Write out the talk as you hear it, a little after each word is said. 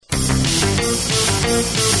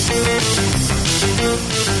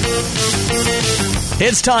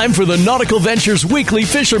It's time for the Nautical Ventures Weekly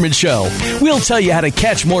Fisherman Show. We'll tell you how to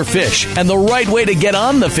catch more fish and the right way to get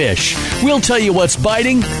on the fish. We'll tell you what's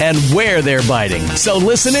biting and where they're biting. So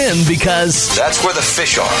listen in because that's where the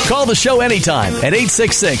fish are. Call the show anytime at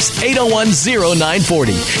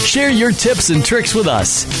 866-801-0940. Share your tips and tricks with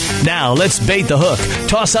us. Now let's bait the hook,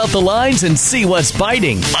 toss out the lines, and see what's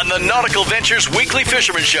biting on the Nautical Ventures Weekly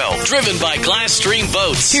Fisherman Show. Driven by Glass Stream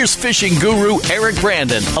Boats. Here's fishing guru Eric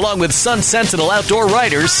Brandon, along with Sun Sentinel Outdoor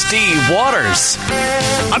writer Steve Waters.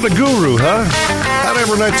 I'm a guru, huh? I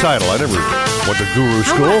never had that title. I never went to guru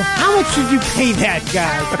school. How much did you pay that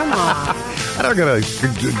guy? Come on. I don't got a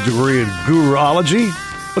degree in guruology.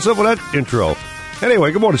 What's up with that intro?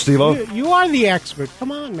 Anyway, good morning, Steve-O. You are the expert.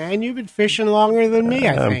 Come on, man. You've been fishing longer than me,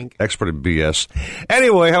 I think. Expert in BS.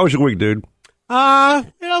 Anyway, how was your week, dude?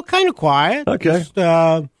 Kind of quiet. Okay.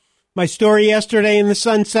 Just, my story yesterday in the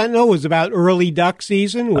Sun Sentinel was about early duck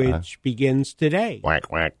season, which begins today. Whack,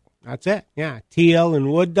 whack. That's it. Yeah, teal and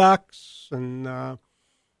wood ducks, and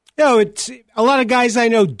it's a lot of guys I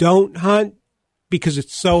know don't hunt because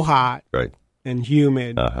it's so hot, right, and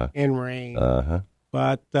humid, and rain.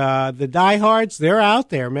 But the diehards, they're out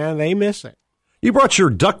there, man. They miss it. You brought your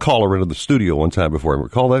duck caller into the studio one time before.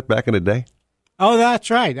 Recall that back in the day? Oh, that's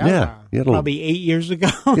right. Probably 8 years ago.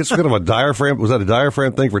 It's kind of a diaphragm. Was that a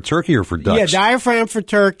diaphragm thing for turkey or for ducks? Yeah, diaphragm for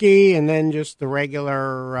turkey, and then just the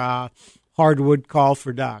regular hardwood call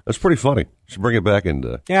for duck. That's pretty funny. You should bring it back and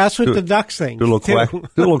that's what the ducks think. Do a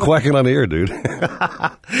little quacking on the air, dude.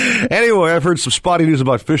 Anyway, I've heard some spotty news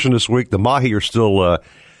about fishing this week. The mahi are still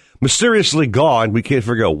mysteriously gone. We can't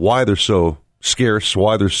figure out why they're so scarce,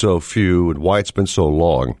 why they're so few, and why it's been so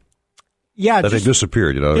long. Yeah, that they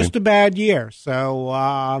disappeared. You know, just a bad year. So,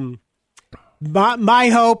 my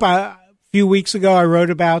hope. A few weeks ago, I wrote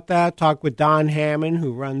about that. Talked with Don Hammond,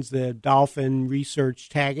 who runs the Dolphin Research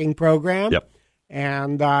Tagging Program. Yep.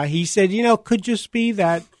 And he said, could just be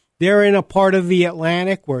that they're in a part of the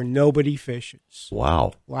Atlantic where nobody fishes.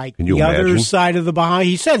 Wow. Like Can you the imagine? other side of the Bahamas.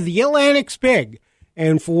 He said the Atlantic's big,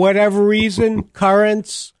 and for whatever reason,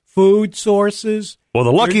 currents, food sources. Well,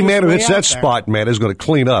 the lucky man who hits that there. spot, man, is going to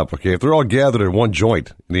clean up, okay? If they're all gathered in one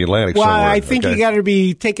joint in the Atlantic somewhere. Well, I think you got to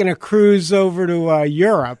be taking a cruise over to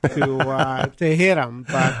Europe to hit them.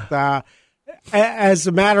 But as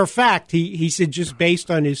a matter of fact, he said just based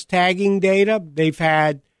on his tagging data, they've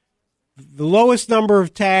had the lowest number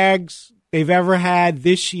of tags they've ever had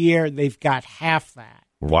this year. They've got half that.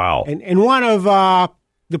 Wow. And one of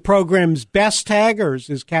the program's best taggers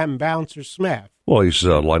is Captain Bouncer Smith. Well, he's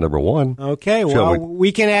line number one. Okay, well,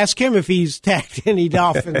 we can ask him if he's tagged any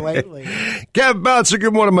dolphin lately. Captain Bouncer,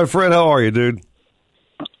 good morning, my friend. How are you, dude?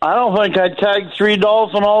 I don't think I tagged 3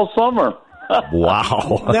 dolphin all summer.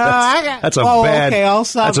 Wow. No, that's a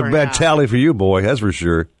bad tally for you, boy. That's for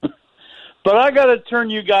sure. But I got to turn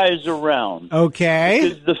you guys around. Okay.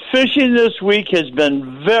 Because the fishing this week has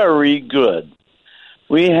been very good.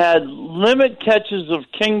 We had limit catches of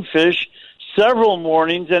kingfish several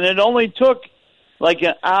mornings, and it only took like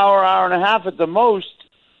an hour and a half at the most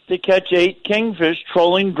to catch 8 kingfish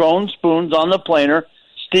trolling drone spoons on the planer.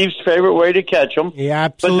 Steve's favorite way to catch them. Yeah,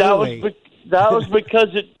 absolutely. But that was because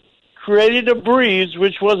it created a breeze,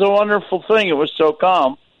 which was a wonderful thing. It was so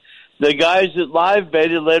calm. The guys that live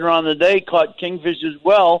baited later on in the day caught kingfish as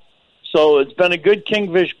well, so it's been a good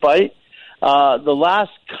kingfish bite. The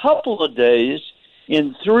last couple of days,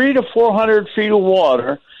 in 300 to 400 feet of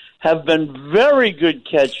water, have been very good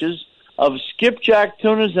catches of skipjack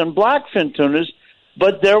tunas and blackfin tunas.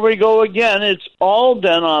 But there we go again. It's all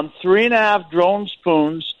been on 3.5 drone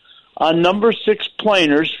spoons on number 6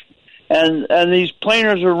 planers. And these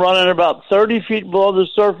planers are running about 30 feet below the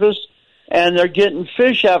surface, and they're getting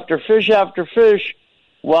fish after fish after fish,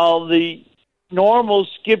 while the normal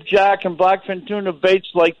skipjack and blackfin tuna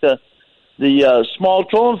baits like the small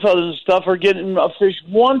trolling feathers and stuff are getting a fish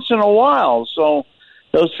once in a while. So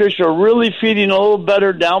those fish are really feeding a little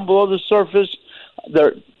better down below the surface.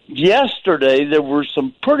 Yesterday, there were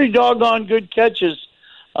some pretty doggone good catches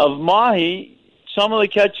of mahi. Some of the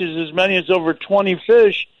catches, as many as over 20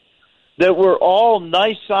 fish, that were all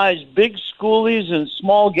nice-sized big schoolies and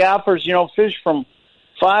small gappers, fish from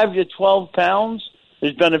 5 to 12 pounds.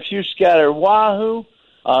 There's been a few scattered wahoo.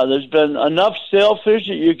 There's been enough sailfish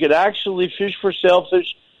that you could actually fish for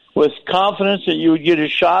sailfish with confidence that you would get a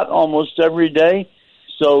shot almost every day.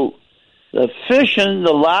 So the fishing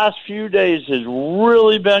the last few days has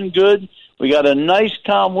really been good. We got a nice,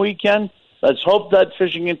 calm weekend. Let's hope that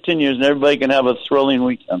fishing continues and everybody can have a thrilling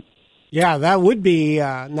weekend. Yeah, that would be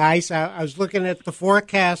nice. I was looking at the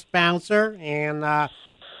forecast, Bouncer, and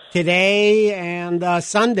today and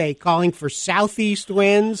Sunday, calling for southeast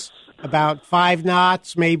winds, about 5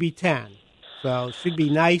 knots, maybe 10. So it should be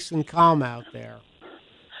nice and calm out there.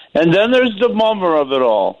 And then there's the bummer of it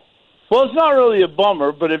all. Well, it's not really a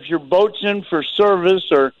bummer, but if your boat's in for service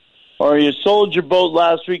or you sold your boat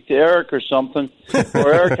last week to Eric or something,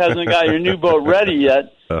 or Eric hasn't got your new boat ready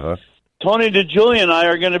yet, Tony DeJulia and I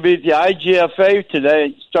are going to be at the IGFA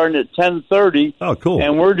today, starting at 10:30. Oh, cool!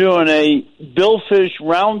 And we're doing a billfish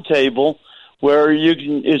roundtable where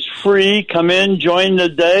it's free. Come in, join the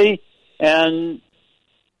day, and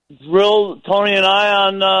grill Tony and I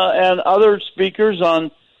on and other speakers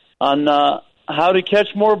on how to catch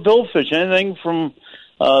more billfish, anything from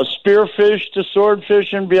spearfish to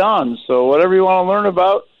swordfish and beyond. So whatever you want to learn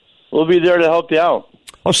about, we'll be there to help you out.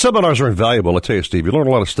 Well, seminars are invaluable. I'll tell you, Steve. You learn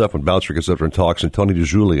a lot of stuff when Bouncer gets up there and talks and Tony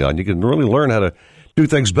DeJulia on. You can really learn how to do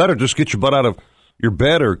things better. Just get your butt out of your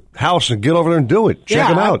bed or house and get over there and do it. Check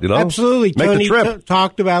them out, Absolutely. Make Tony the trip.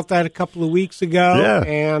 Talked about that a couple of weeks ago,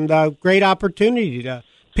 and great opportunity to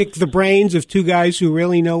pick the brains of two guys who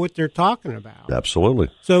really know what they're talking about.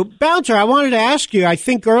 Absolutely. So, Bouncer, I wanted to ask you, I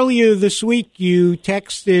think earlier this week you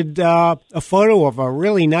texted a photo of a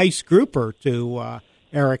really nice grouper to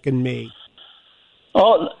Eric and me.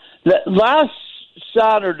 Oh, last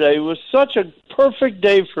Saturday was such a perfect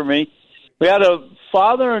day for me. We had a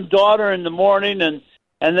father and daughter in the morning, and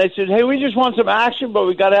they said, hey, we just want some action, but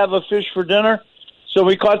we got to have a fish for dinner. So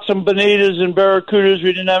we caught some bonitas and barracudas.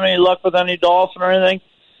 We didn't have any luck with any dolphin or anything.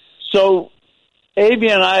 So Avi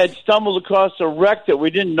and I had stumbled across a wreck that we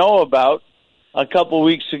didn't know about a couple of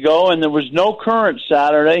weeks ago, and there was no current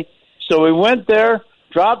Saturday. So we went there,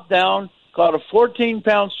 dropped down, caught a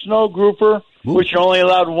 14-pound snow grouper, which are only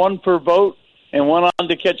allowed one per boat, and went on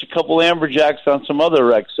to catch a couple amberjacks on some other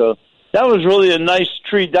wrecks. So that was really a nice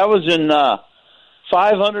treat. That was in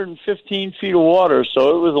 515 feet of water,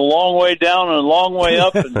 so it was a long way down and a long way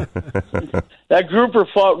up. And that grouper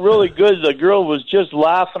fought really good. The girl was just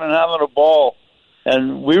laughing and having a ball,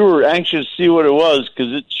 and we were anxious to see what it was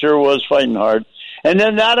because it sure was fighting hard. And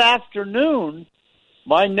then that afternoon,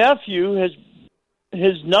 my nephew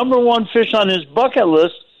his number one fish on his bucket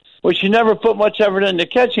list, which he never put much effort into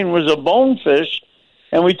catching, was a bonefish.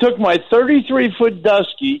 And we took my 33-foot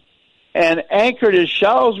dusky and anchored as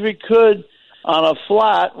shallow as we could on a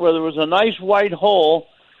flat where there was a nice white hole,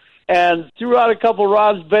 and threw out a couple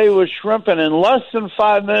rods bait with shrimp, and in less than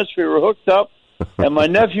 5 minutes we were hooked up, and my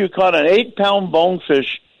nephew caught an 8-pound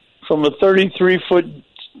bonefish from a 33-foot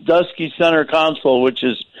dusky center console, which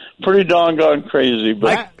is pretty doggone crazy.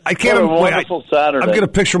 But I can't. What a wonderful Saturday. I'm going to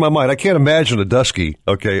picture in my mind. I can't imagine a dusky,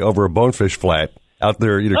 over a bonefish flat out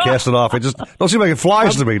there, casting off. It just don't seem like it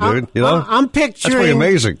flies to me, dude. I'm picturing. That's pretty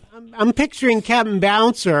amazing. I'm picturing Captain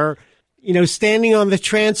Bouncer, standing on the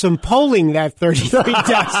transom polling that 33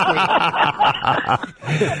 dusky.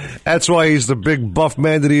 That's why he's the big buff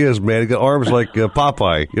man that he is, man. He got arms like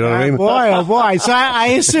Popeye. You know what I mean? Boy, oh boy. So I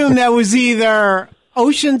assume that was either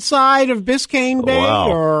Oceanside of Biscayne Bay,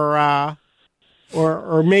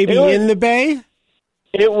 or maybe in the bay.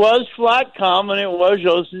 It was flat calm, and it was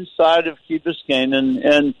Oceanside of Key Biscayne,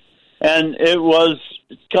 and it was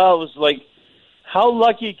like, how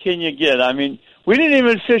lucky can you get? I mean, we didn't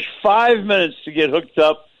even fish 5 minutes to get hooked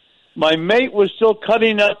up. My mate was still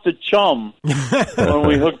cutting up the chum when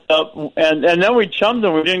we hooked up, and then we chummed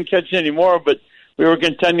and we didn't catch any more, but we were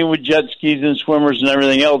contending with jet skis and swimmers and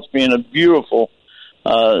everything else, being a beautiful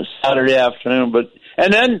Saturday afternoon.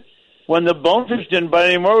 And then when the bonefish didn't bite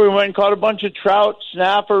anymore, we went and caught a bunch of trout,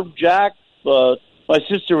 snapper, jack. My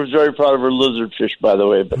sister was very proud of her lizardfish, by the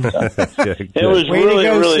way. But it was really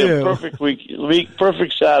a perfect week,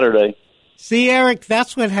 perfect Saturday. See, Eric,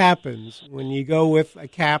 that's what happens when you go with a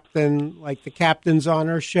captain like the captains on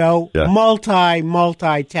our show. Yeah.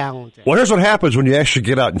 Multi-talented. Well, here's what happens when you actually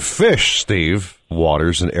get out and fish, Steve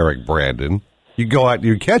Waters and Eric Brandon. You go out and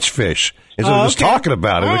you catch fish instead of just talking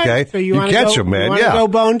about it, okay? So you catch them, man. You want to go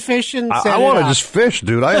bone fishing? I want to just fish,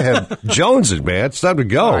 dude. I have jonesing, man. It's time to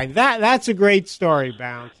go. All right, that's a great story,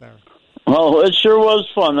 Bouncer. Well, it sure was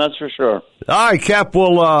fun, that's for sure. All right, Cap,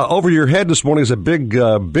 well, over your head this morning is a big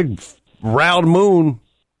round moon.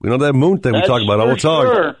 You know that moon thing we talk about all the time?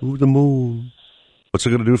 Sure. Ooh, the moon. What's it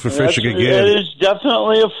going to do for fishing again? It is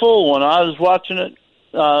definitely a full one. I was watching it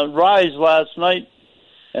rise last night,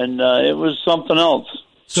 and it was something else.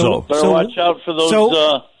 So better watch out for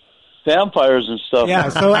those vampires and stuff. Yeah,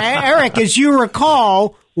 so Eric, as you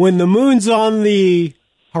recall, when the moon's on the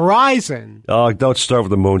horizon... Oh, don't start with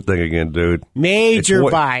the moon thing again, dude. Major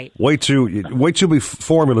bite. Way too many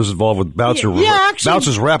formulas involved with Bouncer. Actually,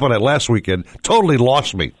 Bouncer's rap on that last weekend totally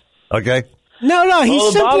lost me, okay? No, he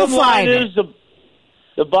simplified it.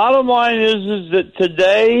 The bottom line is that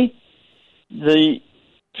today the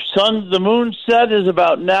moon set is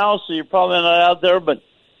about now, so you're probably not out there, but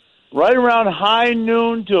right around high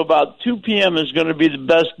noon to about 2 p.m. is going to be the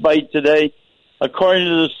best bite today, according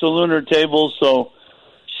to the Solunar table. So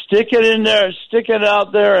stick it in there, stick it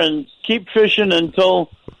out there, and keep fishing until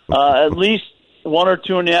at least 1 or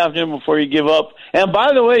 2 in the afternoon before you give up. And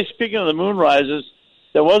by the way, speaking of the moon rises,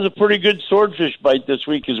 there was a pretty good swordfish bite this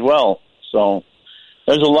week as well. So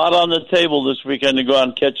there's a lot on the table this weekend to go out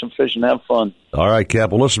and catch some fish and have fun. All right,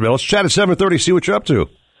 Cap. Well, listen, man, let's chat at 7:30, see what you're up to.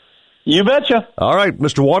 You betcha. All right,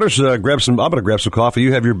 Mr. Waters, I'm going to grab some coffee.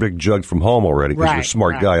 You have your big jug from home already because you're a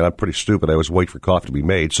smart guy, and I'm pretty stupid. I always wait for coffee to be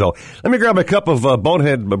made. So let me grab a cup of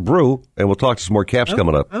Bonehead Brew, and we'll talk to some more Caps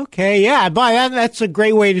coming up. Okay, yeah. That's a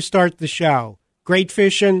great way to start the show. Great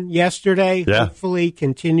fishing yesterday. Yeah. Hopefully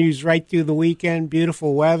continues right through the weekend.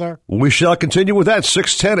 Beautiful weather. We shall continue with that.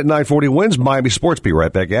 6:10 at 940 wins. Miami Sports. Be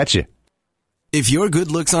right back at you. If your good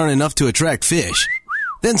looks aren't enough to attract fish,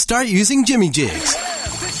 then start using Jimmy Jigs.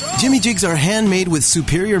 Jimmy Jigs are handmade with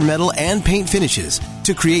superior metal and paint finishes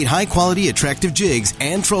to create high-quality, attractive jigs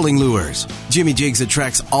and trolling lures. Jimmy Jigs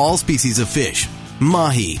attracts all species of fish.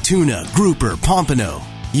 Mahi, tuna, grouper, pompano.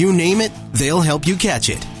 You name it, they'll help you catch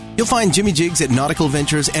it. You'll find Jimmy Jigs at Nautical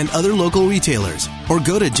Ventures and other local retailers, or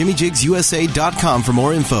go to JimmyJigsUSA.com for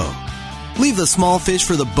more info. Leave the small fish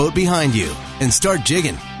for the boat behind you and start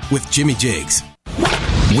jigging with Jimmy Jigs.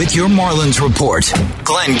 With your Marlins report,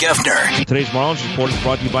 Glenn Geffner. Today's Marlins report is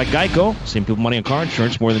brought to you by Geico. Saving people money on car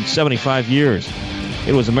insurance more than 75 years.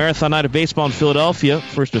 It was a marathon night of baseball in Philadelphia.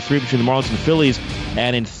 First of 3 between the Marlins and the Phillies.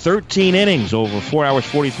 And in 13 innings, over 4 hours,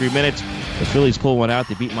 43 minutes, the Phillies pulled one out.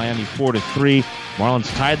 They beat Miami 4-3. Marlins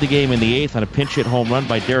tied the game in the 8th on a pinch hit home run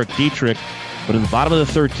by Derek Dietrich. But in the bottom of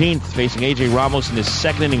the 13th, facing A.J. Ramos in his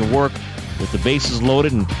second inning of work, with the bases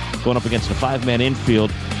loaded and going up against a 5-man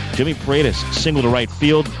infield, Jimmy Paredes singled to right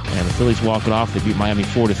field, and the Phillies walk it off. They beat Miami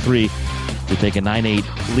 4-3 to take a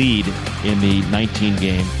 9-8 lead in the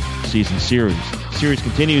 19-game season series. The series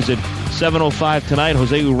continues at 7:05 tonight.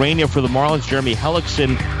 Jose Urena for the Marlins. Jeremy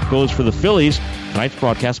Hellickson goes for the Phillies. Tonight's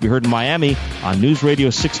broadcast will be heard in Miami on News Radio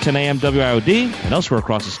 610 AM WIOD and elsewhere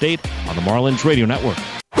across the state on the Marlins Radio Network.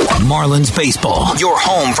 Marlins Baseball, your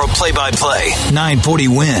home for play-by-play. 940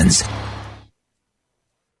 wins.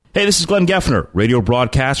 Hey, this is Glenn Geffner, radio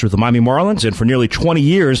broadcaster with the Miami Marlins, and for nearly 20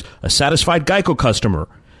 years, a satisfied Geico customer.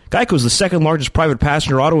 Geico is the second largest private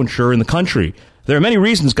passenger auto insurer in the country. There are many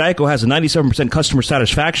reasons Geico has a 97% customer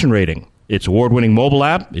satisfaction rating. Its award-winning mobile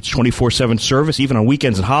app, its 24/7 service, even on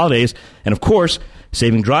weekends and holidays, and of course,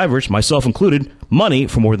 saving drivers, myself included, money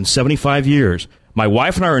for more than 75 years. My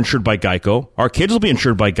wife and I are insured by Geico. Our kids will be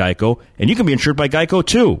insured by Geico, and you can be insured by Geico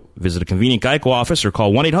too. Visit a convenient Geico office or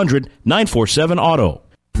call 1-800-947-AUTO.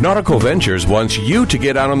 Nautical Ventures wants you to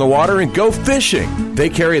get out on the water and go fishing. They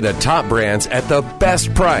carry the top brands at the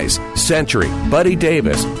best price. Century, Buddy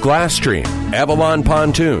Davis, Glasstream, Avalon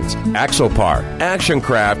Pontoons, Axopar, Action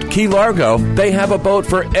Craft, Key Largo. They have a boat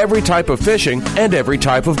for every type of fishing and every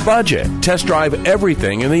type of budget. Test drive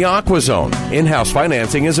everything in the Aqua Zone. In-house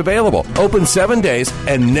financing is available. Open 7 days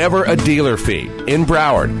and never a dealer fee. In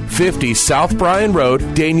Broward, 50 South Bryan Road,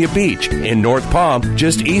 Dania Beach. In North Palm,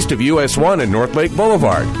 just east of US 1 and North Lake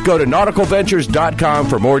Boulevard. Go to nauticalventures.com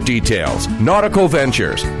for more details. Nautical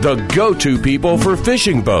Ventures, the go-to people for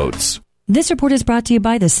fishing boats. This report is brought to you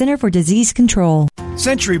by the Center for Disease Control.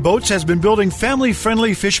 Century Boats has been building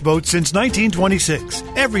family-friendly fish boats since 1926.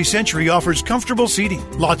 Every Century offers comfortable seating,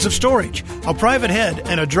 lots of storage, a private head,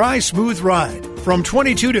 and a dry, smooth ride. From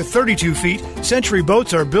 22 to 32 feet, Century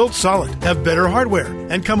boats are built solid, have better hardware,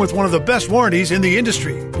 and come with one of the best warranties in the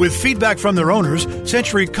industry. With feedback from their owners,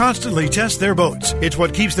 Century constantly tests their boats. It's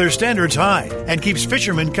what keeps their standards high and keeps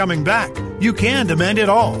fishermen coming back. You can demand it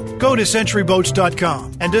all. Go to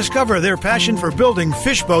CenturyBoats.com and discover their passion for building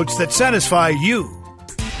fish boats that satisfy you.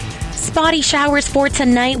 Spotty showers for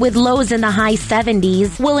tonight with lows in the high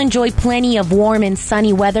 70s. We'll enjoy plenty of warm and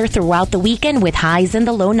sunny weather throughout the weekend with highs in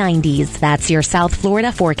the low 90s. That's your South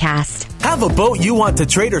Florida forecast. Have a boat you want to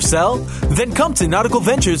trade or sell? Then come to Nautical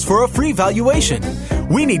Ventures for a free valuation.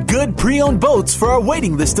 We need good pre-owned boats for our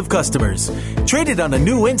waiting list of customers. Trade it on a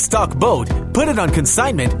new in-stock boat, put it on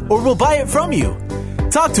consignment, or we'll buy it from you.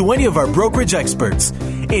 Talk to any of our brokerage experts.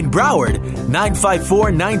 In Broward,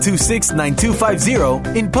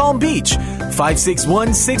 954-926-9250. In Palm Beach,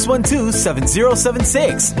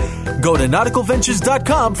 561-612-7076. Go to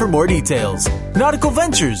nauticalventures.com for more details. Nautical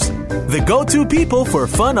Ventures, the go-to people for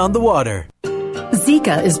fun on the water.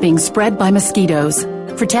 Zika is being spread by mosquitoes.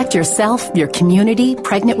 Protect yourself, your community,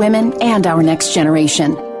 pregnant women, and our next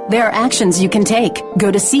generation. There are actions you can take.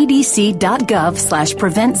 Go to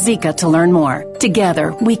cdc.gov/prevent Zika to learn more.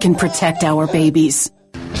 Together, we can protect our babies.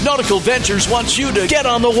 Nautical Ventures wants you to get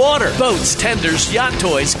on the water. Boats, tenders, yacht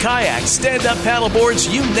toys, kayaks, stand-up paddleboards,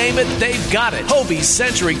 you name it, they've got it. Hobie,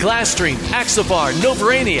 Century, Glasstream, Axopar,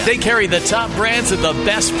 Novarania. They carry the top brands at the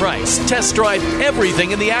best price. Test drive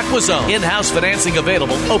everything in the AquaZone. In-house financing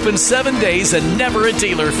available. Open 7 days and never a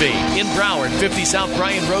dealer fee. In Broward, 50 South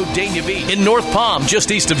Bryan Road, Dania Beach. In North Palm, just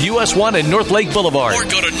east of US 1 and North Lake Boulevard. Or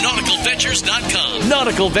go to nauticalventures.com.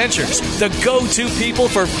 Nautical Ventures, the go-to people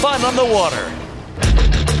for fun on the water.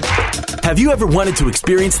 Have you ever wanted to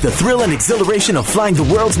experience the thrill and exhilaration of flying the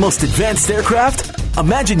world's most advanced aircraft?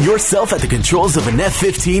 Imagine yourself at the controls of an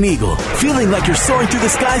F-15 Eagle, feeling like you're soaring through the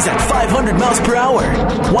skies at 500 miles per hour.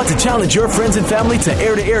 Want to challenge your friends and family to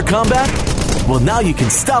air-to-air combat? Well, now you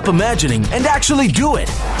can stop imagining and actually do it.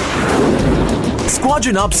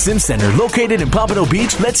 Squadron Ops Sim Center, located in Pompano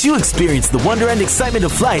Beach, lets you experience the wonder and excitement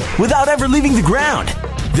of flight without ever leaving the ground.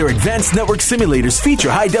 Their advanced network simulators feature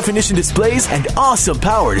high-definition displays and awesome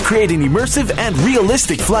power to create an immersive and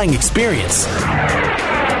realistic flying experience.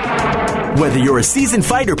 Whether you're a seasoned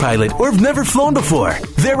fighter pilot or have never flown before,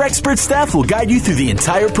 their expert staff will guide you through the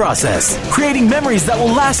entire process, creating memories that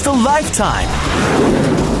will last a lifetime.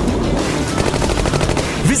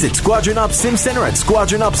 Visit Squadron Ops Sim Center at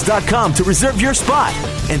squadronops.com to reserve your spot.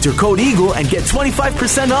 Enter code EAGLE and get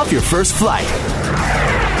 25% off your first flight.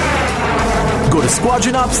 Go to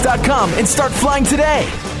squadronops.com and start flying today.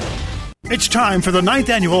 It's time for the 9th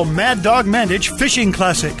annual Mad Dog Mandage Fishing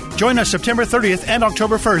Classic. Join us September 30th and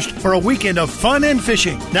October 1st for a weekend of fun and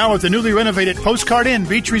fishing. Now at the newly renovated Postcard Inn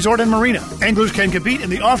Beach Resort and Marina. Anglers can compete in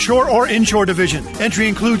the offshore or inshore division. Entry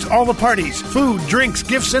includes all the parties, food, drinks,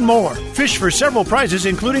 gifts, and more. Fish for several prizes,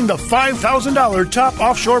 including the $5,000 top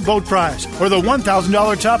offshore boat prize or the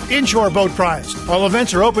 $1,000 top inshore boat prize. All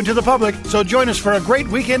events are open to the public, so join us for a great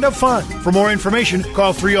weekend of fun. For more information,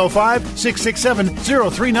 call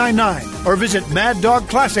 305-667-0399 or visit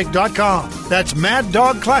maddogclassic.com. That's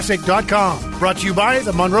maddogclassic.com. Brought to you by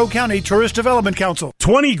the Monroe County Tourist Development Council.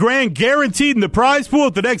 20 grand guaranteed in the prize pool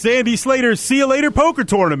at the next Andy Slater See You Later Poker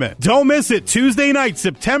Tournament. Don't miss it. Tuesday night,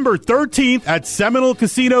 September 13th at Seminole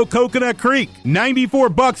Casino, Coconut Creek.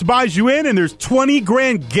 $94 buys you in, and there's 20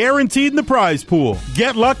 grand guaranteed in the prize pool.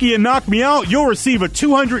 Get lucky and knock me out. You'll receive a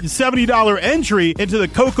 $270 entry into the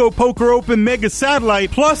Coco Poker Open Mega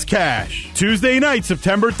Satellite plus cash. Tuesday night,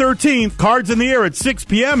 September 13th. Cards in the air at 6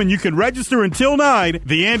 p.m. and you can register until 9.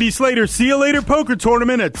 The Andy Slater See You Later Poker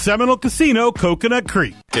Tournament at Seminole Casino, Coconut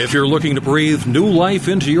Creek. If you're looking to breathe new life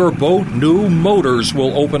into your boat, new motors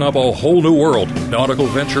will open up a whole new world. Nautical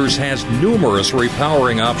Ventures has numerous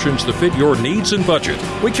repowering options to fit your needs and budget.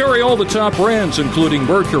 We carry all the top brands, including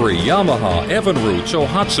Mercury, Yamaha, Evinrude,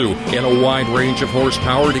 Tohatsu, in a wide range of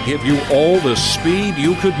horsepower to give you all the speed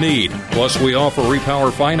you could need. Plus, we offer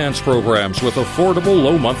repower finance programs with affordable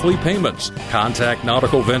low monthly payments. Contact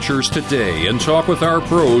Nautical Ventures today and talk with our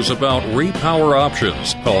pros about repower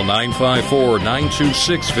options. Call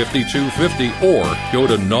 954-926-5250 or go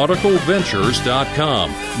to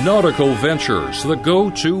nauticalventures.com. Nautical Ventures, the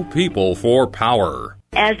go-to people for power.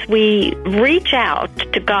 As we reach out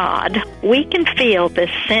to God, we can feel this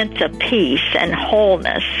sense of peace and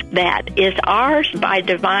wholeness that is ours by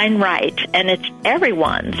divine right, and it's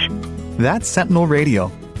everyone's. That's Sentinel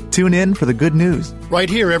Radio. Tune in for the good news. Right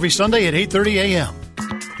here every Sunday at 8:30 a.m.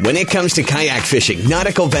 When it comes to kayak fishing,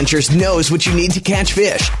 Nautical Ventures knows what you need to catch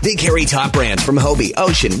fish. They carry top brands from Hobie,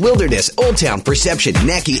 Ocean, Wilderness, Old Town, Perception,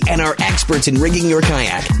 Necky, and are experts in rigging your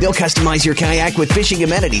kayak. They'll customize your kayak with fishing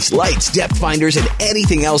amenities, lights, depth finders, and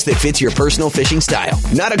anything else that fits your personal fishing style.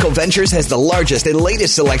 Nautical Ventures has the largest and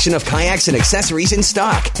latest selection of kayaks and accessories in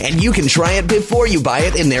stock, and you can try it before you buy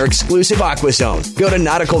it in their exclusive AquaZone. Go to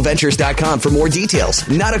nauticalventures.com for more details.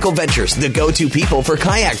 Nautical Ventures, the go-to people for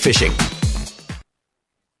kayak fishing.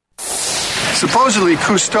 Supposedly,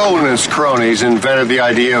 Cousteau and his cronies invented the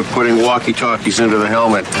idea of putting walkie-talkies into the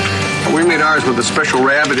helmet. We made ours with a special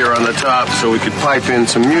rabbit ear on the top so we could pipe in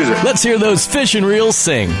some music. Let's hear those fish and reels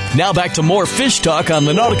sing. Now back to more fish talk on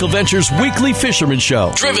the Nautical Ventures Weekly Fisherman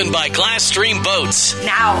Show. Driven by Glasstream Boats.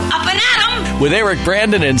 Now, up and at 'em! With Eric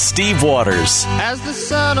Brandon and Steve Waters. I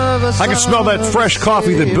can smell that fresh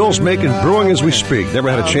coffee that Bill's making brewing as we speak. Never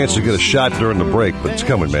had a chance to get a shot during the break, but it's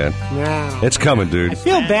coming, man. No. It's coming, dude. I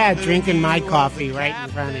feel bad drinking my coffee right in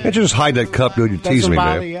front of you. Can't you just hide that cup, dude? You tease me,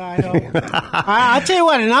 man. You, I know. I'll tell you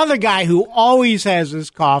what, another guy who always has his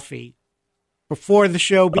coffee before the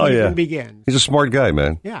show even begins. He's a smart guy,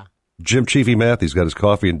 man. Yeah. Jim Chiefy Matthews got his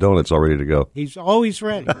coffee and donuts all ready to go. He's always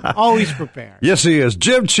ready, always prepared. Yes, he is.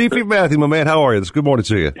 Jim Chiefy Matthews, my man, how are you? Good morning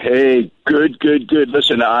to you. Hey, good.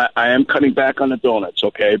 Listen, I am cutting back on the donuts,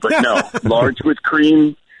 okay? But no, large with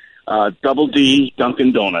cream, double D,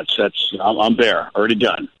 Dunkin' Donuts. I'm there, already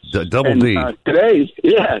done. Double D. Today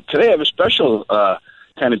I have a special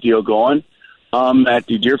kind of deal going. At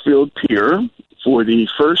the Deerfield Pier for the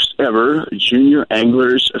first ever Junior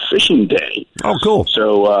Anglers Fishing Day. Oh, cool.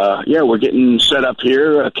 So, we're getting set up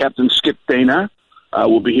here. Captain Skip Dana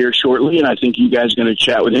will be here shortly, and I think you guys are going to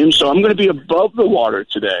chat with him. So I'm going to be above the water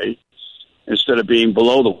today instead of being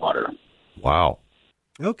below the water. Wow.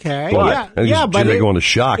 Okay. But they're going to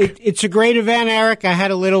shock. It's a great event, Eric. I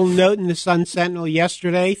had a little note in the Sun Sentinel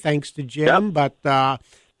yesterday, thanks to Jim, but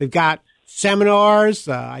they've got seminars.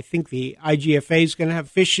 I think the IGFA is going to have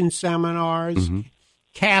fishing seminars,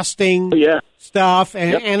 casting stuff,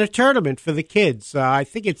 and a tournament for the kids. I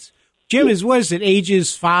think it's, Jim,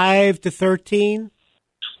 ages 5 to 13?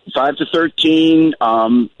 5 to 13.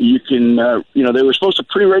 You can, they were supposed to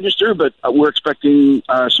pre-register, but we're expecting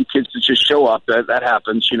some kids to just show up. That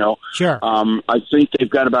happens, Sure. I think they've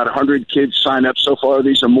got about 100 kids signed up so far.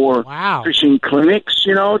 These are more fishing clinics,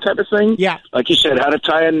 type of thing. Yeah. Like you said, how to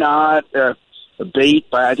tie a knot, a bait.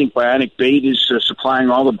 I think Bionic Bait is supplying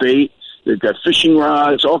all the bait. They've got fishing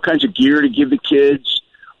rods, all kinds of gear to give the kids.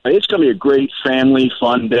 It's going to be a great family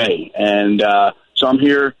fun day. And so I'm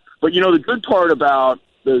here. But, the good part about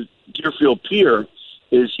the Deerfield Pier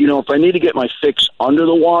is, if I need to get my fix under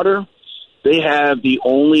the water, they have the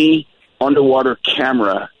only underwater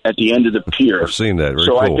camera at the end of the pier. I've seen that. Very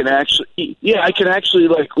so cool. I can actually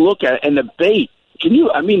look at it. And the bait,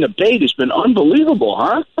 the bait has been unbelievable,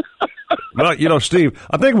 huh? Well, Steve,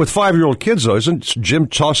 I think with 5-year-old kids, though, isn't Jim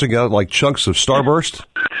tossing out chunks of Starburst?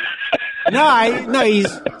 No,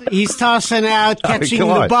 he's tossing out Catching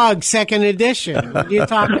the Bug, second edition. What are you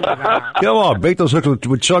talking about? Come on, bait those hooks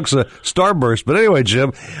with chunks of Starburst. But anyway,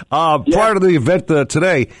 Jim, prior to the event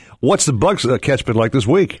today, what's the bug catch been like this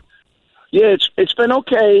week? Yeah, it's been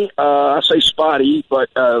okay. I say spotty, but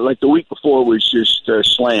the week before was just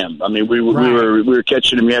slammed. I mean, we were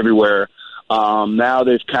catching them everywhere. Now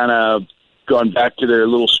they've kind of gone back to their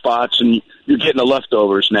little spots, and you're getting the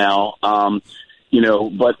leftovers now.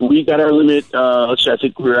 But we got our limit. Let's see, I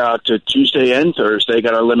think we were out Tuesday and Thursday.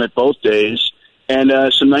 Got our limit both days, and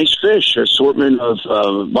some nice fish, assortment of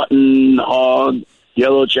mutton, hog,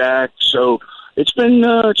 yellowjack. So it's been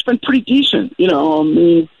pretty decent.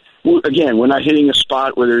 Again, we're not hitting a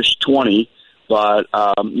spot where there's 20, but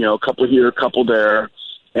a couple here, a couple there.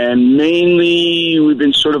 And mainly, we've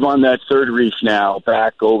been sort of on that third reef now,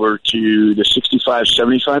 back over to the 65,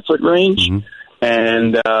 75-foot range.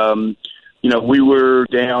 And, we were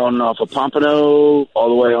down off of Pompano all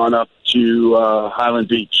the way on up to Highland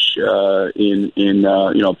Beach in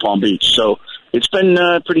Palm Beach. So it's been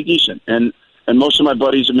pretty decent. And most of my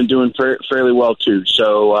buddies have been doing fairly well, too.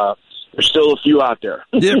 So there's still a few out there.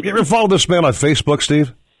 You ever follow this man on Facebook,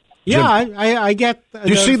 Steve? Yeah, I get. Do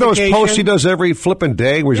you see those posts he does every flipping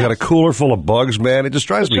day where he's got a cooler full of bugs, man? It just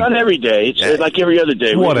drives me. It's not every day. It's like every other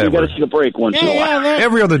day. Whatever. We got to take a break once in a while.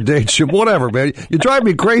 Every other day, Jim. Whatever, man. You drive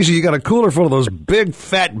me crazy. You got a cooler full of those big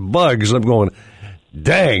fat bugs. I'm going,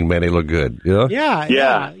 dang, man, they look good. You know? Yeah.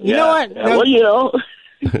 You know what? Well,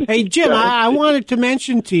 Hey, Jim, I wanted to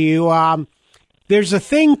mention to you, there's a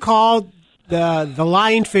thing called the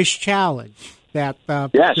Lionfish Challenge that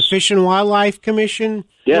the Fish and Wildlife Commission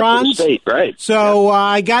runs. For the state, right.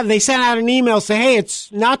 So they sent out an email saying, hey,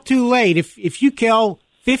 it's not too late. If you kill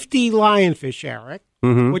 50 lionfish, Eric,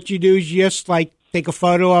 what you do is you just take a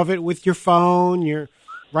photo of it with your phone,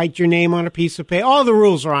 write your name on a piece of paper. All the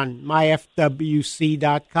rules are on myfwc.com.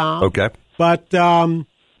 Okay. But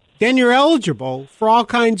then you're eligible for all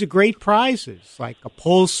kinds of great prizes, like a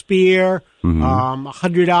pole spear,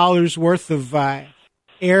 $100 worth of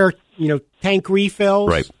air, tank refills.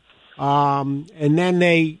 Right. And then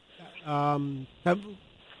they have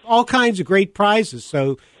all kinds of great prizes.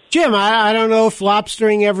 So, Jim, I don't know if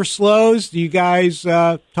lobstering ever slows. Do you guys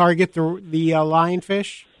target the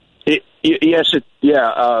lionfish? Yes.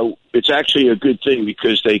 It's actually a good thing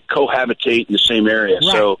because they cohabitate in the same area.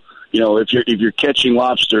 Right. So, if you're catching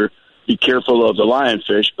lobster, be careful of the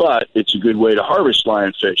lionfish, but it's a good way to harvest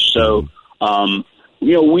lionfish. So,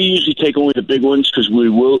 we usually take only the big ones because we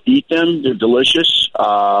will eat them. They're delicious,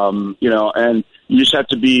 and you just have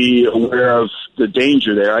to be aware of the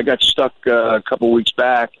danger there. I got stuck a couple weeks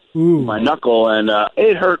back with my knuckle, and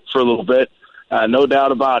it hurt for a little bit, no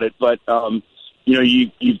doubt about it. But,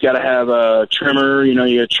 you've got to have a trimmer. You got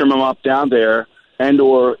to trim them up down there and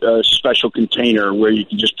or a special container where you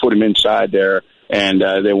can just put them inside there and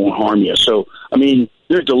they won't harm you. So, I mean,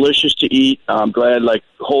 they're delicious to eat. I'm glad, like,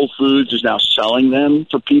 Whole Foods is now selling them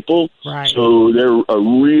for people. Right. So they're a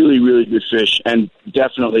really, really good fish, and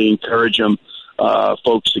definitely encourage them,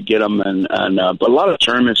 folks, to get them. But a lot of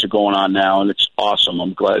tournaments are going on now, and it's awesome.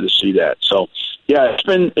 I'm glad to see that. So, yeah,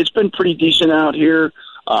 it's been pretty decent out here.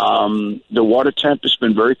 The water temp has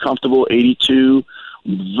been very comfortable, 82.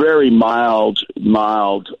 Very mild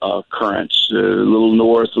currents, a little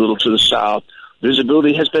north, a little to the south.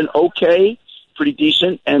 Visibility has been okay, pretty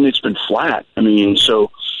decent, and it's been flat. I mean, so,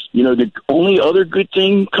 the only other good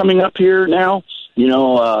thing coming up here now,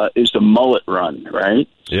 is the mullet run, right?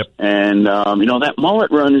 Yep. And, that mullet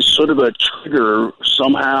run is sort of a trigger.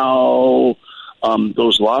 Somehow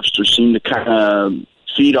those lobsters seem to kind of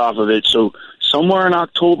feed off of it. So somewhere in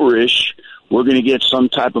October-ish, we're going to get some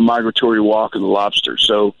type of migratory walk of the lobster.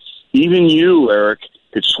 So even you, Eric,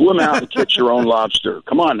 could swim out and catch your own lobster.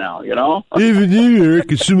 Come on now, Even you, Eric,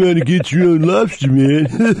 could swim out and get your own lobster, man.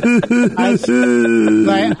 I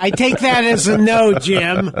take that as a no,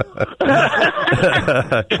 Jim. Come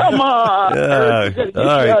on. Get all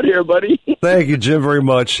right. out here, buddy. Thank you, Jim, very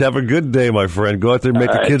much. Have a good day, my friend. Go out there and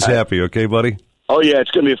make the kids happy, okay, buddy? Oh, yeah,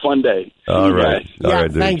 it's going to be a fun day. All right. All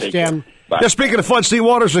right, dude. Thanks, Jim. Yeah, speaking of fun, Steve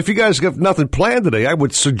Waters, if you guys have nothing planned today, I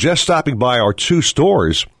would suggest stopping by our 2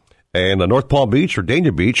 stores in North Palm Beach or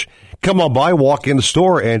Dania Beach. Come on by, walk in the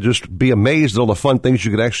store, and just be amazed at all the fun things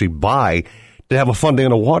you could actually buy to have a fun day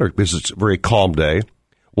on the water, because it's a very calm day.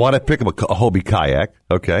 Why not pick up a Hobie kayak,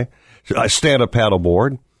 okay? A stand-up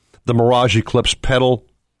paddleboard, the Mirage Eclipse pedal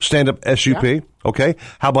stand-up SUP, okay?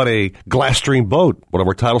 How about a Glasstream boat, one of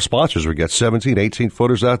our title sponsors? We got 17,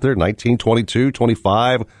 18-footers out there, 19, 22,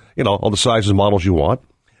 25, all the sizes and models you want.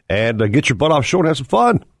 And get your butt offshore and have some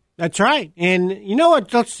fun. That's right. And you know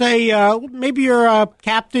what? Let's say maybe you're a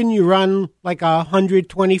captain, you run like a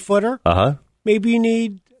 120-footer. Uh-huh. Maybe you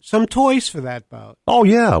need some toys for that boat. Oh,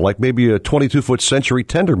 yeah, like maybe a 22-foot Century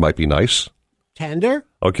tender might be nice. Tender?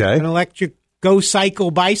 Okay. An electric Go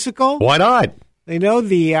Cycle bicycle? Why not?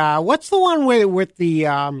 What's the one with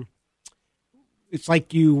the, it's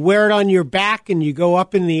like you wear it on your back and you go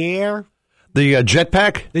up in the air? The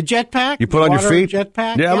jetpack? The jetpack? You put on your feet?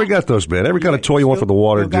 Jetpack? Yeah, we got those, man. Every kind of toy you want for the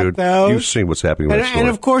water, dude. Those. You've seen what's happening with that story. And,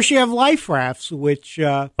 of course, you have life rafts, which...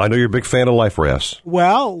 I know you're a big fan of life rafts.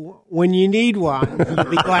 Well, when you need one, you'll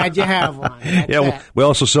be glad you have one. We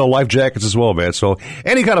also sell life jackets as well, man. So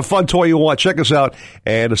any kind of fun toy you want, check us out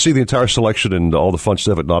and see the entire selection and all the fun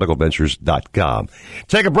stuff at nauticalventures.com.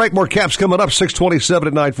 Take a break. More Caps coming up. 627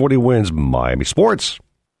 at 940 wins Miami Sports.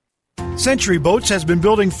 Century Boats has been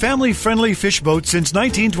building family-friendly fish boats since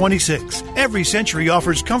 1926. Every Century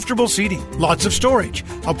offers comfortable seating, lots of storage,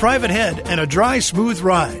 a private head, and a dry, smooth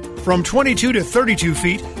ride. From 22 to 32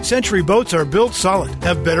 feet, Century boats are built solid,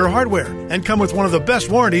 have better hardware, and come with one of the best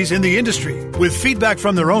warranties in the industry. With feedback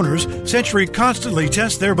from their owners, Century constantly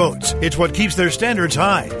tests their boats. It's what keeps their standards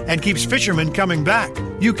high and keeps fishermen coming back.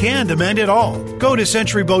 You can demand it all. Go to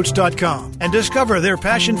centuryboats.com and discover their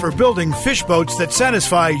passion for building fish boats that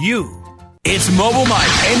satisfy you. It's Mobile Mike,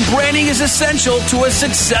 and branding is essential to a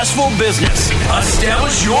successful business.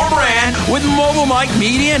 Establish your brand with Mobile Mike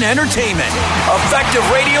Media and Entertainment. Effective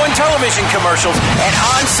radio and television commercials and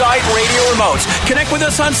on-site radio remotes. Connect with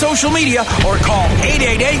us on social media or call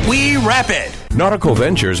 888-WE-RAPID. Nautical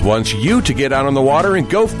Ventures wants you to get out on the water and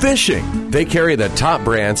go fishing. They carry the top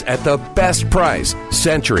brands at the best price.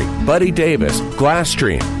 Century, Buddy Davis,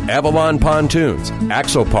 Glasstream, Avalon Pontoons,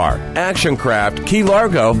 Axopar, Action Craft, Key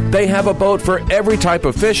Largo. They have a boat for every type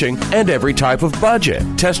of fishing and every type of budget.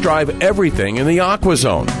 Test drive everything in the Aqua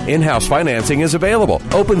Zone. In-house financing is available.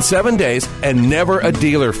 Open 7 days and never a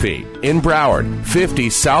dealer fee. In Broward, 50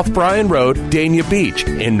 South Bryan Road, Dania Beach.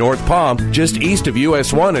 In North Palm, just east of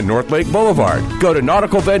US 1 and North Lake Boulevard. Go to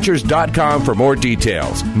nauticalventures.com for more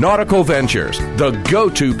details. Nautical Ventures, the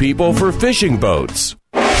go-to people for fishing boats.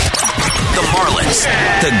 The Marlins,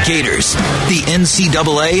 the Gators, the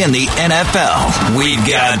NCAA, and the NFL. We've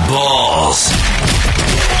got balls.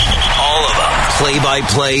 All of them.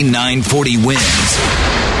 Play-by-play 940 wins.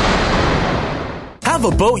 Have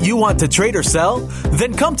a boat you want to trade or sell?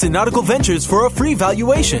 Then come to Nautical Ventures for a free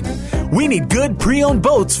valuation. We need good pre-owned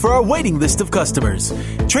boats for our waiting list of customers.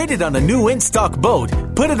 Trade it on a new in-stock boat,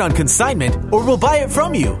 put it on consignment, or we'll buy it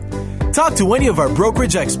from you. Talk to any of our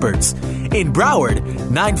brokerage experts. In Broward,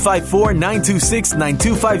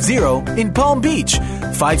 954-926-9250. In Palm Beach,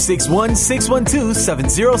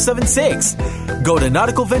 561-612-7076. Go to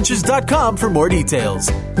nauticalventures.com for more details.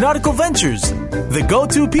 Nautical Ventures, the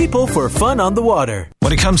go-to people for fun on the water.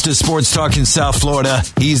 When it comes to sports talk in South Florida,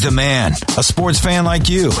 he's the man. A sports fan like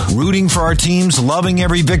you, rooting for our teams, loving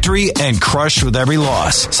every victory, and crushed with every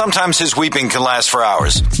loss. Sometimes his weeping can last for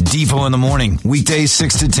hours. Devo in the morning, weekdays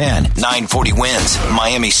 6 to 10, 940 Wins,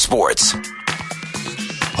 Miami Sports.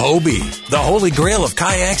 Hobie, the holy grail of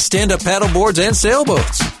kayaks, stand-up paddleboards, and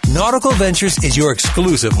sailboats. Nautical Ventures is your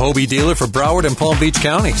exclusive Hobie dealer for Broward and Palm Beach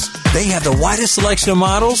counties. They have the widest selection of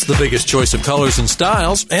models, the biggest choice of colors and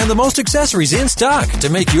styles, and the most accessories in stock to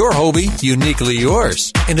make your Hobie uniquely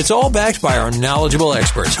yours. And it's all backed by our knowledgeable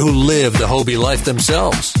experts who live the Hobie life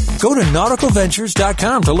themselves. Go to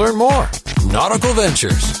nauticalventures.com to learn more. Nautical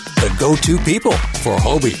Ventures, the go-to people for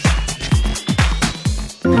Hobie.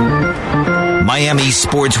 Miami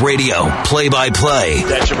Sports Radio, play-by-play.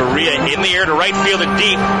 That Chavarria in the air to right field and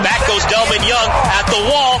deep. Back goes Delvin Young at the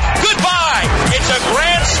wall. Goodbye! It's a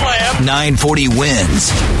grand slam. 940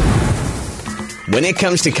 Wins. When it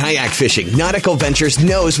comes to kayak fishing, Nautical Ventures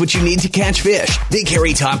knows what you need to catch fish. They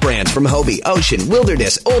carry top brands from Hobie, Ocean,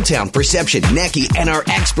 Wilderness, Old Town, Perception, Necky, and are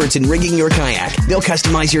experts in rigging your kayak. They'll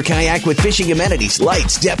customize your kayak with fishing amenities,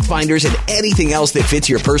 lights, depth finders, and anything else that fits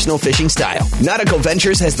your personal fishing style. Nautical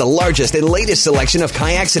Ventures has the largest and latest selection of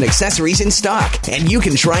kayaks and accessories in stock, and you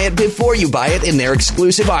can try it before you buy it in their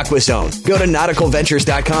exclusive Aqua Zone. Go to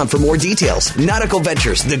nauticalventures.com for more details. Nautical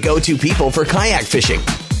Ventures, the go-to people for kayak fishing.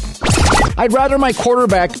 I'd rather my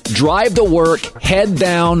quarterback drive to work, head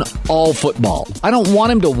down, all football. I don't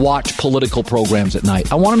want him to watch political programs at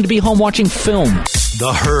night. I want him to be home watching film.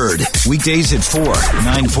 The Herd, weekdays at 4,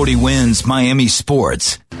 940 Wins, Miami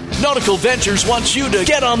Sports. Nautical Ventures wants you to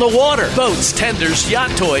get on the water. Boats, tenders,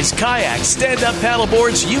 yacht toys, kayaks, stand-up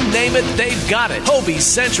paddleboards, you name it, they've got it. Hobie,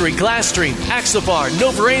 Century, Glasstream, Axopar,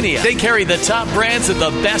 Novarania. They carry the top brands at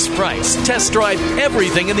the best price. Test drive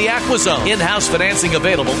everything in the Aqua Zone. In-house financing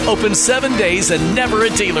available. Open 7 days and never a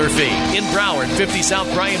dealer fee. In Broward, 50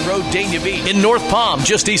 South Bryan Road, Dania Beach. In North Palm,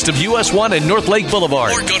 just east of US 1 and North Lake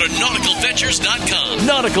Boulevard. Or go to nauticalventures.com.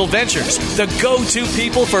 Nautical Ventures, the go-to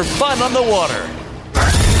people for fun on the water.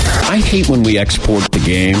 I hate when we export the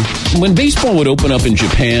game. When baseball would open up in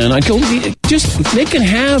Japan, I'd go, they can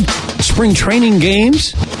have spring training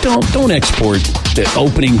games. Don't export the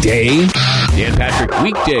opening day. Dan Patrick,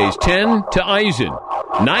 weekdays, 10 to Eisen.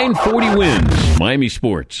 940 Wins, Miami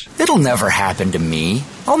Sports. It'll never happen to me.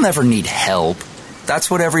 I'll never need help. That's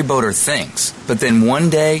what every boater thinks. But then one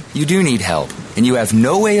day, you do need help. And you have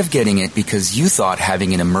no way of getting it because you thought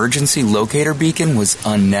having an emergency locator beacon was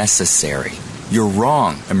unnecessary. You're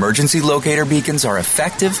wrong. Emergency locator beacons are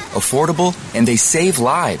effective, affordable, and they save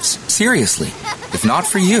lives. Seriously. If not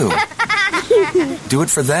for you, do it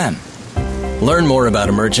for them. Learn more about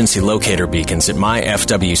emergency locator beacons at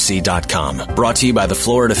myfwc.com. Brought to you by the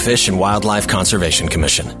Florida Fish and Wildlife Conservation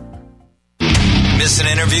Commission. Miss an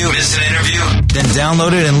interview? Then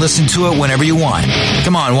download it and listen to it whenever you want.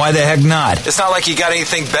 Come on, why the heck not? It's not like you got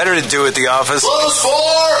anything better to do at the office. Close for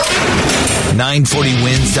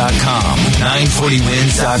 940wins.com.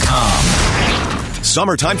 940wins.com.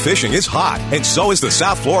 Summertime fishing is hot, and so is the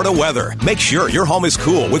South Florida weather. Make sure your home is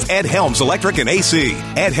cool with Ed Helms Electric and AC.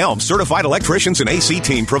 Ed Helms certified electricians and AC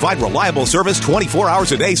team provide reliable service 24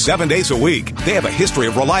 hours a day, 7 days a week. They have a history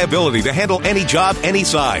of reliability to handle any job, any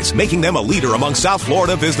size, making them a leader among South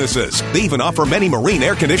Florida businesses. They even offer many marine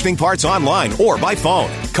air conditioning parts online or by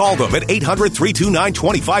phone. Call them at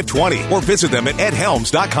 800-329-2520 or visit them at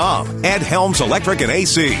edhelms.com. Ed Helms Electric and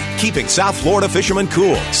AC, keeping South Florida fishermen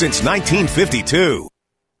cool since 1952.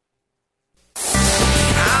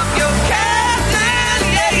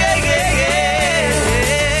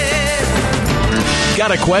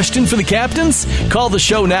 Got a question for the captains? Call the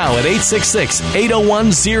show now at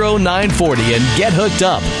 866-801-0940 and get hooked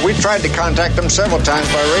up. We tried to contact them several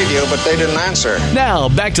times by radio, but they didn't answer. Now,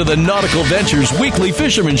 back to the Nautical Ventures Weekly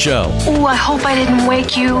Fisherman Show. Ooh, I hope I didn't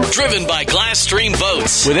wake you. Driven by Glasstream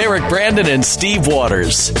Boats with Eric Brandon and Steve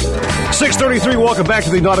Waters. 6:33, welcome back to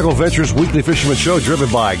the Nautical Ventures Weekly Fisherman Show, driven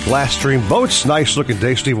by Glasstream Boats. Nice looking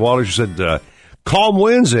day, Steve Waters. You said calm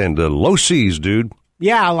winds and low seas, dude.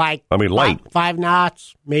 Yeah, like light. 5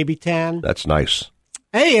 knots, maybe 10. That's nice.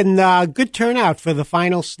 Hey, and good turnout for the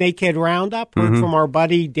final Snakehead Roundup. Heard from our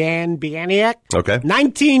buddy Dan Bianiak. Okay.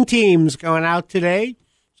 19 teams going out today.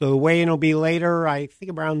 So the weigh-in will be later, I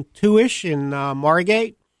think around 2-ish in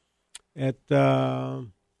Margate at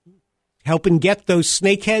helping get those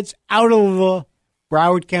snakeheads out of the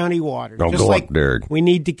Broward County waters. Don't Just go like up there. we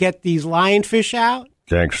need to get these lionfish out.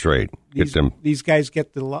 Dang straight. These guys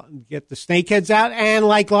get the snakeheads out, and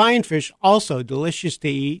like lionfish, also delicious to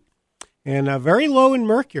eat, and very low in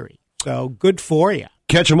mercury. So good for you.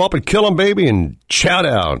 Catch them up and kill them, baby, and chow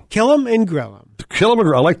down. Kill them and grill them. Kill them and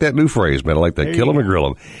grill. I like that new phrase, man. I like that. There Kill them and grill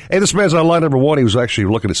them. Hey, this man's on line number one. He was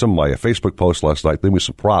actually looking at some of my Facebook posts last night. Gave me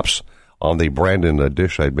some props on the Brandon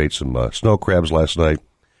dish. I made some snow crabs last night,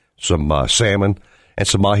 some salmon, and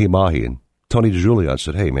some mahi-mahi. And Tony DeJulian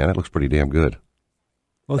said, hey, man, that looks pretty damn good.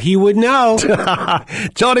 Well, he would know.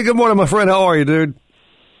 Tony, good morning, my friend. How are you, dude?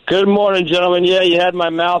 Good morning, gentlemen. Yeah, you had my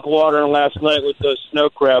mouth watering last night with those snow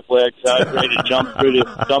crab legs. I was ready to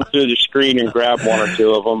jump through the screen and grab one or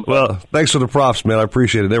two of them. Well, thanks for the props, man. I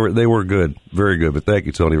appreciate it. They were good, very good. But thank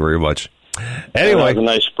you, Tony, very much. Anyway, that was a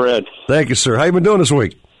nice spread. Thank you, sir. How you been doing this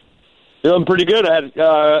week? Doing pretty good. I had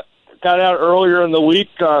got out earlier in the week.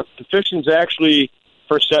 The fishing's actually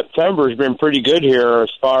for September has been pretty good here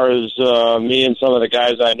as far as me and some of the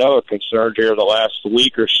guys I know are concerned here the last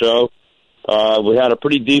week or so. We had a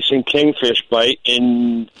pretty decent kingfish bite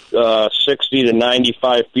in 60 to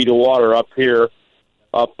 95 feet of water up here,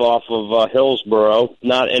 up off of Hillsborough.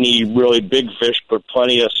 Not any really big fish, but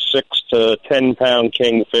plenty of 6 to 10 pound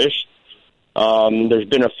kingfish. There's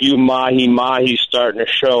been a few mahi-mahi starting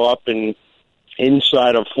to show up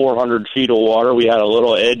inside of 400 feet of water. We had a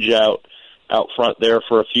little edge out front there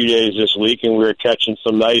for a few days this week, and we were catching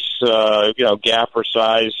some nice, gaffer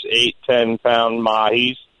size 8, 10 pound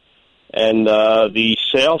mahis. And the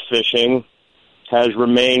sail fishing has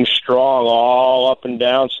remained strong all up and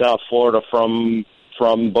down South Florida from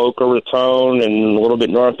Boca Raton and a little bit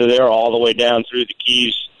north of there all the way down through the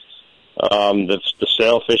Keys. The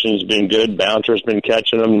sail fishing has been good. Bouncer's been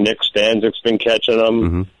catching them. Nick Stanzik's been catching them.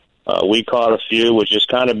 Mm-hmm. We caught a few, which has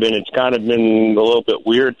kind of been a little bit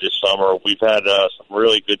weird this summer. We've had some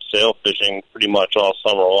really good sail fishing pretty much all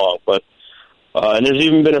summer long, but and there's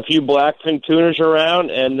even been a few blackfin tuners around,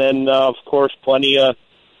 and then of course plenty of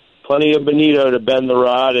bonito to bend the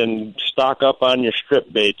rod and stock up on your strip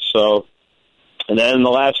baits. So, and then in the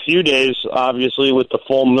last few days, obviously with the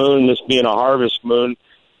full moon, this being a harvest moon,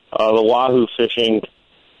 the wahoo fishing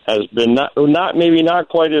has been not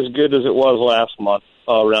quite as good as it was last month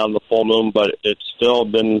around the full moon, but it's still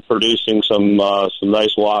been producing some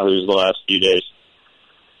nice wahoos the last few days.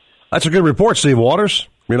 That's a good report, Steve Waters.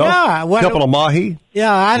 You know, yeah, a couple of mahi.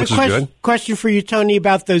 Yeah, I had a question for you, Tony,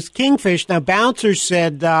 about those kingfish. Now, Bouncer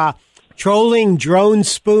said trolling drone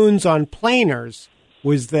spoons on planers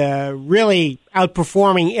was really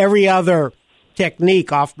outperforming every other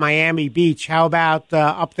technique off Miami Beach. How about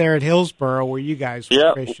up there at Hillsborough where you guys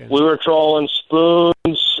were fishing? We were trolling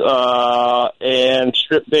spoons and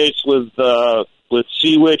strip baits with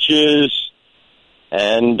sea witches.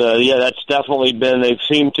 And, that's definitely been, it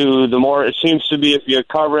seems to be if you're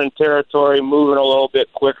covering territory, moving a little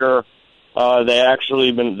bit quicker, that's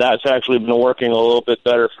actually been working a little bit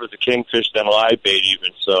better for the kingfish than live bait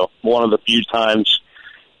even. So one of the few times,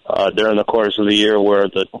 during the course of the year where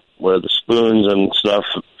the spoons and stuff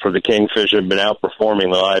for the kingfish have been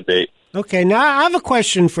outperforming the live bait. Okay. Now I have a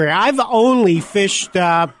question for you. I've only fished,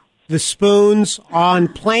 the spoons on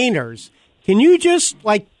planers. Can you just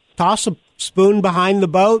toss a spoon behind the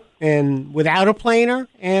boat and without a planer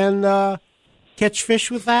and catch fish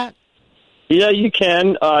with that? Yeah, you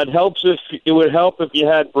can. It would help if you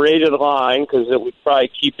had braided line because it would probably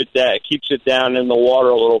keeps it down in the water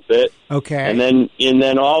a little bit. Okay. And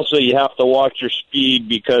then also you have to watch your speed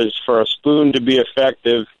because for a spoon to be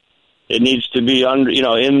effective, it needs to be under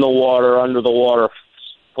the water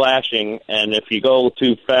splashing, and if you go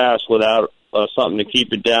too fast without something to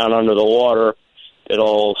keep it down under the water,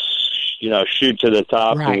 it'll shoot to the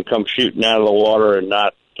top and come shooting out of the water and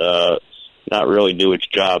not really do its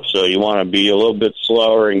job. So you want to be a little bit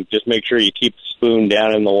slower and just make sure you keep the spoon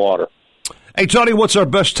down in the water. Hey, Tony, what's our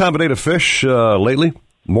best time of day to fish lately?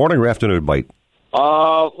 Morning or afternoon bite?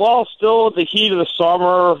 Still at the heat of the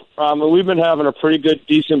summer. We've been having a pretty good,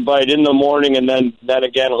 decent bite in the morning and then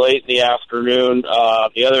again late in the afternoon.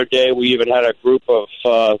 The other day we even had a group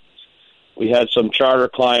of we had some charter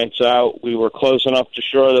clients out. We were close enough to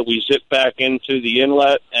shore that we zipped back into the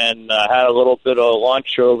inlet and had a little bit of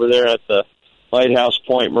lunch over there at the Lighthouse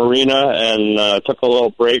Point Marina and took a little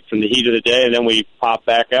break from the heat of the day, and then we popped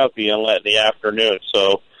back out the inlet in the afternoon.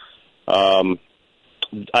 So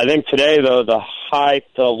I think today, though, the high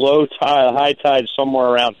tide is somewhere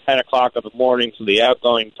around 10 o'clock in the morning, so the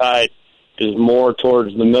outgoing tide is more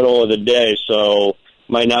towards the middle of the day, so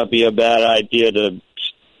might not be a bad idea to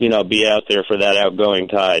be out there for that outgoing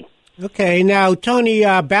tide. Okay. Now, Tony,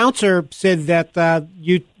 Bouncer said that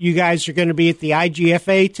you guys are going to be at the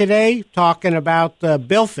IGFA today talking about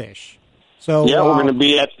billfish. So yeah, we're going to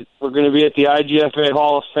be at the IGFA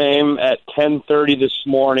Hall of Fame at 10:30 this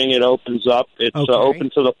morning. It opens up. It's open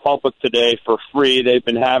to the public today for free. They've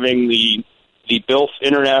been having the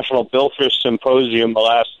International Billfish Symposium the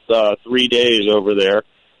last 3 days over there.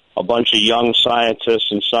 A bunch of young scientists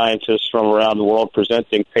and scientists from around the world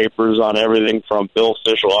presenting papers on everything from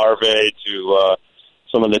billfish larvae to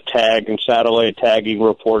some of the tag and satellite tagging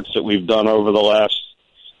reports that we've done over the last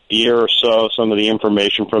year or so. Some of the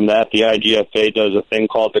information from that. The IGFA does a thing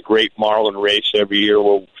called the Great Marlin Race every year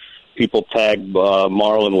where people tag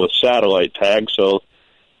marlin with satellite tags. So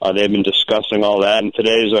they've been discussing all that. And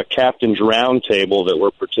today's a captain's roundtable that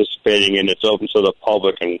we're participating in. It's open to the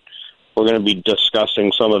public, and we're going to be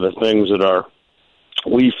discussing some of the things that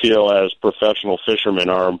we feel as professional fishermen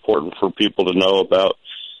are important for people to know about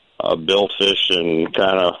billfish and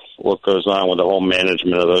kind of what goes on with the whole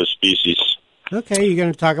management of those species. Okay, you're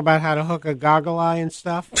going to talk about how to hook a goggle eye and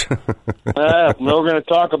stuff? We're going to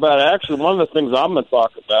talk about, actually, one of the things I'm going to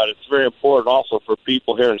talk about, it's very important also for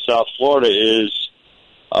people here in South Florida, is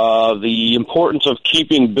the importance of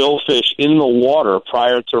keeping billfish in the water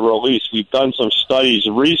prior to release. We've done some studies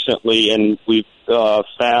recently, and we've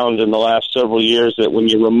found in the last several years that when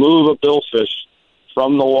you remove a billfish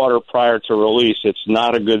from the water prior to release, it's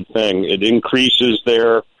not a good thing. It increases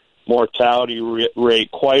their mortality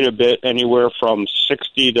rate quite a bit, anywhere from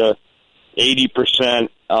 60 to 80%.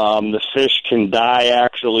 The fish can die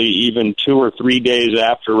actually even 2 or 3 days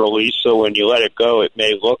after release, so when you let it go, it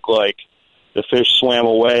may look like the fish swam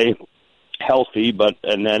away healthy,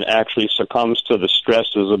 and then actually succumbs to the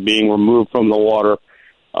stresses of being removed from the water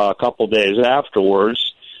a couple days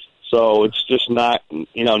afterwards. So it's just not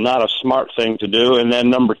a smart thing to do. And then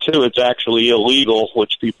number two, it's actually illegal,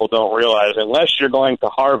 which people don't realize, unless you're going to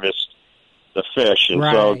harvest the fish. And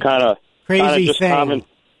so kind of just thing.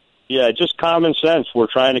 Just common sense. We're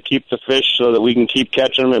trying to keep the fish so that we can keep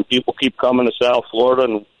catching them and people keep coming to South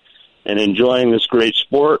Florida and enjoying this great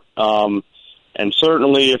sport. And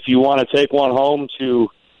certainly if you want to take one home to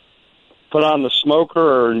put on the smoker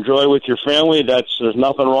or enjoy with your family, there's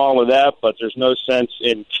nothing wrong with that, but there's no sense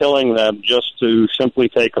in killing them just to simply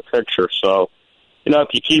take a picture. So, if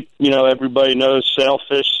you keep, everybody knows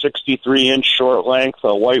sailfish, 63-inch short length,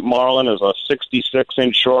 a white marlin is a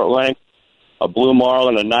 66-inch short length, a blue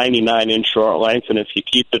marlin, a 99-inch short length, and if you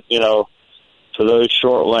keep it, to those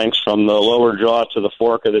short lengths from the lower jaw to the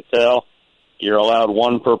fork of the tail, you're allowed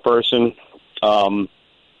one per person.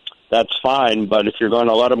 That's fine, but if you're going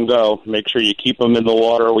to let them go, make sure you keep them in the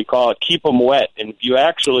water. We call it keep them wet. And if you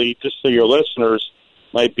actually, just so your listeners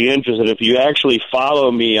might be interested, if you actually follow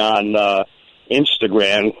me on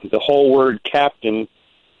Instagram, the whole word Captain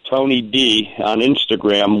Tony D on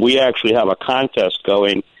Instagram, we actually have a contest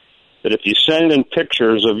going that if you send in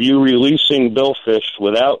pictures of you releasing billfish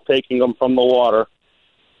without taking them from the water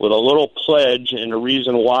with a little pledge and a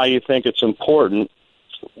reason why you think it's important,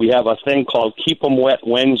 we have a thing called Keep 'em Wet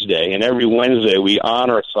Wednesday, and every Wednesday we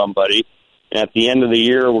honor somebody. And at the end of the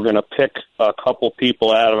year, we're going to pick a couple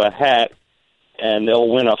people out of a hat, and they'll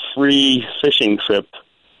win a free fishing trip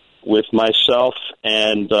with myself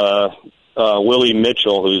and Willie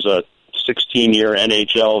Mitchell, who's a 16-year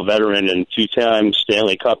NHL veteran and 2-time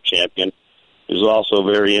Stanley Cup champion, who's also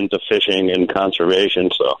very into fishing and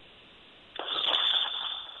conservation. So,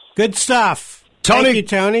 good stuff. Tony, thank you,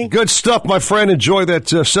 Tony. Good stuff, my friend. Enjoy that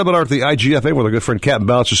seminar at the IGFA with our good friend Captain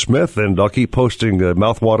Bouncer Smith, and I'll keep posting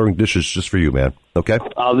mouth-watering dishes just for you, man. Okay?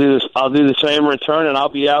 I'll do this. I'll do the same return, and I'll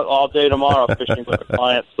be out all day tomorrow fishing with a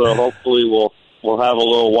client. So hopefully we'll have a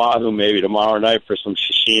little wahoo maybe tomorrow night for some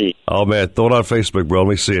sashimi. Oh man, throw it on Facebook, bro. Let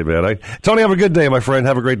me see it, man. Tony, have a good day, my friend.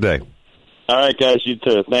 Have a great day. All right, guys. You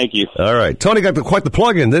too. Thank you. All right, Tony got quite the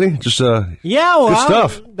plug-in, didn't he? Just good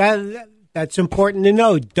stuff. That's important to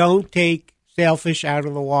know. Don't take sailfish out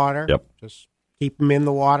of the water. Yep. Just keep them in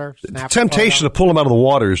the water. The temptation to pull them out of the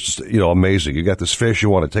water is just, amazing. You got this fish, you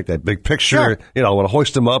want to take that big picture, want to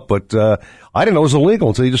hoist them up, but I didn't know it was illegal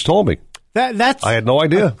until you just told me. That's I had no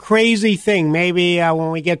idea. A crazy thing. Maybe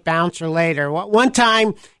when we get Bouncer later. One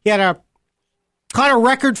time he had caught a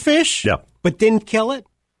record fish, but didn't kill it.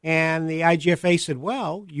 And the IGFA said,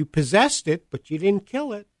 well, you possessed it, but you didn't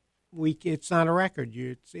kill it. It's not a record.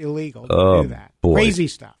 It's illegal to do that. Boy. Crazy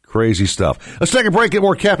stuff. Crazy stuff. Let's take a break. Get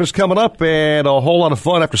more captains coming up, and a whole lot of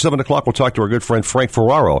fun. After 7 o'clock, we'll talk to our good friend Frank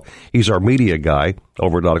Ferraro. He's our media guy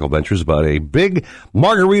over at Nautical Ventures about a big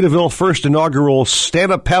Margaritaville first inaugural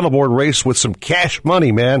stand-up paddleboard race with some cash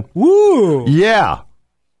money, man. Woo! Yeah.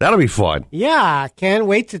 That'll be fun. Yeah, can't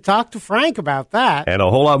wait to talk to Frank about that. And a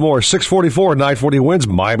whole lot more. 644, 940 wins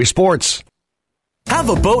Miami Sports. Have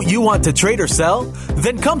a boat you want to trade or sell?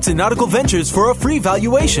 Then come to Nautical Ventures for a free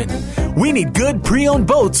valuation. We need good pre-owned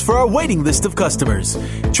boats for our waiting list of customers.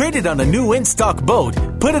 Trade it on a new in-stock boat,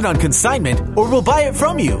 put it on consignment, or we'll buy it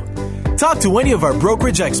from you. Talk to any of our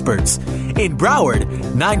brokerage experts. In Broward,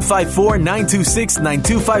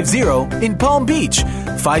 954-926-9250. In Palm Beach,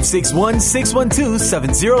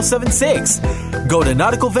 561-612-7076. Go to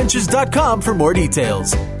nauticalventures.com for more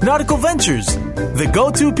details. Nautical Ventures, the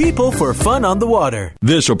go-to people for fun on the water.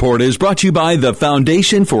 This report is brought to you by the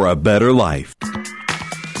Foundation for a Better Life.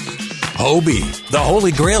 Hobie, the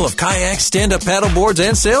holy grail of kayaks, stand-up paddleboards,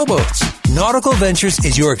 and sailboats. Nautical Ventures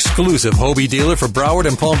is your exclusive Hobie dealer for Broward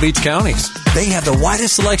and Palm Beach counties. They have the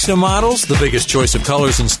widest selection of models, the biggest choice of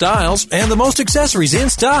colors and styles, and the most accessories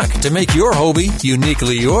in stock to make your Hobie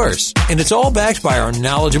uniquely yours. And it's all backed by our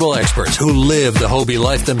knowledgeable experts who live the Hobie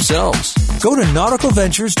life themselves. Go to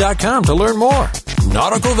nauticalventures.com to learn more.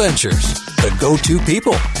 Nautical Ventures, the go-to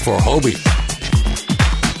people for Hobie.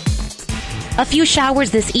 A few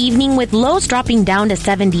showers this evening with lows dropping down to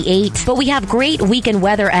 78, but we have great weekend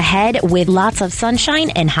weather ahead with lots of sunshine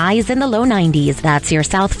and highs in the low 90s. That's your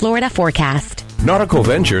South Florida forecast. Nautical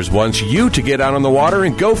Ventures wants you to get out on the water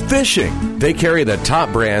and go fishing. They carry the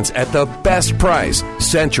top brands at the best price.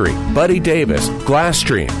 Century, Buddy Davis,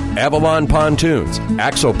 Glasstream, Avalon Pontoons,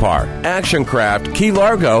 Axopar, Action Craft, Key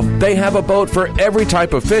Largo. They have a boat for every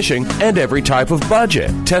type of fishing and every type of budget.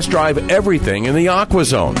 Test drive everything in the Aqua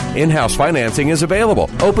Zone. In-house financing is available.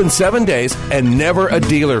 Open 7 days and never a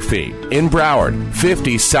dealer fee. In Broward,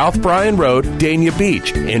 50 South Bryan Road, Dania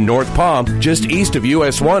Beach. In North Palm, just east of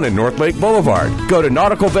US 1 and North Lake Boulevard. Go to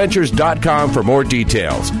nauticalventures.com for more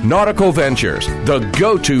details. Nautical Ventures, the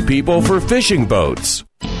go-to people for fishing boats.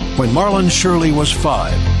 When Marlon Shirley was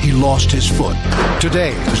 5, he lost his foot.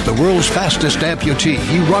 Today, as the world's fastest amputee,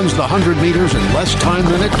 he runs the 100 meters in less time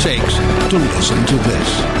than it takes to listen to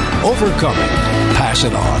this. Overcoming. Pass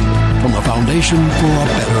it on. From the Foundation for a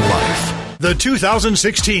Better Life. The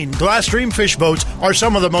 2016 Glasstream fish boats are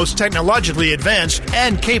some of the most technologically advanced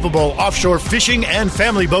and capable offshore fishing and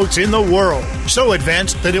family boats in the world. So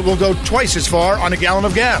advanced that it will go twice as far on a gallon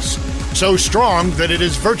of gas. So strong that it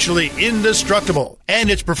is virtually indestructible. And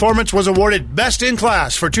its performance was awarded Best in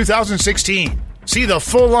Class for 2016. See the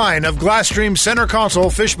full line of Glasstream center console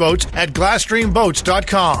fish boats at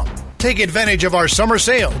GlasstreamBoats.com. Take advantage of our summer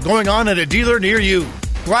sale going on at a dealer near you.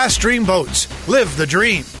 Glasstream Boats. Live the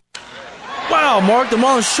dream. Wow, Mark, the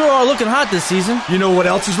Marlins sure are looking hot this season. You know what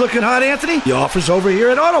else is looking hot, Anthony? The offers over here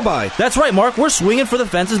at AutoBuy. That's right, Mark. We're swinging for the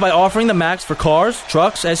fences by offering the max for cars,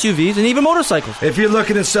 trucks, SUVs, and even motorcycles. If you're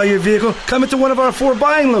looking to sell your vehicle, come into one of our 4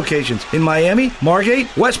 buying locations in Miami,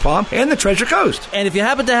 Margate, West Palm, and the Treasure Coast. And if you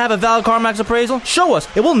happen to have a valid CarMax appraisal, show us.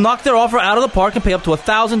 It will knock their offer out of the park and pay up to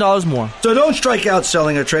 $1,000 more. So don't strike out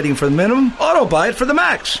selling or trading for the minimum. AutoBuy it for the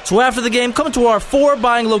max. So after the game, come to our 4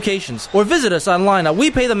 buying locations or visit us online at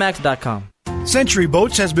WePayTheMax.com. Century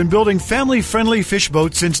Boats has been building family-friendly fish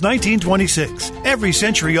boats since 1926. Every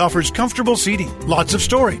Century offers comfortable seating, lots of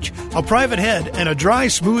storage, a private head, and a dry,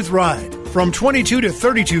 smooth ride. From 22 to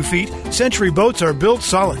 32 feet, Century boats are built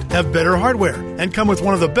solid, have better hardware, and come with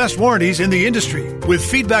one of the best warranties in the industry. With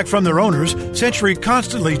feedback from their owners, Century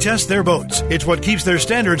constantly tests their boats. It's what keeps their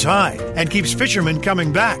standards high and keeps fishermen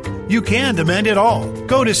coming back. You can demand it all.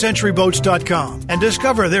 Go to CenturyBoats.com and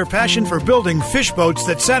discover their passion for building fish boats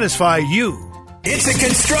that satisfy you. It's a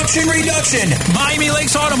construction reduction. Miami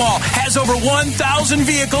Lakes Auto Mall has over 1,000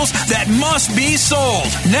 vehicles that must be sold.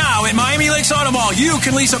 Now at Miami Lakes Auto Mall, you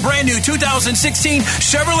can lease a brand new 2016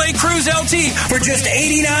 Chevrolet Cruze LT for just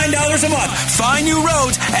 $89 a month. Find new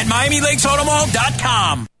roads at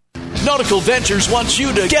MiamiLakesAutomall.com. Nautical Ventures wants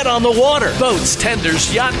you to get on the water. Boats,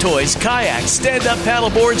 tenders, yacht toys, kayaks, stand-up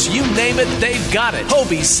paddleboards, you name it, they've got it.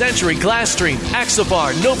 Hobie, Century, Glasstream,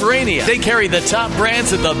 Axopar, Novarania. They carry the top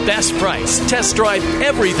brands at the best price. Test drive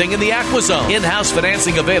everything in the Aqua Zone. In-house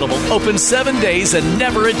financing available. Open 7 days and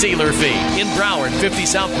never a dealer fee. In Broward, 50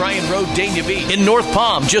 South Bryan Road, Dania Beach. In North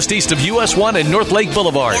Palm, just east of US 1 and North Lake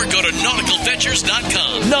Boulevard. Or go to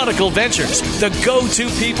nauticalventures.com. Nautical Ventures, the go-to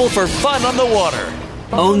people for fun on the water.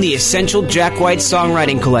 Own the essential Jack White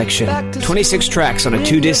songwriting collection. 26 tracks on a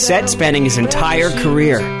 2-disc set spanning his entire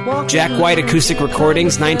career. Jack White Acoustic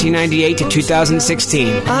Recordings, 1998 to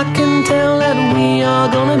 2016. I can tell that we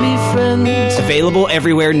are gonna be friends. Available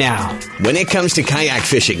everywhere now. When it comes to kayak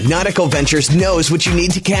fishing, Nautical Ventures knows what you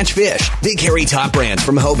need to catch fish. They carry top brands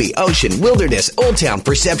from Hobie, Ocean, Wilderness, Old Town,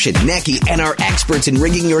 Perception, Necky, and are experts in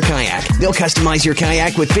rigging your kayak. They'll customize your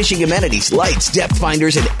kayak with fishing amenities, lights, depth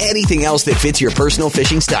finders, and anything else that fits your personal fishing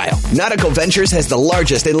fishing style. Nautical Ventures has the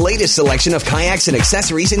largest and latest selection of kayaks and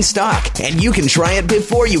accessories in stock, and you can try it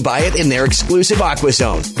before you buy it in their exclusive Aqua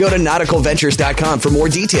Zone. Go to nauticalventures.com for more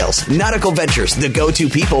details. Nautical Ventures, the go-to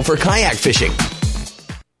people for kayak fishing.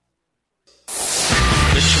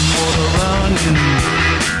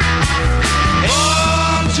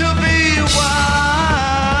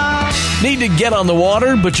 Need to get on the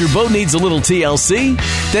water, but your boat needs a little TLC?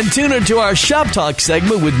 Then tune into our Shop Talk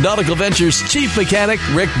segment with Nautical Ventures Chief Mechanic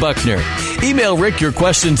Rick Buckner. Email Rick your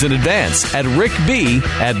questions in advance at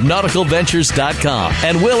rickb@nauticalventures.com,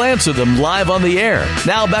 and we'll answer them live on the air.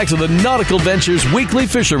 Now back to the Nautical Ventures Weekly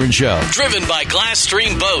Fisherman Show. Driven by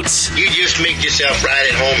Glasstream Boats. You just make yourself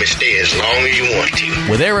right at home and stay as long as you want to.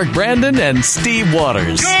 With Eric Brandon and Steve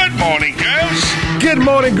Waters. Good morning, girls. Good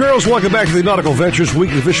morning, girls. Welcome back to the Nautical Ventures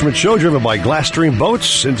Weekly Fisherman Show, driven by Glasstream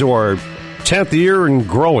Boats, into our 10th year and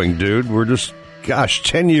growing, dude. We're just,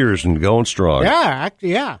 10 years and going strong.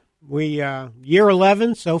 Yeah, we year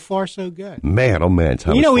 11, so far so good. Man, oh man,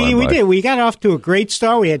 time we did. We got off to a great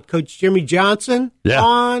start. We had Coach Jimmy Johnson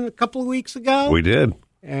on a couple of weeks ago. We did.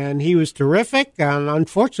 And he was terrific. And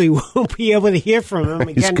unfortunately, we won't be able to hear from him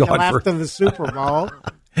again until after the Super Bowl.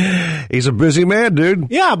 He's a busy man, dude.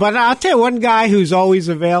 Yeah, but I'll tell you, one guy who's always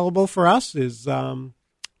available for us is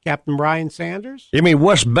Captain Brian Sanders. You mean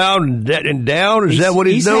westbound and down? Is that what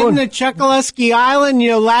he's doing? He's heading to Chokoloskee Island.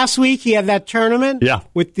 You know, last week he had that tournament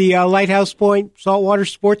with the Lighthouse Point Saltwater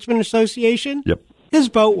Sportsman Association. Yep. His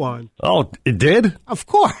boat won. Oh, it did? Of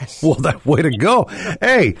course. Well, that way to go.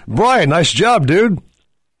 Hey, Brian, nice job, dude.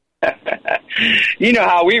 You know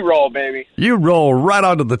how we roll, baby. You roll right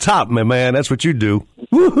onto the top, my man. That's what you do.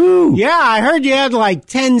 Woohoo! Yeah, I heard you had like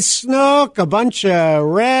 10 snook, a bunch of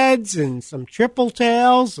reds, and some triple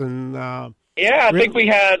tails, and I think we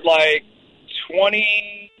had like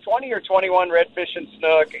 20 or 21 redfish and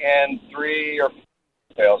snook, and 3 or 4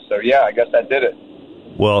 tails. So yeah, I guess that did it.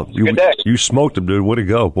 Well, you smoked them, dude. Way to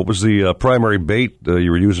go! What was the primary bait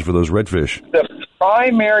you were using for those redfish? The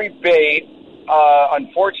primary bait,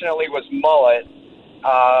 unfortunately, was mullet.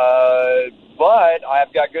 But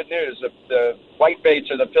I've got good news. The white baits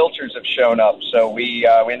or the filters have shown up. So we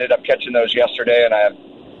ended up catching those yesterday, and I have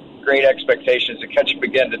great expectations to catch them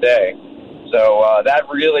again today. So that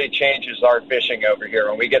really changes our fishing over here.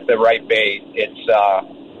 When we get the right bait,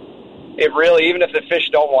 it really, even if the fish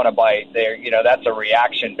don't want to bite, that's a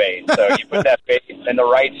reaction bait. So you put that bait in the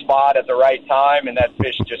right spot at the right time, and that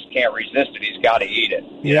fish just can't resist it. He's got to eat it.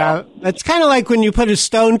 Yeah, that's kind of like when you put a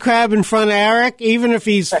stone crab in front of Eric, even if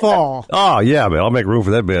he's full. Oh, yeah, man. I'll make room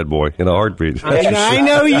for that bad boy in a heartbeat. I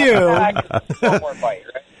know you. One more bite,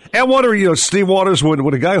 right? And wonder, Steve Waters, when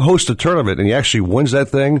a guy hosts a tournament and he actually wins that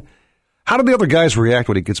thing, how do the other guys react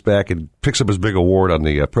when he gets back and picks up his big award on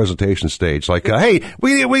the presentation stage? Like, hey,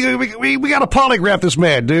 we got to polygraph this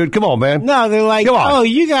man, dude. Come on, man. No, they're like, oh,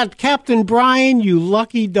 you got Captain Brian, you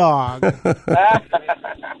lucky dog.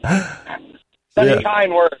 Such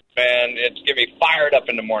kind words, man. It's getting me fired up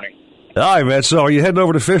in the morning. All right, man. So are you heading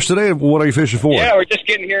over to fish today? What are you fishing for? Yeah, we're just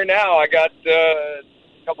getting here now. I got a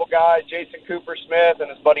couple guys, Jason Cooper Smith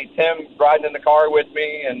and his buddy Tim, riding in the car with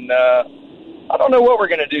me, and I don't know what we're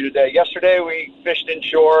going to do today. Yesterday we fished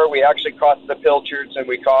inshore. We actually caught the pilchards, and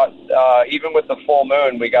we caught, even with the full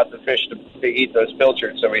moon, we got the fish to eat those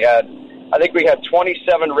pilchards. So I think we had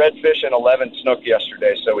 27 redfish and 11 snook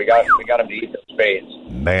yesterday. So we got them to eat those baits.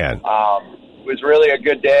 Man. It was really a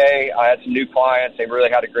good day. I had some new clients. They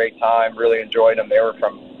really had a great time, really enjoyed them. They were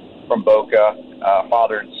from Boca,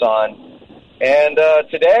 father and son. And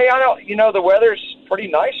today, the weather's pretty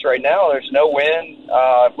nice right now. There's no wind.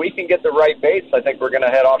 If we can get the right baits, I think we're going to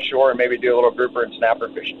head offshore and maybe do a little grouper and snapper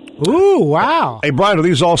fishing. Ooh, wow. Hey, Brian, are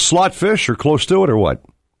these all slot fish or close to it or what?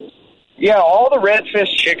 Yeah, all the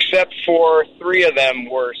redfish except for 3 of them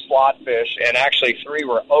were slot fish, and actually 3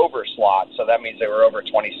 were over slot, so that means they were over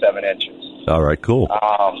 27 inches. All right, cool.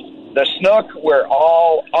 The snook were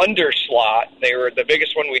all under slot. The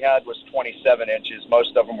biggest one we had was 27 inches.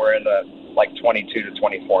 Most of them were in the 22 to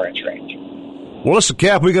 24 inch range. Well, listen,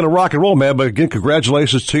 Cap, we got to rock and roll, man. But again,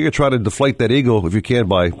 congratulations to you. Try to deflate that eagle if you can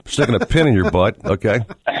by sticking a pin in your butt. Okay.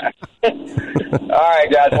 All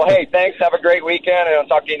right, guys. Well, hey, thanks. Have a great weekend, and I'll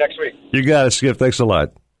talk to you next week. You got it, Skip. Thanks a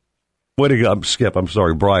lot. Way to go. Skip, I'm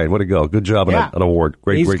sorry. Brian, way to go. Good job on an award.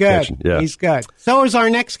 Great catching. Yeah. He's good. So is our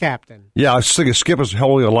next captain. Yeah, I was thinking Skip is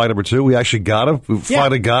holding on line number 2. We actually got him. We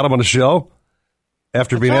finally got him on the show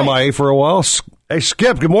after being MIA for a while. Hey,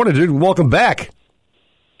 Skip, good morning, dude. Welcome back.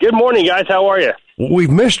 Good morning, guys. How are you? We've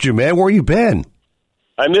missed you, man. Where you been?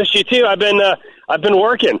 I missed you too. I've I've been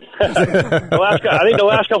working. I think the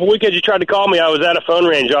last couple weekends you tried to call me, I was at a phone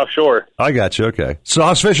range offshore. I got you. Okay. So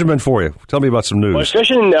how's Fisherman for you? Tell me about some news. Well,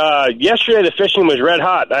 fishing, yesterday the fishing was red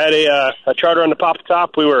hot. I had a charter on the Pop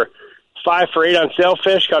Top. We were 5 for 8 on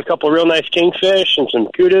sailfish, got a couple of real nice kingfish and some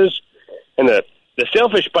cudas. And the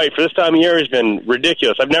sailfish bite for this time of year has been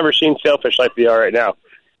ridiculous. I've never seen sailfish like they are right now.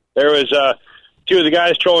 There was 2 of the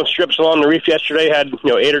guys trolling strips along the reef yesterday, had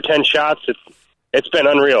 8 or 10 shots. It's been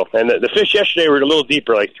unreal. And the fish yesterday were a little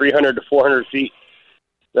deeper, like 300 to 400 feet.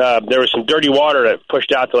 There was some dirty water that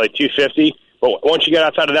pushed out to like 250. But once you got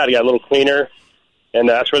outside of that, it got a little cleaner, and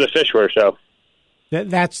that's where the fish were. So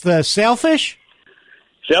that's the sailfish?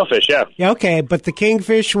 Sailfish, yeah. Yeah, okay, but the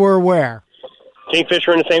kingfish were where? Kingfish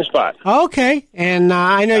were in the same spot. Okay, and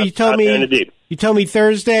I know you told me in the deep. You told me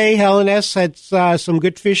Thursday Helen S. had some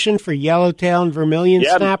good fishing for yellowtail and vermilion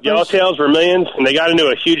snappers. Yeah, yellowtails, vermilions, and they got into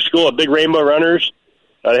a huge school of big rainbow runners.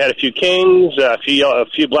 They had a few kings, a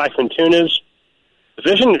few blackfin tunas. The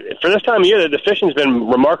fishing for this time of year, the fishing's been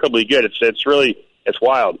remarkably good. It's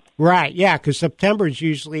wild. Right, yeah, because September is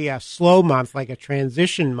usually a slow month, like a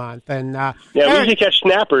transition month, and we usually catch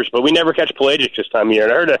snappers, but we never catch pelagics this time of year.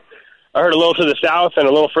 And I heard a little to the south and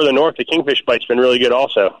a little further north, the kingfish bite's been really good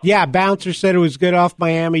also. Yeah, Bouncer said it was good off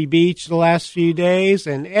Miami Beach the last few days.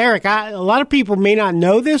 And, Eric, a lot of people may not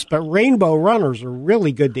know this, but rainbow runners are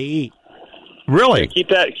really good to eat. Really?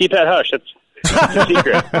 Yeah, keep that hush. That's a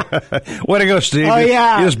secret. Way to go, Steve. Oh,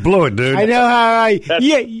 yeah. You just blew it, dude. I know how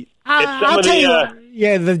I'll tell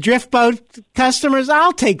you, the drift boat customers,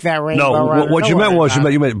 I'll take that rainbow runner. No, what you meant was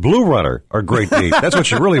you meant blue runner are great to eat. That's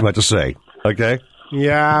what you really meant to say, okay?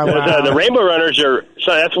 Yeah, wow. The rainbow runners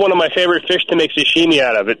that's one of my favorite fish to make sashimi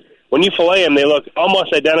out of. It when you fillet them, they look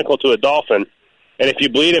almost identical to a dolphin, and if you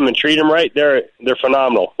bleed them and treat them right, they're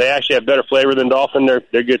phenomenal. They actually have better flavor than dolphin.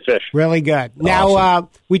 They're good fish. Really good. Now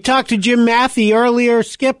we talked to Jim Matthey earlier.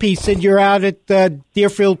 Skip, he said you're out at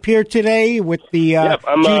Deerfield Pier today with the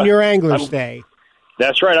Junior Anglers Day.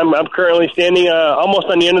 That's right. I'm currently standing almost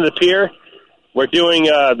on the end of the pier. We're doing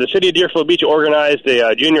the city of Deerfield Beach organized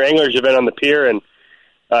a Junior Anglers event on the pier, and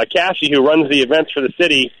Cassie, who runs the events for the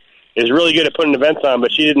city, is really good at putting events on,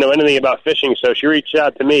 but she didn't know anything about fishing, so she reached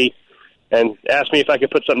out to me and asked me if I could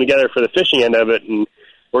put something together for the fishing end of it. And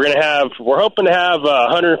we're hoping to have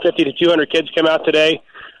 150 to 200 kids come out today.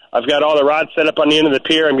 I've got all the rods set up on the end of the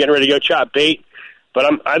pier. I'm getting ready to go chop bait. But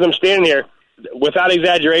as I'm standing here, without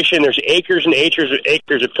exaggeration, there's acres and acres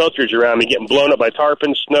of pilchards around me getting blown up by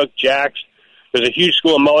tarpon, snook, jacks. There's a huge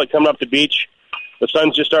school of mullet coming up the beach. The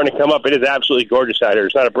sun's just starting to come up. It is absolutely gorgeous out here.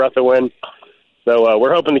 It's not a breath of wind. So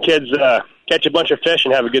we're hoping the kids catch a bunch of fish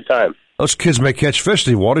and have a good time. Those kids may catch fish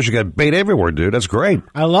in the waters. You got bait everywhere, dude. That's great.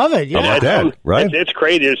 I love it. Yeah, I like that, right? It's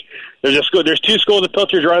crazy. There's a school. There's 2 schools of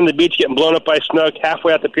pilchards around the beach getting blown up by snook.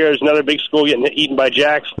 Halfway out the pier, there's another big school getting eaten by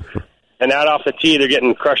jacks. And out off the tee, they're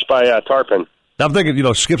getting crushed by tarpon. I'm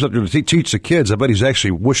thinking, Skip's up there to teach the kids. I bet he's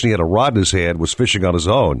actually wishing he had a rod in his hand, was fishing on his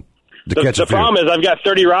own. The problem is I've got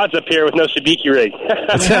 30 rods up here with no sabiki rig.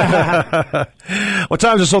 What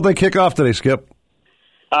time does this whole thing kick off today, Skip?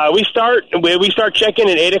 We start checking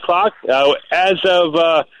at 8 o'clock. As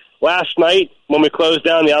of last night, when we closed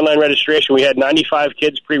down the online registration, we had 95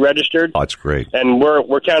 kids pre-registered. Oh, that's great. And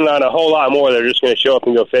we're counting on a whole lot more that are just going to show up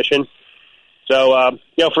and go fishing. So,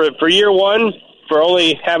 for year one, for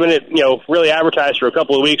only having it, really advertised for a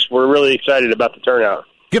couple of weeks, we're really excited about the turnout.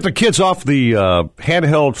 Get the kids off the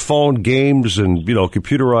handheld phone games and,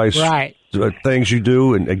 computerized things you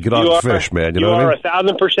do and get on fish, man. You know what I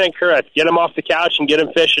mean? 1,000% correct. Get them off the couch and get them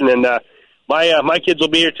fishing. And my kids will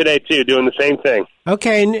be here today, too, doing the same thing.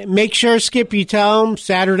 Okay, and make sure, Skip, you tell them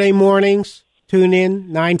Saturday mornings, tune in,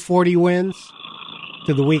 9:40 wins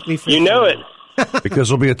to the weekly fish. You know it. Because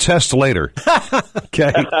there'll be a test later.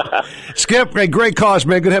 Okay. Skip, great cause,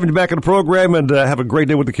 man. Good having you back in the program, and have a great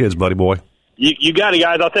day with the kids, buddy boy. You got it,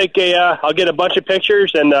 guys. I'll get a bunch of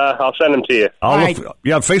pictures, and I'll send them to you. On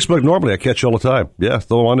Facebook normally I catch you all the time. Yeah,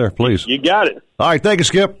 throw them on there, please. You got it. All right, thank you,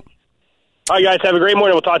 Skip. All right, guys, have a great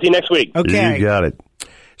morning. We'll talk to you next week. Okay. You got it.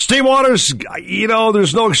 Steve Waters,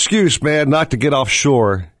 there's no excuse, man, not to get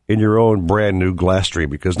offshore in your own brand new glass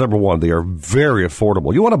stream because, number one, they are very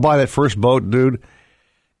affordable. You want to buy that first boat, dude,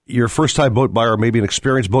 your first-time boat buyer, maybe an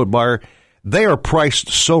experienced boat buyer, they are priced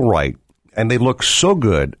so right. And they look so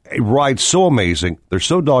good, they ride so amazing, they're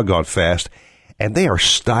so doggone fast, and they are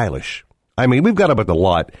stylish. I mean, we've got them at the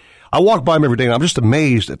lot. I walk by them every day, and I'm just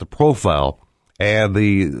amazed at the profile and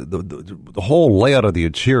the whole layout of the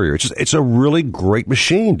interior. It's a really great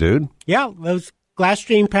machine, dude. Yeah, those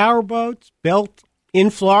Glasstream power boats built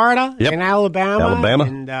in Florida and Alabama.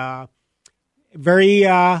 And very,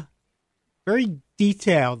 very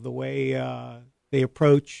detailed the way they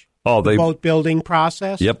approach the boat building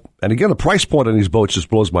process. Yep. And again, the price point on these boats just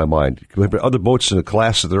blows my mind. Other boats in the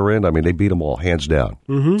class that they're in, I mean, they beat them all, hands down.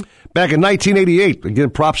 Mm-hmm. Back in 1988,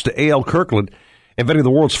 again, props to A.L. Kirkland, inventing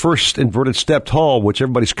the world's first inverted stepped hull, which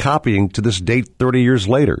everybody's copying to this date 30 years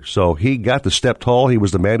later. So he got the stepped hull. He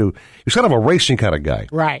was the man he was kind of a racing kind of guy.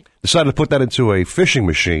 Right. Decided to put that into a fishing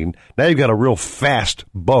machine. Now you've got a real fast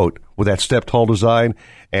boat with that stepped hull design.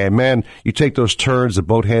 And, man, you take those turns, the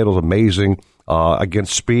boat handle's amazing.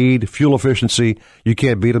 Against speed, fuel efficiency, you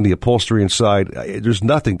can't beat them. The upholstery inside, there's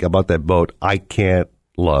nothing about that boat I can't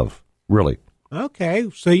love, really. Okay,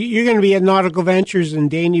 so you're going to be at Nautical Ventures in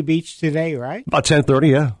Dania Beach today, right? About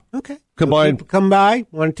 10:30, yeah. Okay. Come by.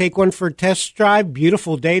 Want to take one for a test drive?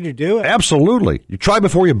 Beautiful day to do it. Absolutely. You try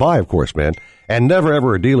before you buy, of course, man. And never,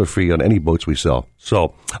 ever a dealer fee on any boats we sell.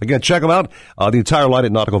 So, again, check them out. The entire line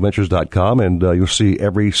at nauticalventures.com, and you'll see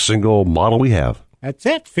every single model we have. That's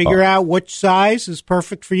it. Figure out which size is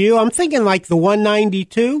perfect for you. I'm thinking like the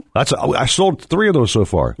 192. I sold 3 of those so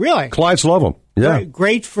far. Really? Clients love them. Yeah.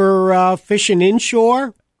 Great for fishing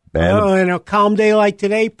inshore. And a calm day like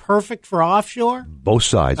today, perfect for offshore. Both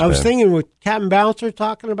sides, I was thinking with Captain Bouncer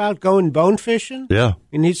talking about going bone fishing. Yeah.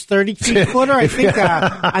 In his 30-footer, I think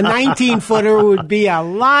a 19-footer would be a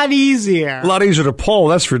lot easier. A lot easier to pull,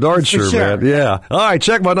 that's for darn sure, man. Yeah. All right,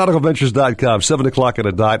 check my nauticalventures.com, 7 o'clock at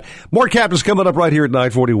a dot. More captains coming up right here at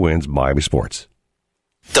 940 Wins Miami Sports.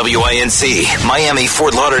 WINC, Miami,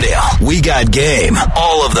 Fort Lauderdale. We got game.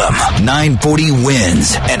 All of them. 940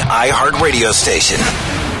 Wins, an iHeart radio station.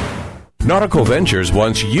 Nautical Ventures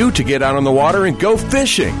wants you to get out on the water and go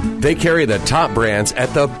fishing. They carry the top brands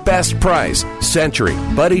at the best price. Century,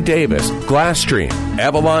 Buddy Davis, Glasstream,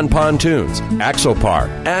 Avalon Pontoons, Axopar,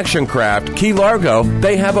 Action Craft, Key Largo.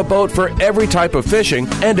 They have a boat for every type of fishing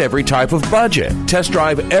and every type of budget. Test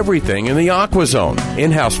drive everything in the Aqua Zone.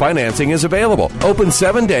 In-house financing is available. Open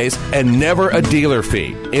 7 days and never a dealer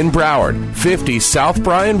fee. In Broward, 50 South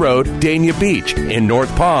Bryan Road, Dania Beach. In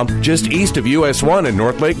North Palm, just east of US 1 and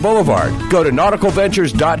North Lake Boulevard. Go to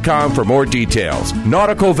nauticalventures.com for more details.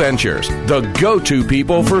 Nautical Ventures, the go-to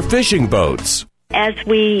people for fishing boats. As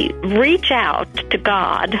we reach out to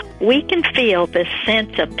God, we can feel this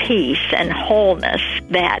sense of peace and wholeness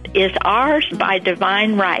that is ours by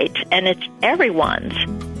divine right, and it's everyone's.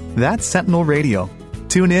 That's Sentinel Radio.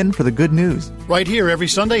 Tune in for the good news. Right here every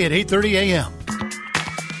Sunday at 8:30 a.m.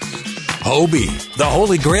 Hobie, the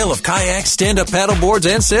holy grail of kayaks, stand-up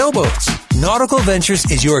paddleboards, and sailboats. Nautical Ventures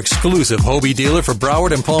is your exclusive Hobie dealer for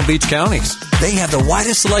Broward and Palm Beach counties. They have the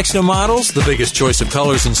widest selection of models, the biggest choice of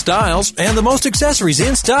colors and styles, and the most accessories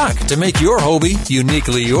in stock to make your Hobie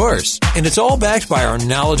uniquely yours. And it's all backed by our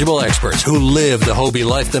knowledgeable experts who live the Hobie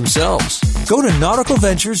life themselves. Go to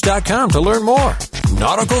nauticalventures.com to learn more.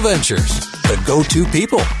 Nautical Ventures, the go-to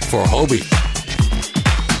people for Hobie.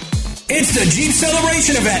 It's the Jeep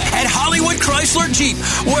Celebration event at Hollywood Chrysler Jeep,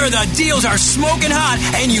 where the deals are smoking hot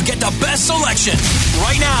and you get the best selection.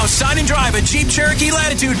 Right now, sign and drive a Jeep Cherokee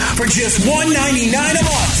Latitude for just $199 a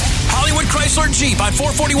month. Hollywood Chrysler Jeep on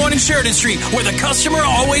 441 and Sheridan Street, where the customer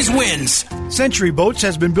always wins. Century Boats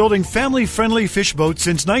has been building family-friendly fish boats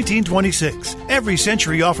since 1926. Every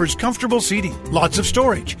Century offers comfortable seating, lots of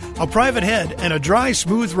storage, a private head, and a dry,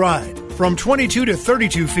 smooth ride. From 22 to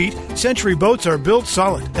 32 feet, Century boats are built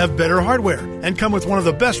solid, have better hardware, and come with one of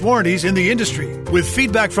the best warranties in the industry. With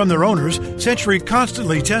feedback from their owners, Century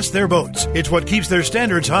constantly tests their boats. It's what keeps their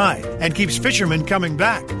standards high and keeps fishermen coming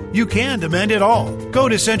back. You can demand it all. Go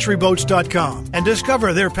to centuryboats.com and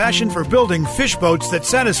discover their passion for building fish boats that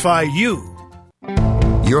satisfy you.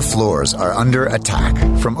 Your floors are under attack,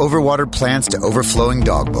 from overwatered plants to overflowing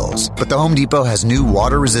dog bowls. But the Home Depot has new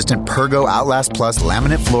water-resistant Pergo Outlast Plus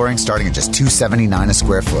laminate flooring starting at just $279 a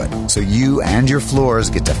square foot. So you and your floors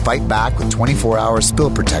get to fight back with 24-hour spill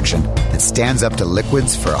protection that stands up to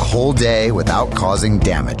liquids for a whole day without causing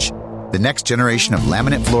damage. The next generation of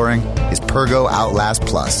laminate flooring is Pergo Outlast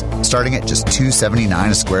Plus, starting at just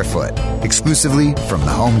 $279 a square foot. Exclusively from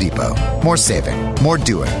the Home Depot. More saving, more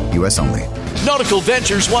doing, U.S. only. Nautical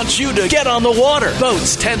Ventures wants you to get on the water.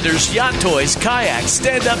 Boats, tenders, yacht toys, kayaks,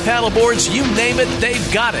 stand-up paddleboards, you name it,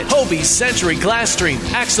 they've got it. Hobie, Century, Glasstream,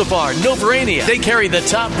 Axopar, Novarania. They carry the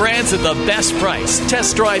top brands at the best price.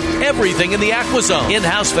 Test drive everything in the Aqua Zone.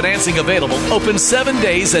 In-house financing available. Open 7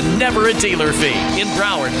 days and never a dealer fee. In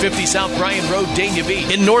Broward, 50 South Bryan Road, Dania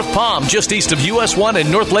Beach. In North Palm, just east of US 1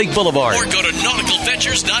 and North Lake Boulevard. Or go to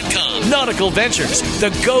nauticalventures.com. Nautical Ventures, the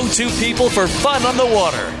go-to people for fun on the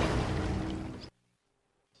water.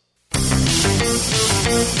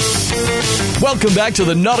 Welcome back to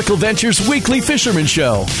the Nautical Ventures Weekly Fisherman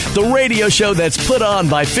Show, the radio show that's put on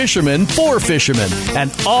by fishermen for fishermen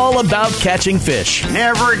and all about catching fish.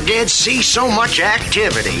 Never did see so much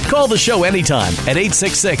activity. Call the show anytime at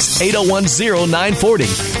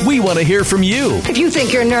 866-801-0940. We want to hear from you. If you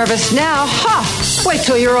think you're nervous now, wait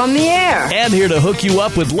till you're on the air. And here to hook you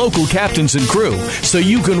up with local captains and crew so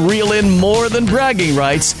you can reel in more than bragging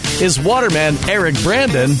rights is waterman Eric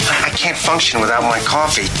Brandon. I can't function without my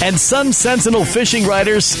coffee. And Sun Sentinel fishing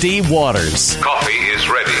writer Steve Waters. Coffee is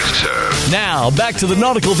ready, sir. Now, back to the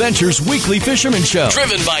Nautical Ventures Weekly Fisherman Show.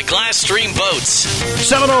 Driven by Glass Stream Boats.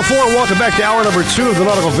 7:04, welcome back to hour number 2 of the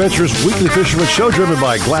Nautical Ventures Weekly Fisherman Show, driven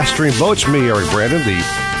by Glass Stream Boats. Me, Eric Brandon, the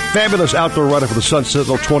fabulous outdoor writer for the Sun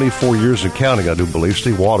Sentinel, 24 years and counting, I do believe.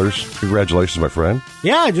 Steve Waters, congratulations, my friend.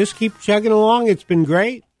 Yeah, just keep chugging along. It's been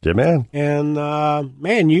great. Yeah, man. And,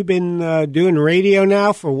 man, you've been doing radio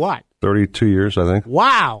now for what? 32 years, I think.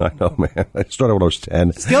 Wow. I know, man. I started when I was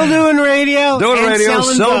 10. Still doing radio.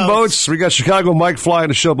 Selling boats. We got Chicago Mike flying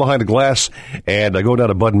the show behind the glass. And I go down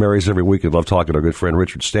to Bud and Mary's every week and love talking to our good friend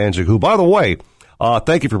Richard Stanzik, who, by the way,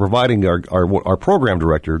 thank you for providing our program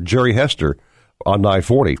director, Jerry Hester, on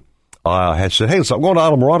 940, had said, hey, listen, I'm going to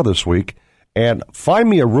Islamorada this week, and find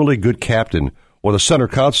me a really good captain with a center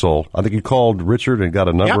console. I think he called Richard and got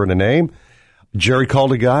a number and a name. Jerry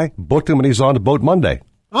called a guy, booked him, and he's on the boat Monday.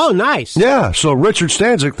 Oh, nice. Yeah, so Richard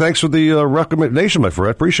Stanzik, thanks for the recommendation, my friend.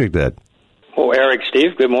 I appreciate that. Well, Eric,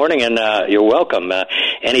 Steve, good morning, and you're welcome.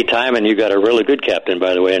 Anytime, and you got a really good captain,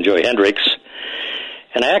 by the way, Enjoy Hendricks.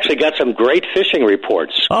 And I actually got some great fishing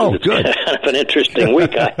reports. Oh, good. It's kind of an interesting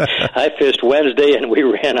week. I fished Wednesday, and we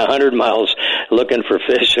ran 100 miles looking for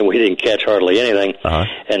fish, and we didn't catch hardly anything. Uh-huh.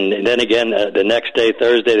 And then again, the next day,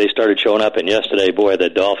 Thursday, they started showing up, and yesterday, boy, the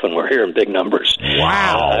dolphin were here in big numbers.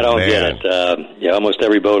 Wow, I don't get it. Almost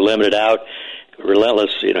every boat limited out.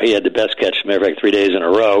 Relentless, he had the best catch, matter of fact, 3 days in a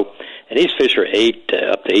row. And these fish are 8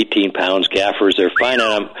 up to 18 pounds. Gaffers, they're fine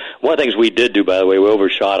on them. One of the things we did do, by the way, we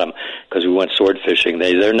overshot them because we went sword fishing.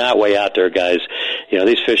 They're not way out there, guys.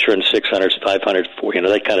 These fish are in 600s, 500s,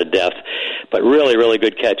 that kind of depth. But really, really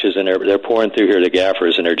good catches, and they're pouring through here, the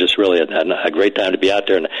gaffers, and they're just really a great time to be out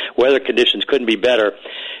there. And the weather conditions couldn't be better.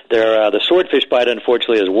 The swordfish bite,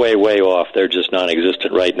 unfortunately, is way, way off. They're just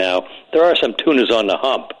non-existent right now. There are some tunas on the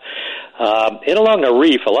hump. In along the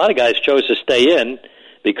reef, a lot of guys chose to stay in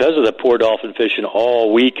because of the poor dolphin fishing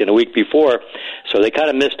all week and a week before, so they kind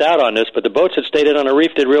of missed out on this, but the boats that stayed in on the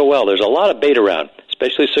reef did real well. There's a lot of bait around,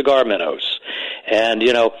 especially cigar minnows. And,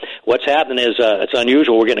 what's happening is it's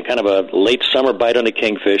unusual. We're getting kind of a late summer bite on the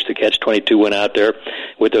Kingfish. The Catch-22 went out there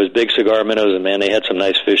with those big cigar minnows, and, man, they had some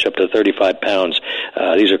nice fish up to 35 pounds.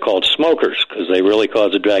 These are called smokers because they really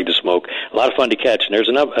cause the drag to smoke. A lot of fun to catch, and there's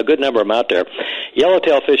a good number of them out there.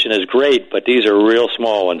 Yellowtail fishing is great, but these are real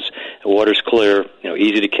small ones. The water's clear,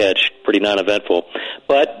 easy to catch, pretty non-eventful.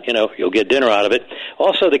 But, you'll get dinner out of it.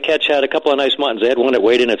 Also, the catch had a couple of nice muttons. They had one that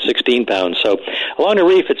weighed in at 16 pounds. So along the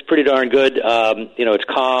reef, it's pretty darn good. It's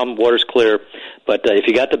calm, water's clear. But if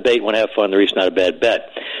you got the bait, want to have fun, the reef's not a bad bet.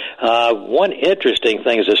 One interesting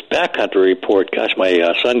thing is this backcountry report. Gosh,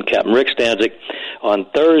 my son, Captain Rick Stanzik, on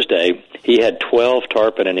Thursday, he had 12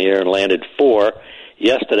 tarpon in the air and landed 4.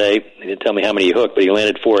 Yesterday, he didn't tell me how many he hooked, but he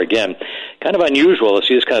landed 4 again. Kind of unusual to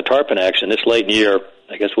see this kind of tarpon action this late in the year.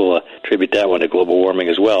 I guess we'll attribute that one to global warming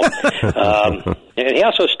as well. And he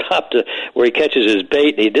also stopped where he catches his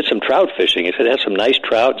bait, and he did some trout fishing. He said it has some nice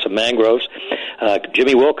trout, some mangroves.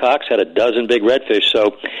 Jimmy Wilcox had a dozen big redfish.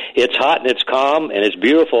 So it's hot and it's calm and it's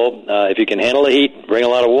beautiful. If you can handle the heat, bring a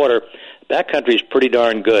lot of water. Backcountry is pretty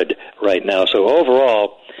darn good right now. So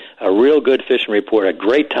overall, a real good fishing report. A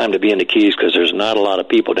great time to be in the Keys because there's not a lot of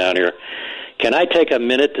people down here. Can I take a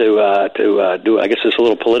minute to do, I guess, this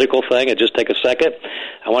little political thing and just take a second?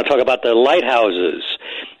 I want to talk about the lighthouses.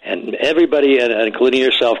 And everybody, including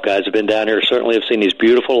yourself, guys, have been down here, certainly have seen these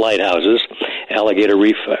beautiful lighthouses. Alligator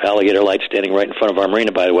Reef, Alligator Light standing right in front of our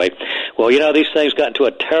marina, by the way. Well, these things got into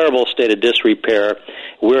a terrible state of disrepair.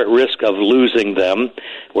 We're at risk of losing them.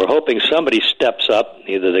 We're hoping somebody steps up,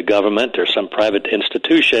 either the government or some private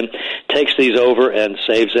institution, takes these over and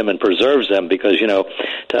saves them and preserves them because,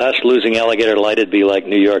 to us, losing Alligator Light would be like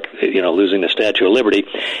New York, losing the Statue of Liberty.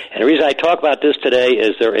 And the reason I talk about this today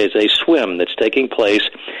is there is a swim that's taking place.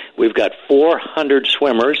 We've got 400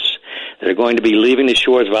 swimmers that are going to be leaving the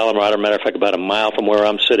shores of Islamorada. Matter of fact, about a mile from where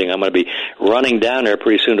I'm sitting. I'm going to be running down there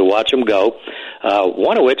pretty soon to watch them go.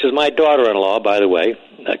 One of which is my daughter-in-law, by the way,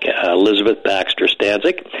 Elizabeth Baxter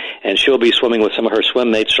Stanzik, and she'll be swimming with some of her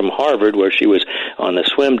swim mates from Harvard, where she was on the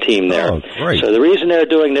swim team there. Oh, great. So the reason they're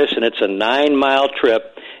doing this, and it's a 9-mile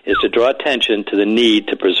trip, is to draw attention to the need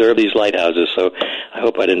to preserve these lighthouses. So I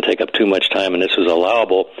hope I didn't take up too much time and this was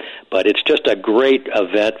allowable. But it's just a great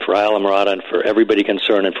event for Islamorada and for everybody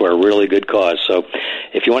concerned and for a really good cause. So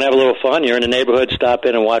if you want to have a little fun, you're in the neighborhood, stop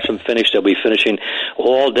in and watch them finish. They'll be finishing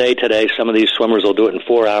all day today. Some of these swimmers will do it in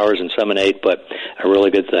 4 hours and some in 8, but a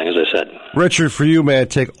really good thing, as I said. Richard, for you, man,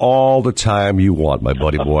 take all the time you want, my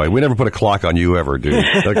buddy boy. We never put a clock on you ever, dude.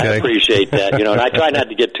 Okay? I appreciate that. And I try not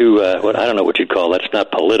to get too, I don't know what you'd call it. It's not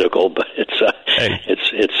political, but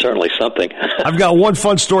it's certainly something. I've got one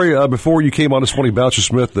fun story before you came on this morning. Bouncer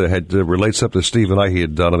Smith had relates something to Steve and I he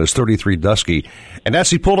had done on his 33 Dusky. And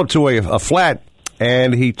as he pulled up to a flat,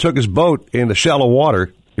 and he took his boat in the shallow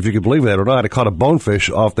water, if you can believe that or not, I caught a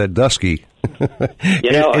bonefish off that Dusky.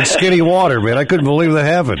 In skinny water, man. I couldn't believe that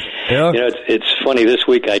happened. It's funny. This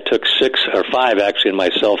week I took 6 or 5, actually, and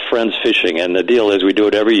myself, friends fishing. And the deal is we do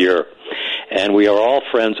it every year. And we are all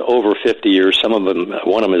friends over 50 years. Some of them,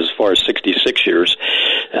 one of them is as far as 66 years.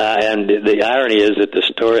 And the irony is that the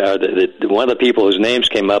story, one of the people whose names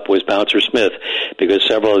came up was Bouncer Smith, because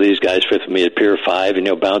several of these guys fished with me at Pier 5.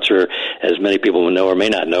 And, Bouncer, as many people know or may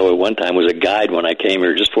not know, at one time was a guide when I came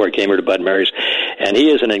here, just before I came here to Bud Mary's. And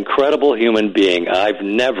he is an incredible human being.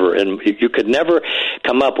 You could never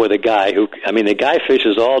come up with a guy the guy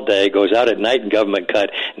fishes all day, goes out at night in government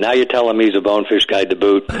cut. Now you're telling me he's a bonefish guide to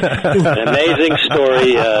boot. An amazing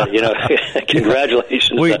story.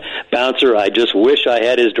 Congratulations, Bouncer. I just wish I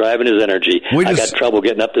had his drive and his energy. I got trouble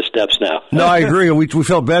getting up the steps now. No, I agree. We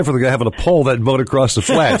felt bad for the guy having to pull that boat across the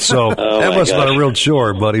flat. So that must have been a real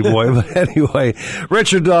chore, buddy boy. But anyway,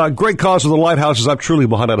 Richard, great cause of the lighthouses. I'm truly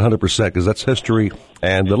behind that 100% because that's history,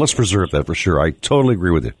 and let's preserve that for sure. I totally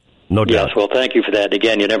agree with you. No doubt. Yes, well, thank you for that.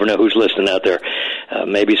 Again, you never know who's listening out there.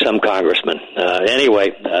 Maybe some congressman.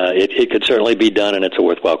 Anyway, it could certainly be done, and it's a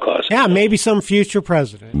worthwhile cause. Yeah, maybe some future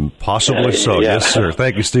president. Possibly so. Yeah. Yes, sir.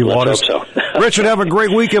 Thank you, Steve Let's Waters. hope so. Richard, have a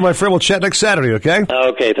great weekend, my friend. We'll chat next Saturday, okay?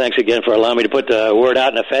 Okay, thanks again for allowing me to put the word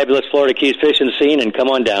out in a fabulous Florida Keys fishing scene, and come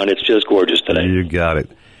on down. It's just gorgeous today. You got it.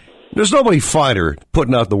 There's nobody finer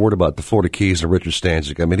putting out the word about the Florida Keys than Richard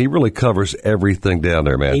Stanczyk. I mean, he really covers everything down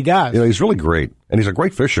there, man. He does. He's really great. And he's a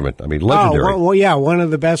great fisherman. I mean, legendary. One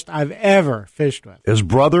of the best I've ever fished with. His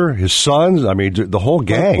brother, his sons, the whole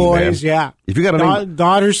gang, boys, man. yeah. If you got a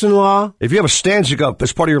daughters-in-law. If you have a Stanczyk up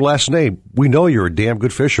as part of your last name, we know you're a damn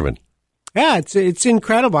good fisherman. Yeah, it's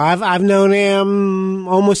incredible. I've known him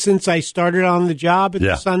almost since I started on the job at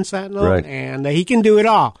the Sun Sentinel, right. And he can do it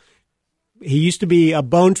all. He used to be a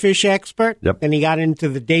bonefish expert, then he got into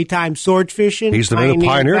the daytime sword fishing. He's the man who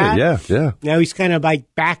pioneered it, yeah. Now he's kind of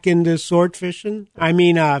like back into sword fishing.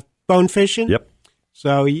 Bone fishing. Yep.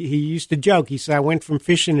 So he used to joke. He said, I went from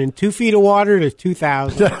fishing in 2 feet of water to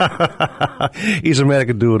 2,000. He's a man who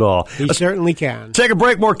can do it all. He certainly can. Take a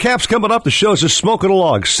break. More Caps coming up. The show's just smoking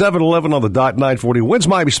along. 7-11 on the dot, 940. Wins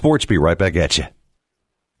Miami Sports Beat. Right back at you.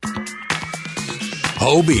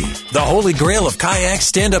 Hobie, the holy grail of kayaks,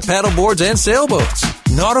 stand-up paddleboards, and sailboats.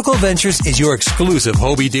 Nautical Ventures is your exclusive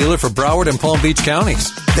Hobie dealer for Broward and Palm Beach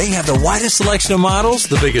counties. They have the widest selection of models,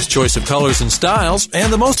 the biggest choice of colors and styles,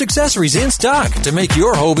 and the most accessories in stock to make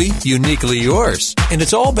your Hobie uniquely yours. And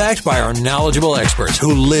it's all backed by our knowledgeable experts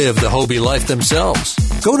who live the Hobie life themselves.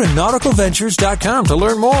 Go to nauticalventures.com to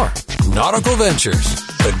learn more. Nautical Ventures,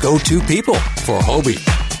 the go-to people for Hobie.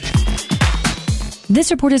 This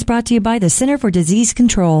report is brought to you by the Center for Disease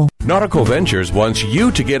Control. Nautical Ventures wants you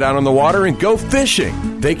to get out on the water and go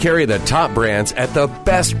fishing. They carry the top brands at the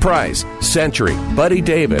best price. Century, Buddy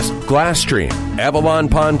Davis, Glasstream, Avalon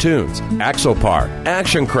Pontoons, Axopar,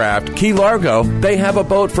 Action Craft, Key Largo. They have a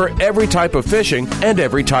boat for every type of fishing and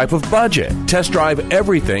every type of budget. Test drive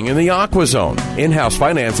everything in the Aqua Zone. In-house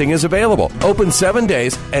financing is available. Open 7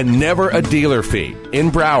 days and never a dealer fee.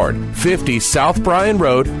 In Broward, 50 South Bryan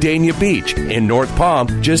Road, Dania Beach. In North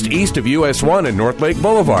Palm, just east of US 1 and North Lake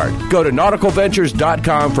Boulevard. Go to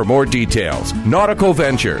nauticalventures.com for more details. Nautical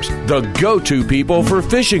Ventures, the go-to people for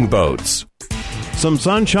fishing boats. Some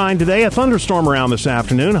sunshine today, a thunderstorm around this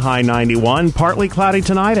afternoon, high 91, partly cloudy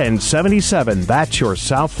tonight, and 77. That's your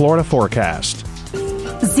South Florida forecast.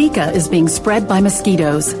 Zika is being spread by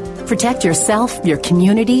mosquitoes. Protect yourself, your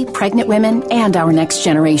community, pregnant women, and our next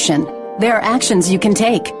generation. There are actions you can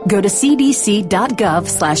take. Go to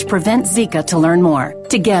cdc.gov/prevent Zika to learn more.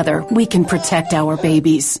 Together, we can protect our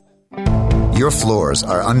babies. Your floors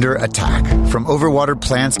are under attack, from overwatered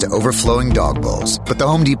plants to overflowing dog bowls. But the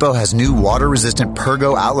Home Depot has new water-resistant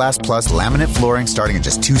Pergo Outlast Plus laminate flooring starting at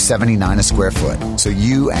just $279 a square foot. So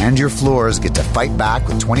you and your floors get to fight back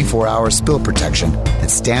with 24-hour spill protection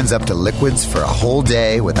that stands up to liquids for a whole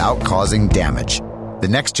day without causing damage. The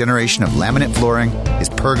next generation of laminate flooring is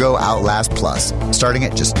Pergo Outlast Plus, starting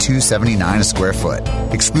at just $279 a square foot.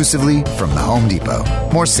 Exclusively from the Home Depot.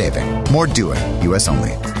 More saving, more doing, U.S.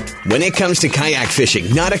 only. When it comes to kayak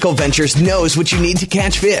fishing, Nautical Ventures knows what you need to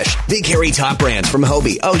catch fish. They carry top brands from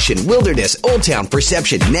Hobie, Ocean, Wilderness, Old Town,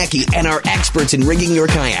 Perception, Necky, and are experts in rigging your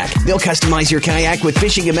kayak. They'll customize your kayak with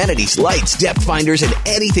fishing amenities, lights, depth finders, and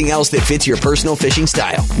anything else that fits your personal fishing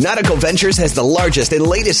style. Nautical Ventures has the largest and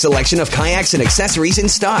latest selection of kayaks and accessories in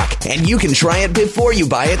stock, and you can try it before you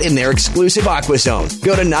buy it in their exclusive Aqua Zone.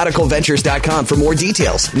 Go to nauticalventures.com for more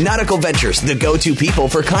details. Nautical Ventures, the go-to people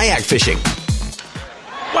for kayak fishing.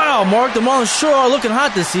 Wow, Mark, the Marlins sure are looking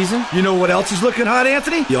hot this season. You know what else is looking hot,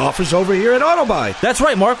 Anthony? The offers over here at AutoBuy. That's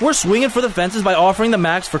right, Mark. We're swinging for the fences by offering the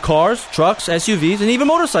max for cars, trucks, SUVs, and even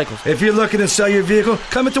motorcycles. If you're looking to sell your vehicle,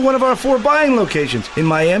 come into one of our 4 buying locations in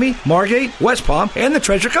Miami, Margate, West Palm, and the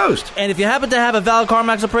Treasure Coast. And if you happen to have a valid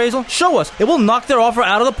CarMax appraisal, show us. It will knock their offer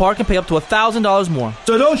out of the park and pay up to $1,000 more.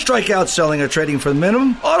 So don't strike out selling or trading for the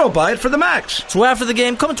minimum. AutoBuy it for the max. So after the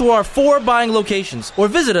game, come to our 4 buying locations or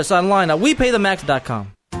visit us online at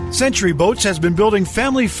WePayTheMax.com. Century Boats has been building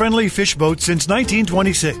family-friendly fish boats since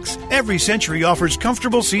 1926. Every Century offers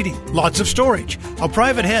comfortable seating, lots of storage, a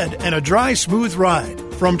private head, and a dry, smooth ride.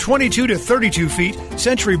 From 22 to 32 feet,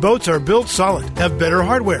 Century boats are built solid, have better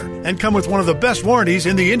hardware, and come with one of the best warranties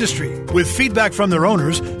in the industry. With feedback from their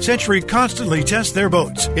owners, Century constantly tests their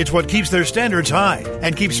boats. It's what keeps their standards high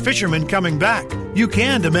and keeps fishermen coming back. You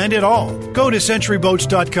can demand it all. Go to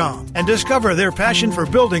centuryboats.com and discover their passion for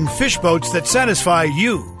building fish boats that satisfy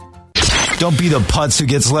you. Don't be the putz who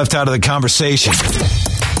gets left out of the conversation.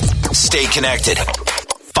 Stay connected.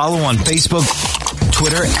 Follow on Facebook,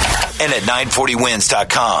 Twitter, and at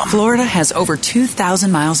 940wins.com. Florida has over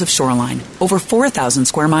 2,000 miles of shoreline, over 4,000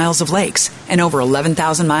 square miles of lakes, and over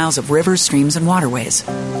 11,000 miles of rivers, streams, and waterways.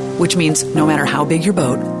 Which means no matter how big your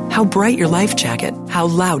boat, how bright your life jacket, how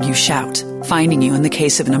loud you shout, finding you in the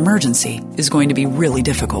case of an emergency is going to be really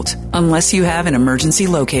difficult. Unless you have an emergency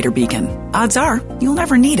locator beacon. Odds are you'll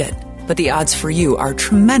never need it. But the odds for you are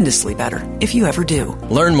tremendously better if you ever do.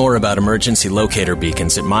 Learn more about emergency locator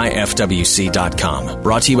beacons at myfwc.com.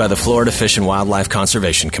 Brought to you by the Florida Fish and Wildlife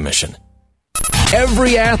Conservation Commission.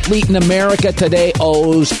 Every athlete in America today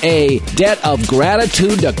owes a debt of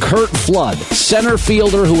gratitude to Curt Flood, center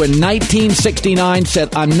fielder who in 1969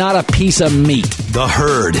 said, "I'm not a piece of meat." The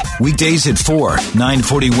Herd. Weekdays at 4.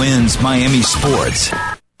 940 Wins Miami Sports.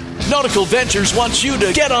 Nautical Ventures wants you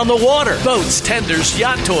to get on the water. Boats, tenders,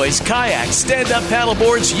 yacht toys, kayaks, stand-up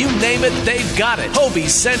paddleboards, you name it, they've got it. Hobie,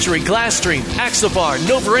 Century, Glasstream, Axopar,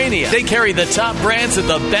 Novarania. They carry the top brands at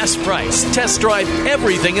the best price. Test drive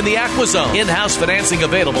everything in the Aqua Zone. In-house financing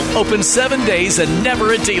available. Open 7 days and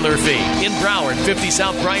never a dealer fee. In Broward, 50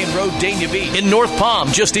 South Bryan Road, Dania Beach. In North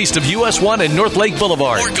Palm, just east of US 1 and North Lake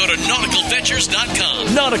Boulevard. Or go to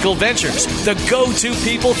nauticalventures.com. Nautical Ventures, the go-to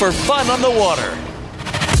people for fun on the water.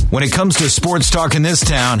 When it comes to sports talk in this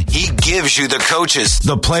town, he gives you the coaches,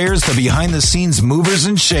 the players, the behind-the-scenes movers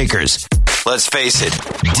and shakers. Let's face it,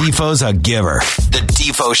 Defoe's a giver. The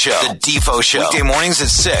Defo Show. The Defo Show. Weekday mornings at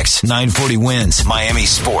 6. 940 Wins Miami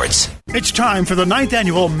Sports. It's time for the 9th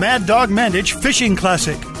annual Mad Dog Manditch Fishing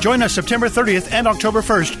Classic. Join us September 30th and October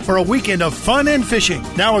 1st for a weekend of fun and fishing.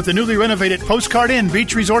 Now at the newly renovated Postcard Inn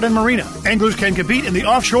Beach Resort and Marina. Anglers can compete in the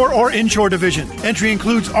offshore or inshore division. Entry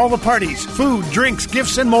includes all the parties, food, drinks,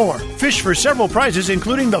 gifts, and more. Fish for several prizes,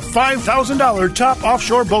 including the $5,000 top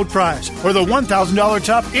offshore boat prize or the $1,000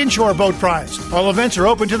 top inshore boat prize. All events are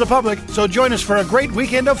open to the public, so join us for a great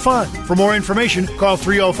weekend of fun. For more information, call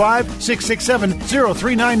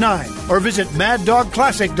 305-667-0399 or visit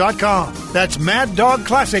maddogclassic.com. That's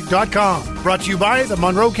maddogclassic.com. Brought to you by the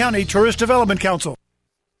Monroe County Tourist Development Council.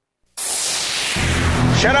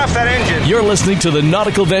 Shut off that engine. You're listening to the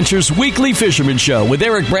Nautical Ventures Weekly Fisherman Show with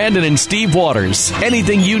Eric Brandon and Steve Waters.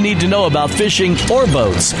 Anything you need to know about fishing or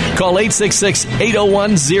boats, call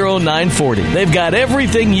 866-801-0940. They've got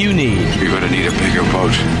everything you need. You're going to need a bigger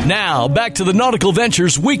boat. Now, back to the Nautical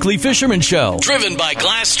Ventures Weekly Fisherman Show. Driven by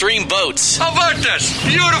Glasstream Boats. How about this?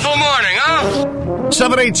 Beautiful morning, huh?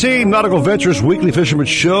 718 Nautical Ventures Weekly Fisherman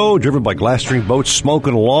Show, driven by Glasstream Boats,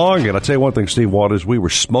 smoking along. And I'll tell you one thing, Steve Waters, we were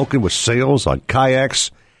smoking with sales on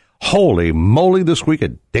kayaks. Holy moly, this week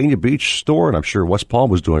at Dania Beach store, and I'm sure West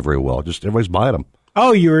Palm was doing very well. Just everybody's buying them.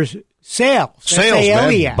 Oh, you're sales. Sales,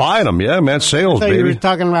 man. Buying them, yeah, man. Sales, I thought baby. You were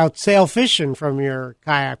talking about sail fishing from your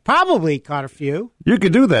kayak. Probably caught a few. You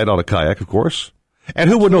could do that on a kayak, of course.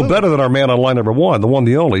 And who would know better than our man on line number one, the one,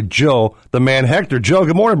 the only, Joe, the man Hector. Joe,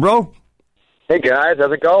 good morning, bro. Hey, guys.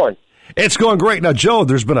 How's it going? It's going great. Now, Joe,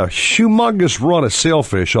 there's been a humongous run of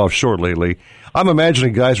sailfish offshore lately. I'm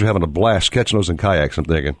imagining guys are having a blast catching those in kayaks, I'm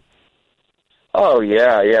thinking. Oh,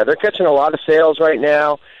 yeah. They're catching a lot of sails right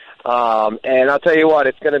now. And I'll tell you what,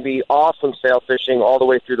 it's going to be awesome sail fishing all the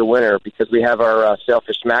way through the winter because we have our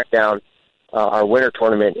Sailfish Smackdown, our winter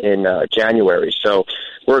tournament in January. So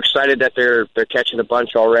we're excited that they're catching a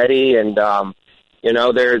bunch already, and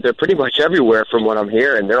they're pretty much everywhere from what I'm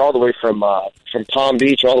hearing. They're all the way from Palm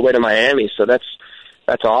Beach all the way to Miami. So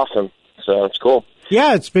that's awesome. So it's cool.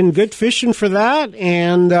 Yeah, it's been good fishing for that,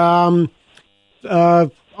 and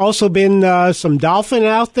also been some dolphin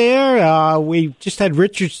out there. We just had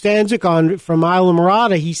Richard Stanzik on from Isla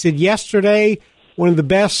Mirada. He said yesterday one of the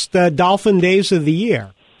best dolphin days of the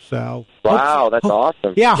year. So wow, that's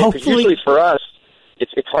awesome. Yeah, hopefully. Usually for us,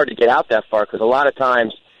 it's hard to get out that far because a lot of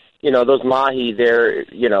times, those mahi, they're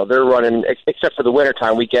running. Except for the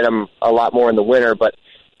wintertime, we get them a lot more in the winter. But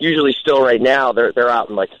usually, still right now, they're out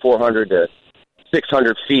in like 400 to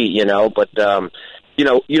 600 feet. But you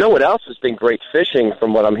know what else has been great fishing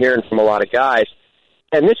from what I'm hearing from a lot of guys,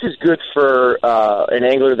 and this is good for an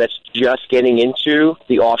angler that's just getting into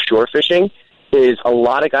the offshore fishing, is a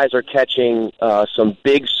lot of guys are catching some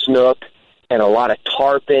big snook and a lot of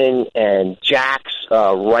tarpon and jacks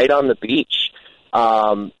right on the beach.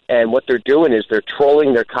 And what they're doing is they're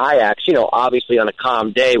trolling their kayaks, obviously on a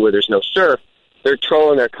calm day where there's no surf, they're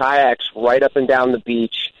trolling their kayaks right up and down the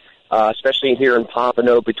beach, especially here in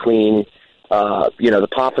Pompano between the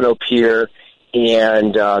Pompano Pier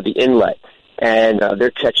and the inlet, and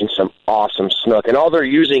they're catching some awesome snook. And all they're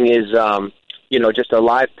using is, just a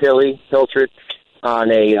live pilchard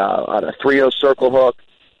on a 3/0 circle hook,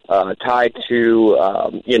 tied to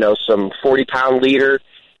some 40-pound leader,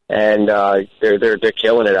 and they're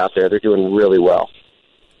killing it out there. They're doing really well.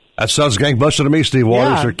 That sounds gangbusters to me, Steve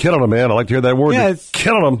Waters. Yeah. They're killing them, man. I like to hear that word. Yeah, They're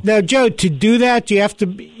killing them. Now, Joe, to do that, do you have to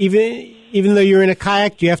even though you're in a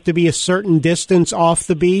kayak, do you have to be a certain distance off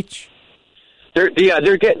the beach? They're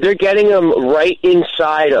getting them right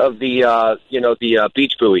inside of the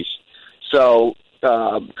beach buoys. So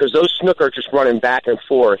because those snook are just running back and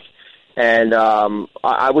forth, and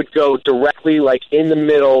I would go directly like in the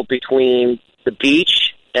middle between the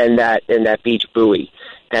beach and that beach buoy,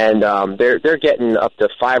 and they're getting up to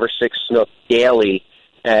 5 or 6 snook daily.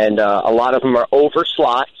 And a lot of them are over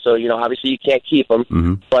slot, so, obviously you can't keep them.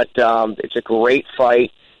 Mm-hmm. But it's a great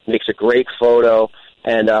fight, makes a great photo.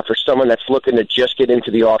 And for someone that's looking to just get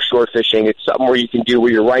into the offshore fishing, it's something where you can do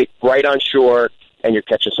where you're right on shore and you're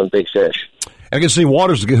catching some big fish. I can see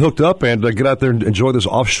Waters to get hooked up and get out there and enjoy this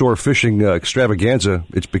offshore fishing extravaganza.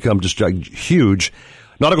 It's become just huge.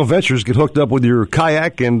 Nautical Ventures, get hooked up with your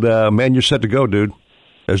kayak, and, man, you're set to go, dude,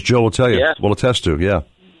 as Joe will tell you. Yeah. Will attest to, yeah.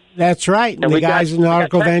 That's right. And the guys in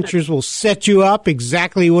Nautical Ventures will set you up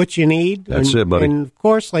exactly what you need. That's it, buddy. And, of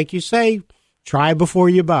course, like you say, try before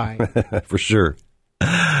you buy. For sure.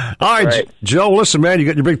 All right, Joe, listen, man, you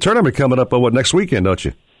got your big tournament coming up next weekend, don't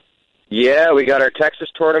you? Yeah, we got our Texas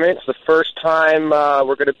tournament. It's the first time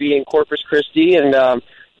we're going to be in Corpus Christi, and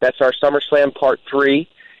that's our SummerSlam Part 3.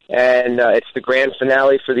 And it's the grand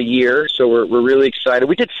finale for the year, so we're really excited.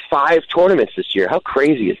 We did 5 tournaments this year. How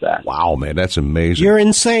crazy is that? Wow, man, that's amazing. You're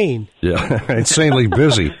insane. Yeah, insanely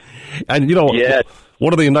busy. And,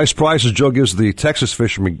 one of the nice prizes Joe gives the Texas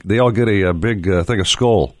fishermen, they all get a big thing of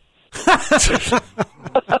skull.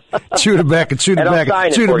 Chewed it back and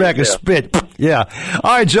spit. Yeah.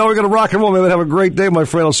 All right, Joe, we're going to rock and roll, man. Have a great day, my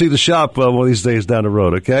friend. I'll see you at the shop one of these days down the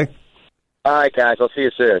road, okay? All right, guys. I'll see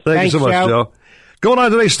you soon. Thanks you so much, Joe. Going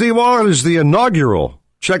on today, Steve Warren, is the inaugural,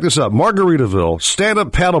 check this out, Margaritaville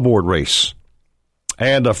stand-up paddleboard race.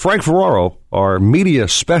 And Frank Ferraro, our media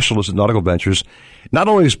specialist at Nautical Ventures, not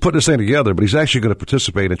only is putting this thing together, but he's actually going to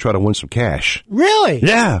participate and try to win some cash. Really?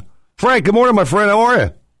 Yeah. Frank, good morning, my friend. How are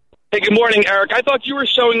you? Hey, good morning, Eric. I thought you were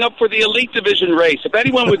showing up for the Elite Division race. If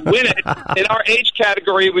anyone would win it in our age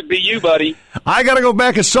category, it would be you, buddy. I got to go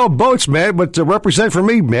back and sell boats, man, but represent for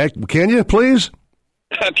me, man. Can you, please?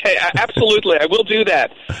 Okay, absolutely. I will do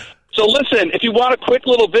that. So listen, if you want a quick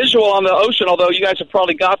little visual on the ocean, although you guys have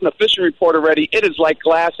probably gotten a fishing report already, it is like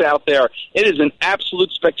glass out there. It is an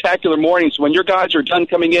absolute spectacular morning. So when your guys are done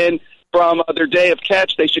coming in from their day of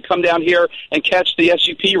catch, they should come down here and catch the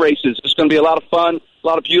SUP races. It's going to be a lot of fun, a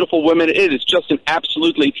lot of beautiful women. It is just an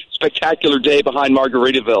absolutely spectacular day behind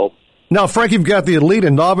Margaritaville. Now, Frank, you've got the elite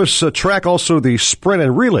and novice track, also the sprint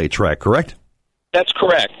and relay track, correct? That's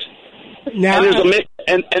correct. Now,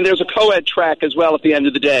 and there's a co-ed track as well at the end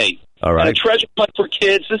of the day. All right. And a treasure hunt for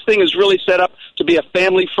kids. This thing is really set up to be a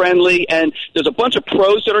family-friendly, and there's a bunch of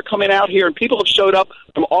pros that are coming out here, and people have showed up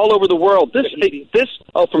from all over the world.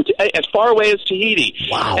 From as far away as Tahiti.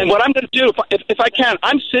 Wow. And what I'm going to do, if I can,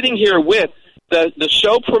 I'm sitting here with the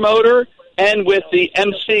show promoter and with the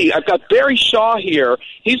MC. I've got Barry Shaw here.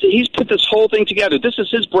 He's put this whole thing together. This is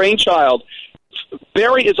his brainchild.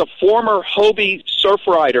 Barry is a former Hobie surf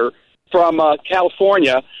rider from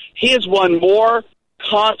California. He has won more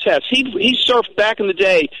contests. He surfed back in the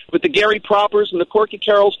day with the Gary Proppers and the Corky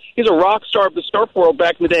Carrolls. He's a rock star of the surf world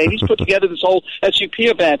back in the day. He's put together this whole SUP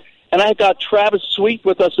event. And I've got Travis Suit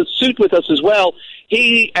with us as well.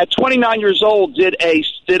 He, at 29 years old, did a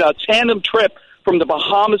tandem trip from the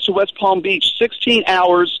Bahamas to West Palm Beach, 16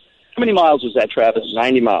 hours. How many miles was that, Travis?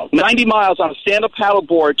 90 miles. 90 miles on a stand-up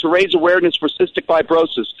paddleboard to raise awareness for cystic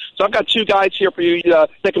fibrosis. So I've got two guys here for you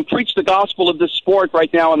that can preach the gospel of this sport right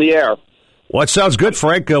now on the air. Well, it sounds good,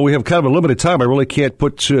 Frank. We have kind of a limited time. I really can't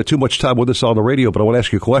put too much time with this on the radio, but I want to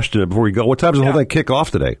ask you a question before we go. What time does the whole thing kick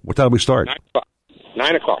off today? What time do we start?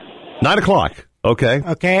 9 o'clock. 9 o'clock. Okay.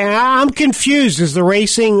 Okay, I'm confused. Is the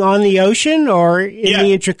racing on the ocean or in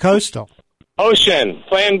the intracoastal? Ocean.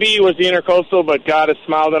 Plan B was the intercoastal, but God has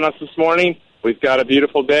smiled on us this morning. We've got a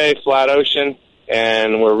beautiful day, flat ocean,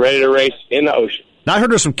 and we're ready to race in the ocean. Now, I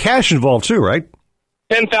heard there's some cash involved, too, right?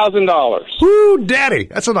 $10,000. Woo, daddy.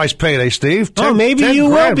 That's a nice payday, Steve. Maybe you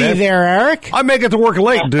will be there, Eric. I may get to work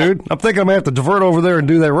late, dude. I'm thinking I may have to divert over there and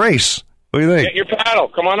do that race. What do you think? Get your paddle.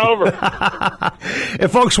 Come on over.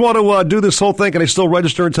 If folks want to do this whole thing, can they still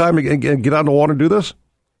register in time and get out in the water and do this?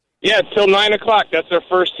 Yeah, till 9 o'clock. That's our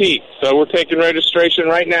first heat. So we're taking registration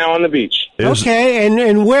right now on the beach. Okay,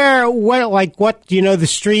 and what do you know the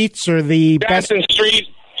streets or the Johnson Street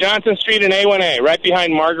and A1A, right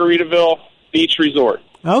behind Margaritaville Beach Resort.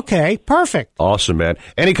 Okay, perfect. Awesome, man.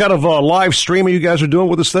 Any kind of live streaming you guys are doing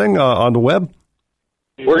with this thing on the web?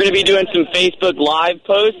 We're going to be doing some Facebook Live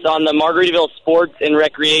posts on the Margaritaville Sports and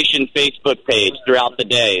Recreation Facebook page throughout the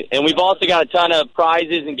day. And we've also got a ton of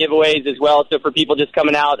prizes and giveaways as well. So for people just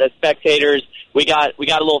coming out as spectators, we got a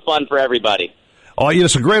little fun for everybody. Oh, yeah,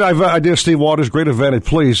 it's a great idea, Steve Waters. Great event. And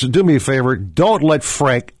please, do me a favor. Don't let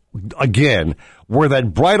Frank, again, wear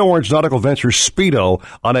that bright orange Nautical Ventures Speedo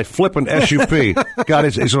on that flippin' SUP. God,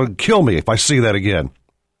 it's going to kill me if I see that again.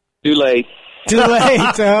 Too late. Too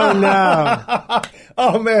late. Oh, no.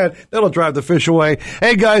 Oh, man. That'll drive the fish away.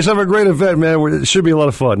 Hey, guys, have a great event, man. It should be a lot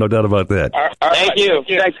of fun. No doubt about that. All right. Thank you.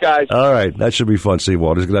 Thanks, guys. All right. That should be fun, Steve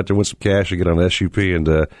Waters. Get out there, win some cash, and get on the SUP and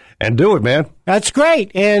do it, man. That's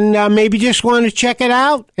great. And maybe just want to check it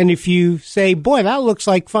out. And if you say, boy, that looks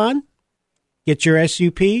like fun, get your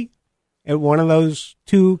SUP at one of those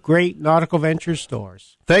two great Nautical Ventures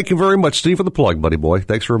stores. Thank you very much, Steve, for the plug, buddy boy.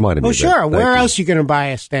 Thanks for reminding me. Oh, sure. Where else are you going to buy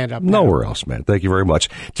a stand-up? Nowhere else, man. Thank you very much.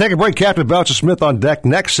 Take a break. Captain Boucher Smith on deck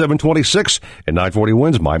next, 7:26 and 9:40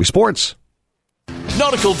 wins Miami Sports.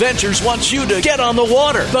 Nautical Ventures wants you to get on the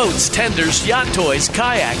water. Boats, tenders, yacht toys,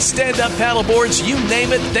 kayaks, stand-up paddleboards, you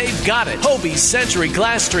name it, they've got it. Hobie, Century,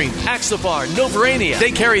 Glasstream, Axopar, Novarania.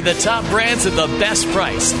 They carry the top brands at the best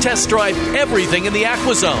price. Test drive everything in the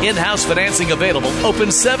AquaZone. In-house financing available.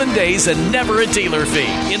 Open 7 days and never a dealer fee.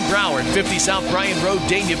 In Broward, 50 South Bryan Road,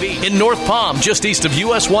 Dania Beach. In North Palm, just east of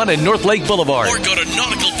US 1 and North Lake Boulevard. Or go to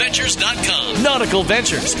nauticalventures.com. Nautical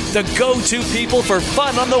Ventures, the go-to people for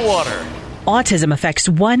fun on the water. Autism affects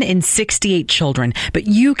 1 in 68 children, but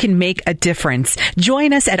you can make a difference.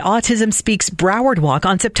 Join us at Autism Speaks Broward Walk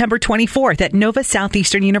on September 24th at Nova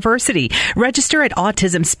Southeastern University. Register at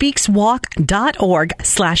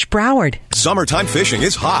autismspeakswalk.org/Broward. Summertime fishing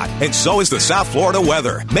is hot, and so is the South Florida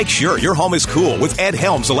weather. Make sure your home is cool with Ed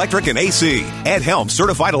Helms Electric and AC. Ed Helms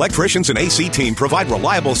certified electricians and AC team provide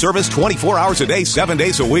reliable service 24 hours a day, 7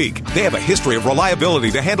 days a week. They have a history of reliability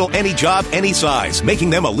to handle any job, any size, making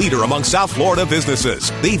them a leader among South Florida businesses.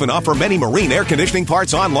 They even offer many marine air conditioning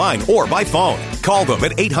parts online or by phone. Call them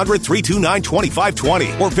at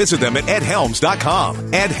 800-329-2520 or visit them at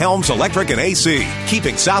edhelms.com. Ed Helms Electric and AC,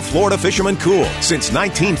 keeping South Florida fishermen cool since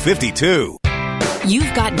 1952.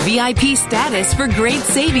 You've got VIP status for great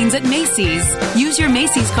savings at Macy's. Use your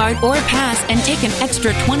Macy's card or pass and take an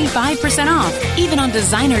extra 25% off, even on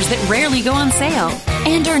designers that rarely go on sale.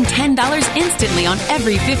 And earn $10 instantly on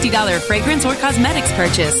every $50 fragrance or cosmetics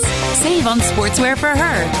purchase. Save on sportswear for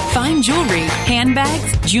her, fine jewelry,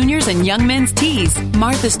 handbags, juniors and young men's tees,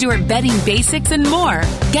 Martha Stewart bedding basics, and more.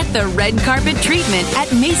 Get the red carpet treatment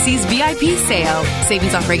at Macy's VIP sale.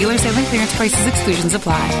 Savings off regular sale and clearance prices. Exclusions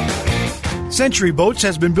apply. Century Boats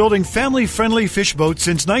has been building family-friendly fish boats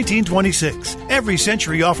since 1926. Every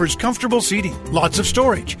Century offers comfortable seating, lots of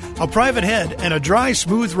storage, a private head, and a dry,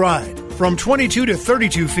 smooth ride. From 22 to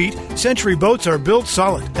 32 feet, Century boats are built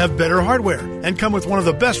solid, have better hardware, and come with one of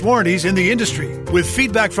the best warranties in the industry. With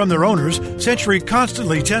feedback from their owners, Century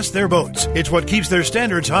constantly tests their boats. It's what keeps their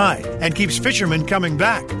standards high and keeps fishermen coming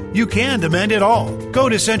back. You can demand it all. Go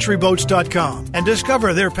to centuryboats.com and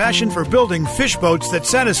discover their passion for building fish boats that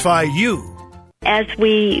satisfy you. As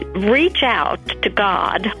we reach out to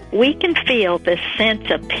God, we can feel this sense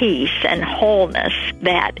of peace and wholeness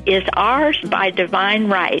that is ours by divine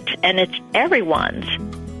right, and it's everyone's.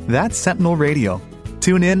 That's Sentinel Radio.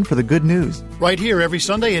 Tune in for the good news. Right here every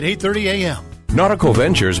Sunday at 8:30 a.m. Nautical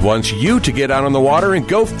Ventures wants you to get out on the water and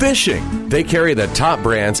go fishing. They carry the top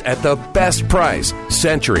brands at the best price.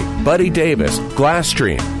 Century, Buddy Davis,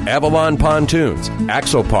 Glasstream, Avalon Pontoons,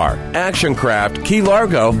 Axopar, Action Craft, Key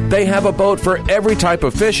Largo. They have a boat for every type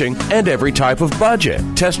of fishing and every type of budget.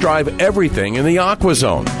 Test drive everything in the Aqua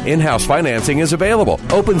Zone. In-house financing is available.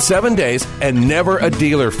 Open 7 days and never a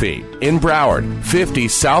dealer fee. In Broward, 50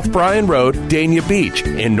 South Bryan Road, Dania Beach.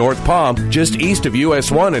 In North Palm, just east of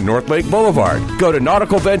US 1 and North Lake Boulevard. Go to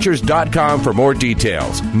nauticalventures.com for more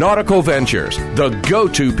details. Nautical Ventures, the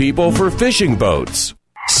go-to people for fishing boats.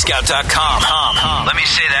 Scout.com. Let me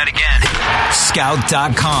say that again.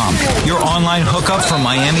 Scout.com. Your online hookup for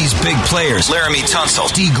Miami's big players. Laramie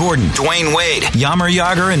Tunsil, D. Gordon, Dwayne Wade, Yammer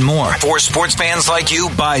Yager, and more. For sports fans like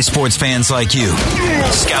you, by sports fans like you.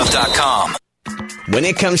 Scout.com. When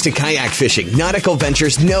it comes to kayak fishing, Nautical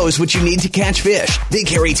Ventures knows what you need to catch fish. They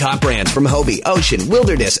carry top brands from Hobie, Ocean,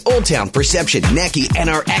 Wilderness, Old Town, Perception, Necky, and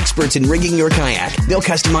are experts in rigging your kayak. They'll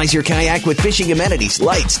customize your kayak with fishing amenities,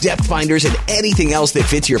 lights, depth finders, and anything else that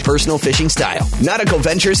fits your personal fishing style. Nautical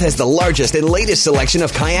Ventures has the largest and latest selection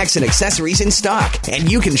of kayaks and accessories in stock, and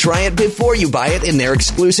you can try it before you buy it in their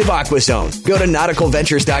exclusive Aqua Zone. Go to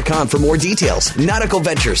nauticalventures.com for more details. Nautical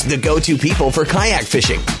Ventures, the go-to people for kayak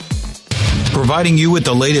fishing. Providing you with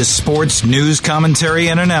the latest sports, news, commentary,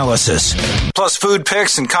 and analysis. Plus food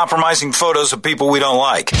pics and compromising photos of people we don't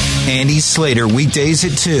like. Andy Slater, weekdays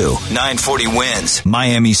at 2, 940 Wins,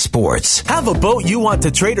 Miami Sports. Have a boat you want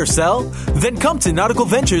to trade or sell? Then come to Nautical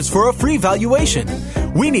Ventures for a free valuation.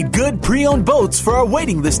 We need good pre-owned boats for our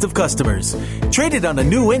waiting list of customers. Trade it on a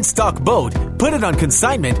new in-stock boat, put it on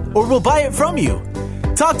consignment, or we'll buy it from you.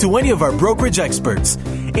 Talk to any of our brokerage experts.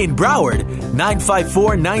 In Broward,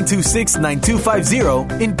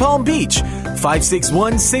 954-926-9250. In Palm Beach,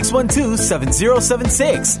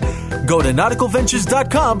 561-612-7076. Go to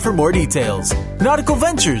nauticalventures.com for more details. Nautical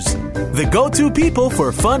Ventures, the go-to people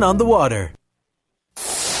for fun on the water.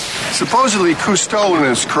 Supposedly, Cousteau and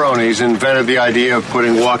his cronies invented the idea of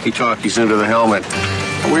putting walkie-talkies into the helmet.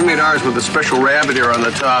 We made ours with a special rabbit ear on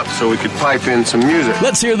the top so we could pipe in some music.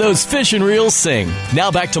 Let's hear those fish and reels sing.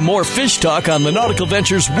 Now back to more fish talk on the Nautical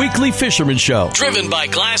Ventures Weekly Fisherman Show. Driven by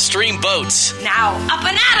Glasstream Boats. Now, up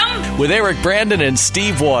and at 'em! With Eric Brandon and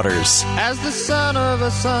Steve Waters. As the son of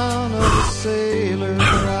a sailor,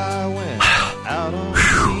 I went out on the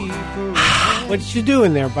deep. What you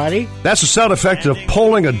doing there, buddy? That's the sound effect of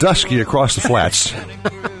poling a dusky across the flats.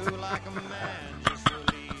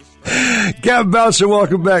 Gavin Bouncer,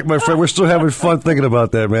 welcome back, my friend. We're still having fun thinking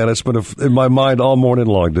about that, man. It's been in my mind all morning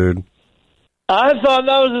long, dude. I thought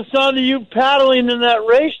that was the sound of you paddling in that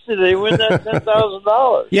race today, win that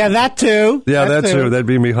 $10,000. Yeah, that too. Yeah, that too. That'd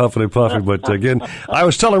be me huffing and puffing. But again, I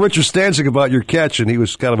was telling Richard Stanczyk about your catch, and he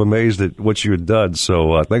was kind of amazed at what you had done.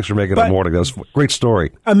 So thanks for making it morning. That was a great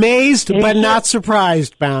story. Amazed, but not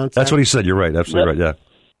surprised, Bouncer. That's what he said. You're right. Absolutely right, yeah.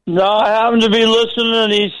 No, I happen to be listening,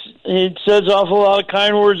 and he says an awful lot of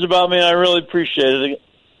kind words about me, and I really appreciate it.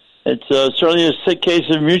 It's certainly a sick case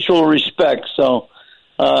of mutual respect. So,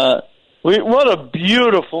 what a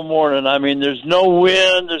beautiful morning. I mean, there's no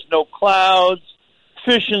wind, there's no clouds.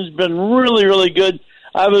 Fishing's been really, really good.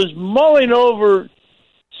 I was mulling over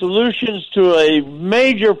solutions to a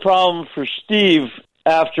major problem for Steve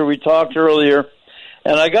after we talked earlier,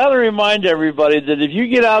 and I got to remind everybody that if you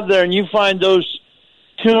get out there and you find those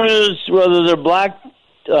tunas, whether they're black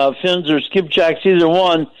fins or skipjacks, either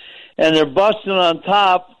one, and they're busting on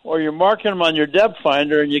top, or you're marking them on your depth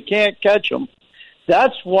finder and you can't catch them,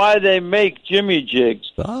 that's why they make jimmy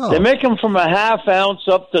jigs. Oh. They make them from a half ounce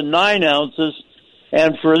up to 9 ounces,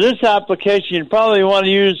 and for this application, you probably want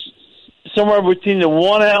to use somewhere between the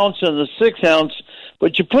 1 ounce and the 6 ounce,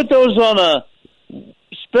 but you put those on a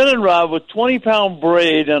spinning rod with 20-pound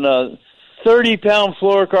braid and a 30-pound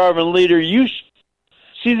fluorocarbon leader. You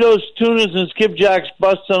see those tunas and skipjacks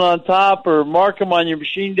busting on top, or mark them on your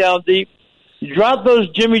machine down deep. You drop those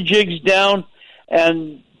jimmy jigs down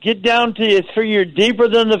and get down to you figure deeper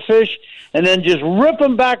than the fish, and then just rip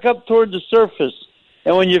them back up toward the surface.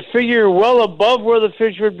 And when you figure well above where the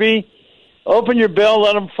fish would be, open your bail,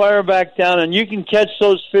 let them fire back down, and you can catch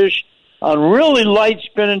those fish on really light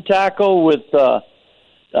spinning tackle with 15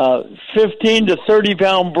 to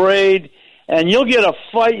 30-pound braid, and you'll get a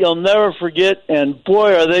fight you'll never forget, and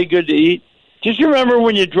boy, are they good to eat. Just remember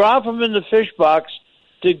when you drop them in the fish box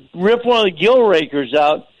to rip one of the gill rakers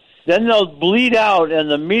out, then they'll bleed out,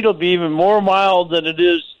 and the meat will be even more mild than it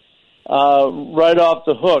is right off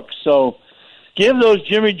the hook. So give those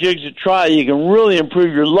Jimmy Jigs a try. You can really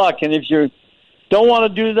improve your luck. And if you don't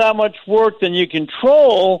want to do that much work, then you can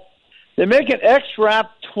troll. They make an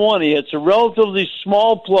X-Wrap 20. It's a relatively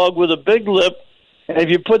small plug with a big lip. And if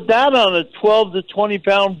you put that on a 12 to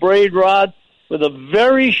 20-pound braid rod with a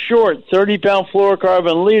very short 30-pound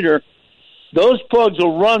fluorocarbon leader, those plugs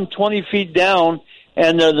will run 20 feet down,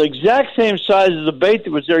 and they're the exact same size as the bait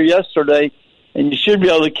that was there yesterday, and you should be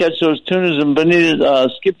able to catch those tunas and bonita,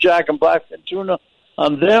 skipjack and blackfin tuna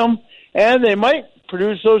on them, and they might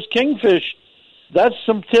produce those kingfish. That's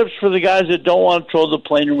some tips for the guys that don't want to throw the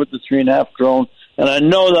planer with the 3.5 drone, and I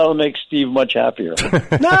know that'll make Steve much happier.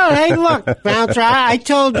 No, hey, look, Bouncer, I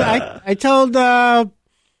told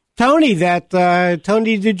Tony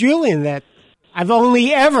DeJulian that I've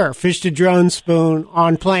only ever fished a drone spoon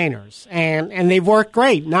on planers, and they've worked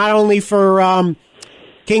great, not only for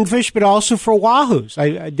kingfish, but also for wahoos.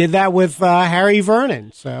 I did that with Harry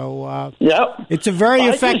Vernon. So it's a very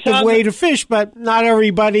effective way to fish, but not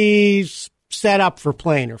everybody's set up for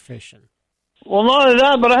planer fishing. Well, not only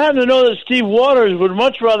that, but I happen to know that Steve Waters would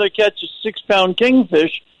much rather catch a 6-pound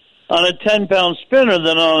kingfish on a 10-pound spinner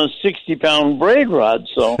than on a 60-pound braid rod.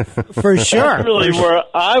 So for sure, that's really where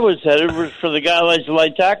I was headed, was for the guy who likes to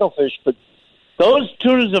light tackle fish. But those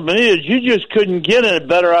tunas and bonitas, you just couldn't get a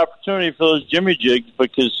better opportunity for those Jimmy Jigs,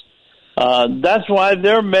 because that's why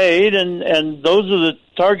they're made, and those are the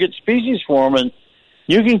target species for them. And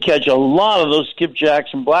you can catch a lot of those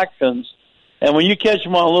skipjacks and blackfins. And when you catch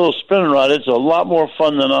them on a little spinning rod, it's a lot more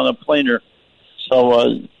fun than on a planer.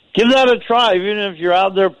 So give that a try, even if you're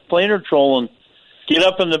out there planer trolling. Get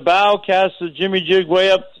up in the bow, cast the Jimmy Jig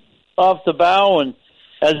way up off the bow, and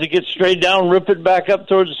as it gets straight down, rip it back up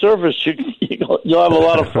towards the surface. You'll have a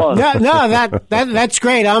lot of fun. That's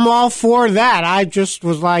great. I'm all for that. I just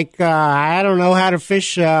was like, I don't know how to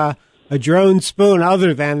fish a drone spoon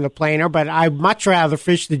other than the planer, but I'd much rather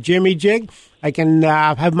fish the Jimmy Jig. I can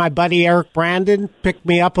have my buddy Eric Brandon pick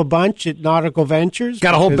me up a bunch at Nautical Ventures.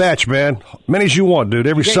 Got a whole batch, man. Many as you want, dude.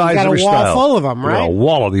 Every size, every style. Got a wall full of them, right? A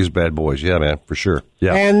wall of these bad boys. Yeah, man, for sure.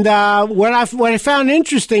 Yeah. And what I found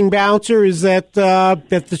interesting, Bouncer, is that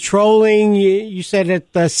the trolling, you said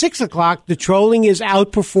at 6 o'clock, the trolling is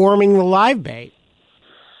outperforming the live bait.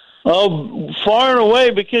 Oh, far and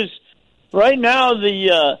away, because right now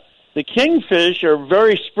the kingfish are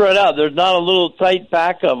very spread out. There's not a little tight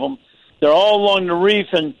pack of them. They're all along the reef,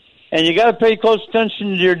 and you got to pay close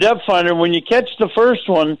attention to your depth finder. When you catch the first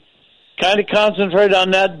one, kind of concentrate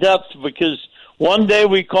on that depth, because one day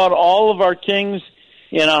we caught all of our kings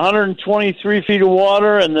in 123 feet of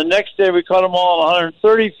water, and the next day we caught them all in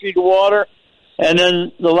 130 feet of water, and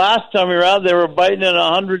then the last time we were out, they were biting in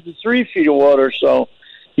 103 feet of water. So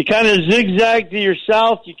you kind of zigzag to your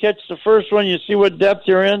south, you catch the first one, you see what depth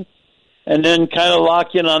you're in, and then kind of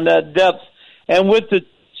lock in on that depth. And with the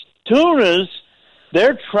tunas,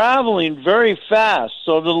 they're traveling very fast.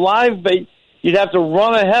 So the live bait, you'd have to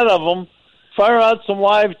run ahead of them, fire out some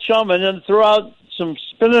live chum, and then throw out some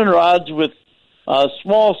spinning rods with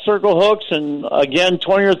small circle hooks and, again,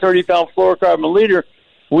 20 or 30-pound fluorocarbon leader.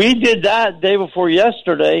 We did that day before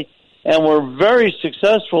yesterday, and we're very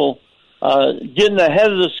successful getting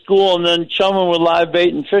ahead of the school and then chumming with live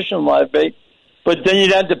bait and fishing live bait. But then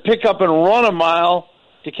you'd have to pick up and run a mile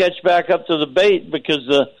to catch back up to the bait, because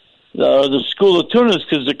the school of tunas,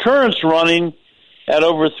 because the current's running at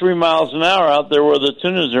over 3 miles an hour out there where the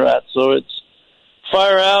tunas are at. So it's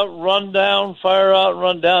fire out, run down, fire out,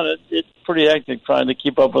 run down. It's pretty hectic trying to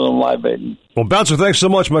keep up with them live baiting. Well, Bouncer, thanks so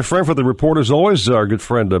much, my friend, for the report as always. Our good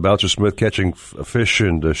friend Bouncer Smith catching fish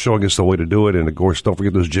and showing us the way to do it. And, of course, don't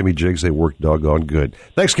forget those Jimmy Jigs. They work doggone good.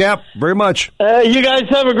 Thanks, Cap, very much. You guys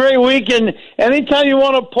have a great week. And anytime you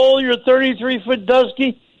want to pull your 33-foot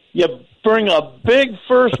dusky, you bring a big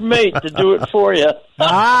first mate to do it for you.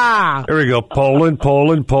 There we go. Poland.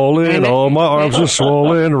 Oh, my arms are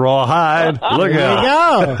swollen. Rawhide. Look out.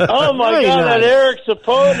 There you go. Oh, my God. Nice. That Eric's a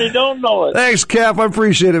poet, and he don't know it. Thanks, Cap. I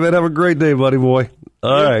appreciate it, man. Have a great day, buddy boy.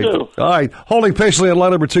 All right. Too. All right. Holding patiently on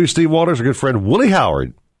line number 2, Steve Waters, our good friend Willie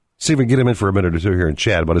Howard. See if we can get him in for a minute or two here and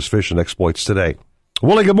chat about his fishing exploits today.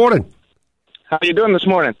 Willie, good morning. How you doing this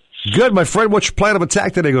morning? Good, my friend. What's your plan of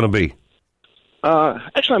attack today going to be?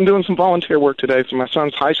 Actually, I'm doing some volunteer work today for my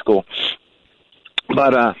son's high school.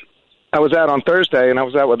 But I was out on Thursday, and I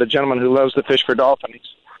was out with a gentleman who loves to fish for dolphin. He's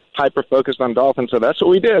hyper-focused on dolphins, so that's what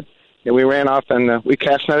we did. And we ran off, and we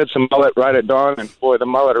cast netted some mullet right at dawn, and, boy, the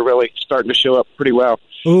mullet are really starting to show up pretty well.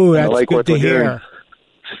 Ooh, that's good to hear.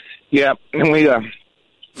 Yeah, and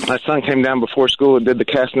my son came down before school and did the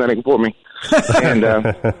cast netting for me. And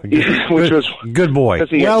which was good boy.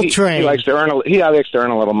 Well trained. He likes to earn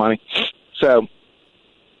a little money. So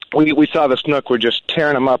we saw the snook were just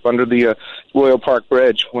tearing them up under the Royal Park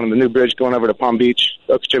Bridge, one of the new bridges going over to Palm Beach,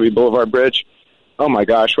 Okeechobee Boulevard Bridge. Oh my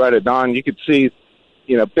gosh! Right at dawn, you could see,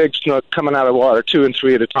 big snook coming out of the water, 2 and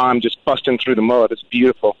 3 at a time, just busting through the mullet. It's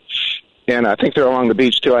beautiful, and I think they're along the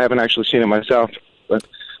beach too. I haven't actually seen it myself, but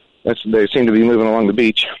they seem to be moving along the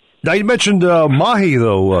beach. Now, you mentioned mahi,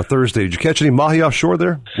 though, Thursday. Did you catch any mahi offshore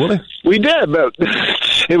there, Willie? We did, but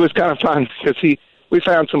it was kind of fun because we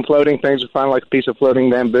found some floating things. We found like a piece of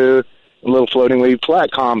floating bamboo, a little floating leaf,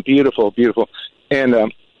 flat calm, beautiful, beautiful.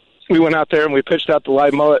 And we went out there and we pitched out the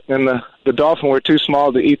live mullet, and the dolphin were too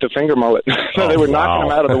small to eat the finger mullet. So they were knocking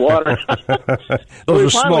them out of the water.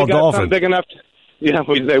 Those are small dolphins. Big enough.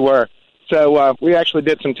 They were. So we actually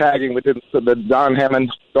did some tagging. We did the Don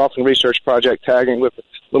Hammond Dolphin Research Project tagging with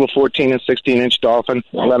little 14 and 16-inch dolphin.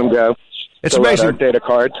 Let them go. It's amazing. Our data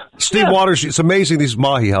cards. Steve Waters, it's amazing, these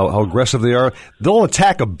mahi, how aggressive they are. They'll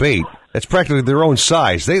attack a bait that's practically their own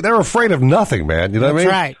size. They're afraid of nothing, man. You know what I mean?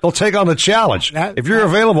 That's right. They'll take on the challenge. If you're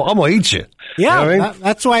available, I'm going to eat you. Yeah, you know what I mean?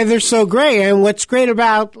 That's why they're so great. And what's great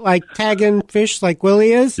about tagging fish like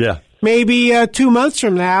Willie is, maybe 2 months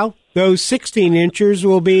from now, those 16 inchers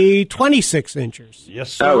will be 26 inchers.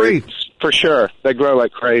 Yes, sir. For sure. They grow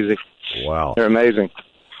like crazy. Wow. They're amazing.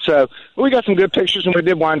 So we got some good pictures, and we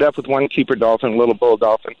did wind up with one keeper dolphin, a little bull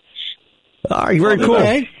dolphin. All right, very cool.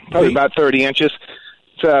 Probably about 30 inches.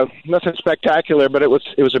 So nothing spectacular, but it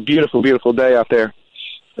was a beautiful, beautiful day out there.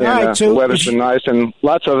 And all right, so the weather's been nice and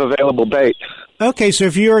lots of available bait. Okay, so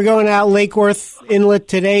if you were going out Lake Worth Inlet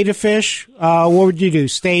today to fish, what would you do?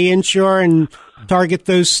 Stay inshore and target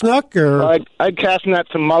those snook? Or I'd cast net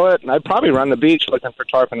some mullet, and I'd probably run the beach looking for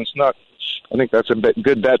tarpon and snook. I think that's a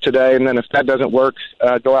good bet today. And then if that doesn't work,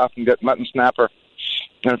 go out and get mutton snapper.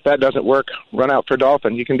 And if that doesn't work, run out for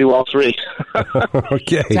dolphin. You can do all three.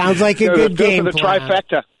 Okay. Sounds like a good game for the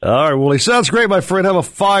trifecta. All right, Willie. Sounds great, my friend. Have a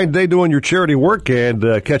fine day doing your charity work, and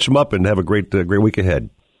catch them up and have a great week ahead.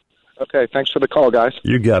 Okay, thanks for the call, guys.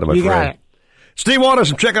 You got it, my friend. Got it. Steve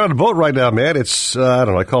Waters, I'm checking out a boat right now, man. It's,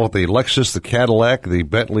 I call it the Lexus, the Cadillac, the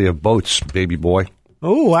Bentley of boats, baby boy.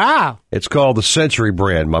 Oh, wow. It's called the Century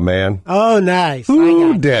brand, my man. Oh, nice.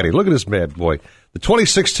 Ooh, daddy. Look at this bad boy. The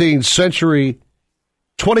 2016 Century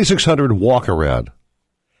 2600 walk-around.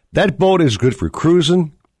 That boat is good for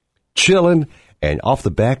cruising, chilling, and off the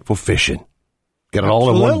back for fishing. Got it all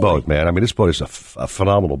in one boat, man. I mean, this boat is a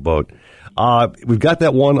phenomenal boat. We've got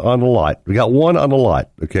that one on the lot. We got one on the lot,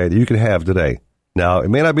 okay, that you can have today. Now, it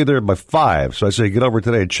may not be there by 5, so I say get over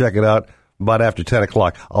today and check it out. About after 10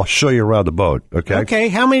 o'clock, I'll show you around the boat, okay? Okay,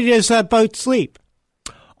 how many does that boat sleep?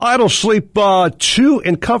 It'll sleep 2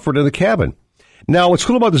 in comfort in the cabin. Now, what's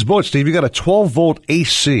cool about this boat, Steve, you got a 12-volt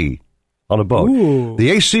AC on the boat. Ooh. The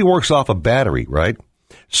AC works off a battery, right?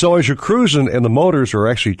 So as you're cruising and the motors are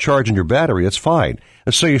actually charging your battery, it's fine.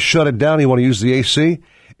 And so you shut it down, you want to use the AC,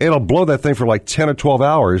 it'll blow that thing for like 10 or 12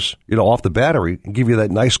 hours, off the battery and give you that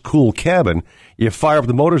nice, cool cabin. You fire up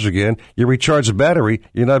the motors again, you recharge the battery,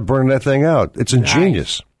 you're not burning that thing out. It's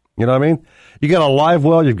ingenious. Nice. You know what I mean? You got a live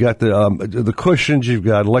well, you've got the cushions, you've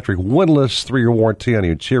got electric windlass, 3-year warranty on the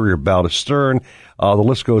interior, bow to stern. The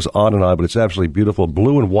list goes on and on, but it's absolutely beautiful,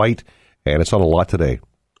 blue and white, and it's on a lot today.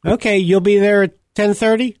 Okay, you'll be there at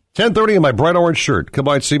 10:30? 10:30 in my bright orange shirt. Come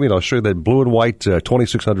by and see me, and I'll show you that blue and white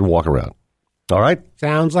 2600 walk around. All right?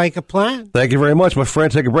 Sounds like a plan. Thank you very much, my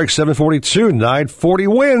friend. Take a break. 7:42, 9:40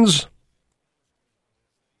 wins.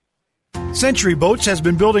 Century Boats has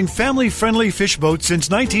been building family-friendly fish boats since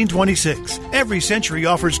 1926. Every Century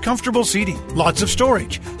offers comfortable seating, lots of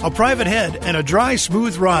storage, a private head, and a dry,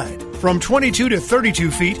 smooth ride. From 22 to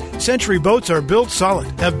 32 feet, Century boats are built solid,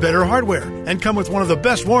 have better hardware, and come with one of the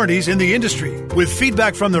best warranties in the industry. With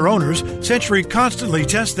feedback from their owners, Century constantly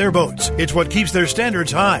tests their boats. It's what keeps their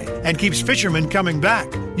standards high and keeps fishermen coming back.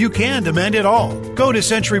 You can demand it all. Go to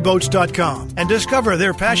centuryboats.com and discover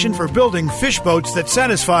their passion for building fish boats that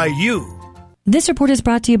satisfy you. This report is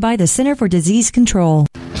brought to you by the Center for Disease Control.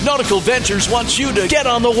 Nautical Ventures wants you to get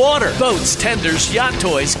on the water. Boats, tenders, yacht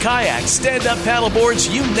toys, kayaks, stand-up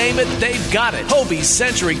paddleboards, you name it, they've got it. Hobie,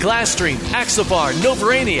 Century, Glasstream, Axopar,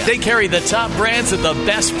 Novarania. They carry the top brands at the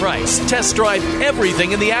best price. Test drive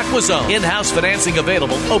everything in the AquaZone. In-house financing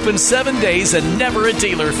available. Open 7 days and never a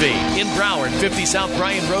dealer fee. In Broward, 50 South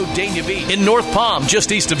Bryan Road, Dania Beach. In North Palm,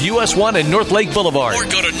 just east of US 1 and North Lake Boulevard. Or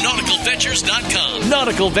go to nauticalventures.com.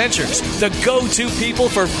 Nautical Ventures, the go-to people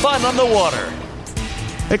for fun on the water.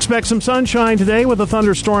 Expect some sunshine today with a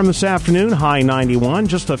thunderstorm this afternoon, high 91.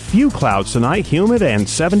 Just a few clouds tonight, humid and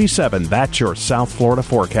 77. That's your South Florida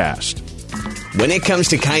forecast. When it comes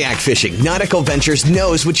to kayak fishing, Nautical Ventures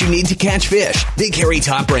knows what you need to catch fish. They carry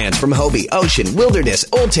top brands from Hobie, Ocean, Wilderness,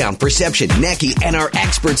 Old Town, Perception, Necky, and are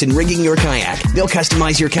experts in rigging your kayak. They'll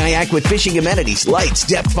customize your kayak with fishing amenities, lights,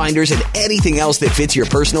 depth finders, and anything else that fits your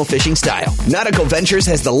personal fishing style. Nautical Ventures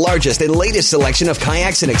has the largest and latest selection of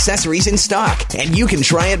kayaks and accessories in stock, and you can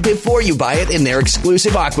try it before you buy it in their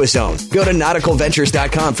exclusive AquaZone. Go to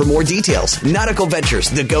nauticalventures.com for more details. Nautical Ventures,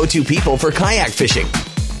 the go-to people for kayak fishing.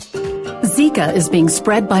 Zika is being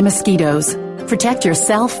spread by mosquitoes. Protect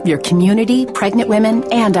yourself, your community, pregnant women,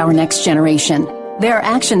 and our next generation. There are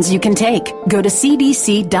actions you can take. Go to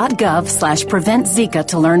cdc.gov/prevent Zika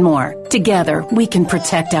to learn more. Together, we can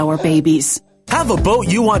protect our babies. Have a boat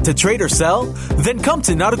you want to trade or sell? Then come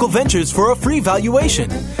to Nautical Ventures for a free valuation.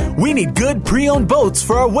 We need good pre-owned boats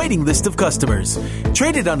for our waiting list of customers.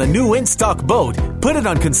 Trade it on a new in-stock boat, put it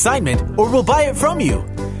on consignment, or we'll buy it from you.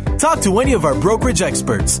 Talk to any of our brokerage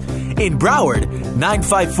experts. In Broward,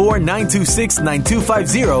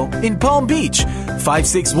 954-926-9250. In Palm Beach,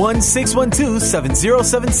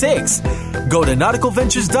 561-612-7076. Go to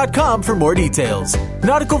nauticalventures.com for more details.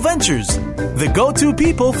 Nautical Ventures, the go-to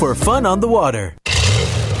people for fun on the water.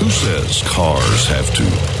 Who says cars have to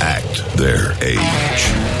act their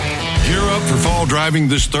age? Gear up for fall driving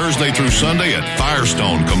this Thursday through Sunday at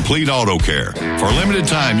Firestone Complete Auto Care. For a limited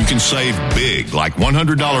time, you can save big, like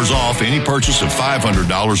 $100 off any purchase of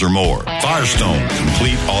 $500 or more. Firestone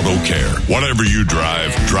Complete Auto Care. Whatever you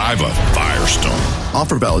drive, drive a Firestone.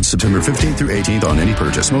 Offer valid September 15th through 18th on any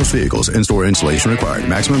purchase. Most vehicles. In-store installation required.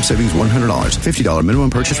 Maximum savings $100. $50 minimum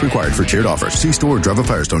purchase required for tiered offers. See store or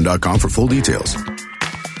drivefirestone.com for full details.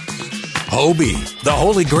 Hobie, the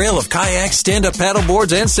holy grail of kayaks, stand-up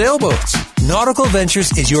paddleboards, and sailboats. Nautical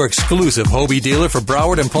Ventures is your exclusive Hobie dealer for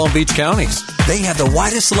Broward and Palm Beach counties. They have the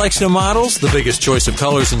widest selection of models, the biggest choice of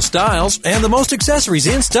colors and styles, and the most accessories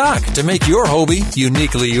in stock to make your Hobie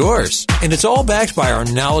uniquely yours. And it's all backed by our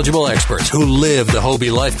knowledgeable experts who live the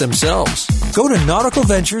Hobie life themselves. Go to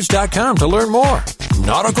nauticalventures.com to learn more.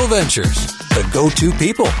 Nautical Ventures, the go-to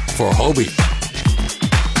people for Hobie.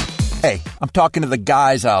 Hey, I'm talking to the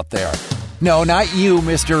guys out there. No, not you,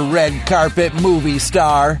 Mr. Red Carpet Movie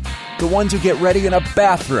Star. The ones who get ready in a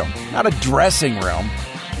bathroom, not a dressing room.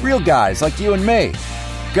 Real guys like you and me.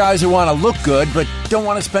 Guys who want to look good but don't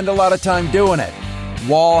want to spend a lot of time doing it.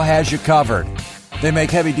 Wall has you covered. They make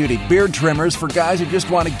heavy-duty beard trimmers for guys who just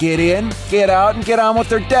want to get in, get out, and get on with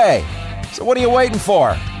their day. So what are you waiting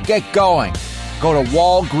for? Get going. Go to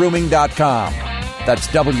wallgrooming.com. That's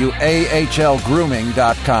WAHL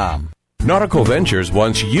Nautical Ventures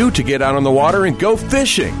wants you to get out on the water and go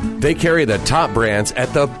fishing. They carry the top brands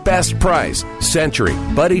at the best price. Century,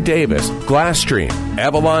 Buddy Davis, Glasstream,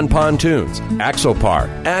 Avalon Pontoons, Axopar,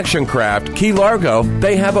 Action Craft, Key Largo.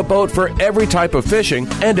 They have a boat for every type of fishing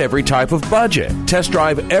and every type of budget. Test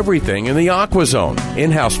drive everything in the AquaZone.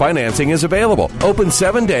 In-house financing is available. Open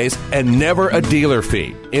 7 days and never a dealer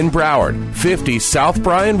fee. In Broward, 50 South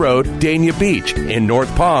Bryan Road, Dania Beach. In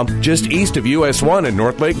North Palm, just east of US 1 and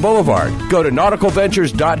North Lake Boulevard. Go to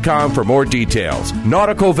nauticalventures.com for more details.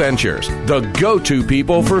 Nautical Ventures, the go-to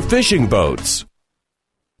people for fishing boats.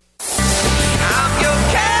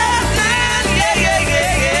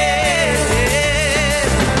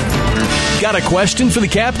 Got a question for the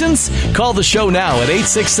captains? Call the show now at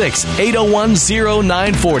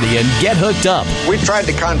 866-801-0940 and get hooked up. We tried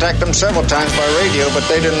to contact them several times by radio, but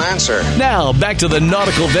they didn't answer. Now, back to the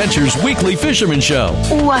Nautical Ventures Weekly Fisherman Show.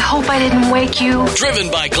 Ooh, I hope I didn't wake you. Driven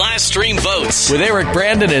by Glasstream Boats with Eric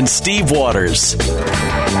Brandon and Steve Waters.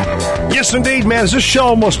 Yes, indeed, man. Is this show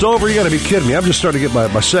almost over? You got to be kidding me. I'm just starting to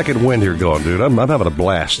get my second wind here going, dude. I'm having a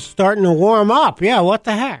blast. Starting to warm up. Yeah, what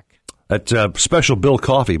the heck? That special Bill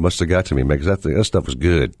coffee must have got to me, man, because that stuff was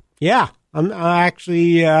good. Yeah, I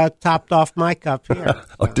actually topped off my cup here.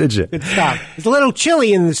 Oh, did you? Good stuff. It's a little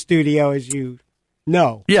chilly in the studio, as you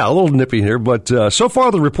know. Yeah, a little nippy here, but so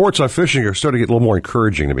far the reports on fishing are starting to get a little more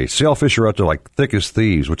encouraging to me. Sailfish are out there like thick as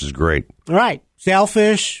thieves, which is great. All right.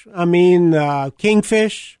 Sailfish,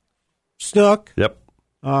 kingfish, snook. Yep.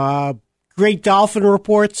 great dolphin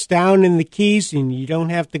reports down in the Keys, and you don't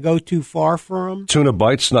have to go too far for them. Tuna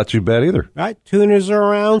bites, not too bad either. Right, tunas are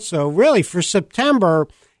around. So really, for September,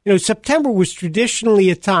 September was traditionally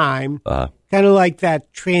a time kind of like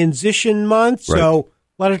that transition month. Right. So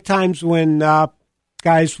a lot of times when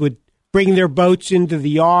guys would bring their boats into the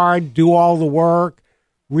yard, do all the work,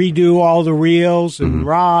 redo all the reels and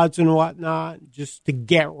rods and whatnot, just to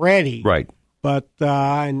get ready. Right. But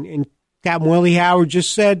and Captain Willie Howard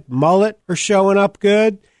just said mullet are showing up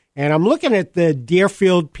good. And I'm looking at the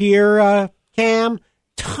Deerfield Pier, Cam,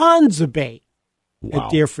 tons of bait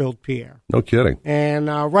at Deerfield Pier. No kidding. And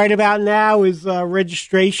right about now is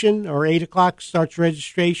registration, or 8 o'clock starts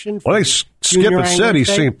registration. Well, I think Skip had said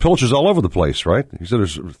he's seeing pilchards all over the place, right? He said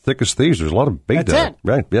there's thick as thieves. There's a lot of bait there.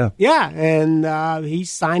 Right, yeah. Yeah, and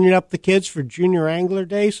he's signing up the kids for Junior Angler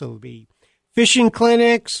Day, so it'll be fishing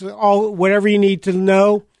clinics, all whatever you need to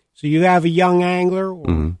know. So you have a young angler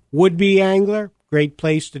or would-be angler, great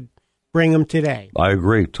place to bring them today. I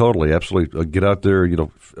agree, totally, absolutely. Get out there,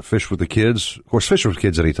 fish with the kids. Of course, fish with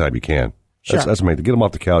kids anytime you can. Sure. That's amazing. Get them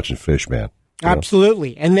off the couch and fish, man.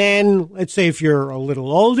 Absolutely. And then, let's say if you're a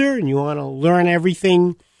little older and you want to learn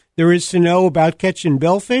everything there is to know about catching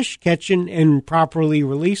billfish, catching and properly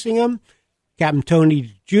releasing them, Captain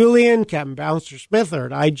Tony Julian, Captain Bouncer Smith are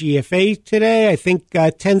at IGFA today, I think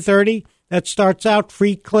 10:30. That starts out,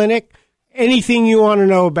 free clinic. Anything you want to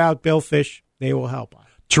know about billfish, they will help on.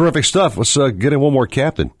 Terrific stuff. Let's get in one more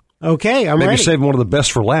captain. Okay, I'm ready. Maybe saving one of the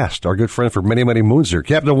best for last. Our good friend for many, many moons here,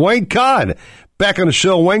 Captain Wayne Kahn, back on the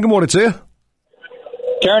show. Wayne, good morning to you.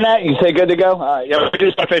 Turn that, you say good to go? Yeah, we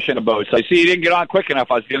just fish in the boat. So I see you didn't get on quick enough.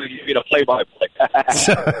 I was going to give you the play-by-play.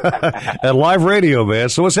 At live radio, man.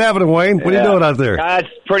 So what's happening, Wayne? What are you doing out there? It's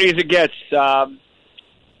pretty as it gets.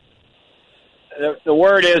 The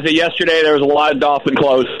word is that yesterday there was a lot of dolphin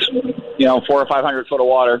close, 400 or 500 foot of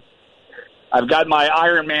water. I've got my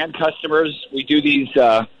Ironman customers. We do these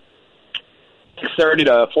 6:30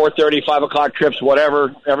 to 4:30, 5 o'clock trips,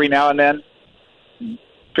 whatever, every now and then.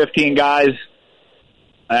 15 guys.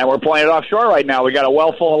 And we're playing it offshore right now. We got a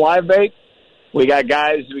well full of live bait. We got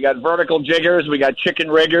guys. We got vertical jiggers. We got chicken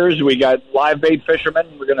riggers. We got live bait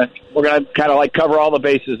fishermen. We're gonna kind of like cover all the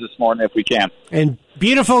bases this morning if we can. And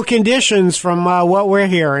beautiful conditions from what we're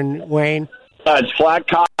hearing, Wayne. It's flat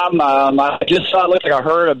calm. I just saw it look like I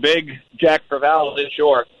heard a big jack crevalle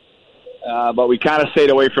inshore. But we kind of stayed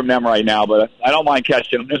away from them right now. But I don't mind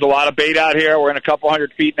catching them. There's a lot of bait out here. We're in a couple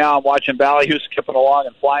hundred feet now. I'm watching ballyhoo skipping along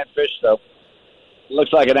and flying fish. So it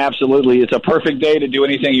looks like it's a perfect day to do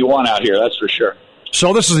anything you want out here. That's for sure.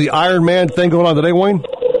 So this is the Ironman thing going on today, Wayne?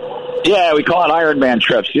 Yeah, we call it Ironman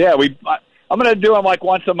trips. Yeah, I'm going to do them like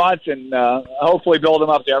once a month and hopefully build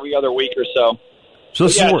them up to every other week or so. So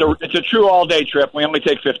it's a true all-day trip. We only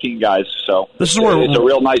take 15 guys, so this is where it's a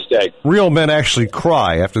real nice day. Real men actually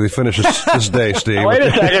cry after they finish this day, Steve. Wait a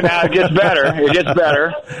second now. It gets better. It gets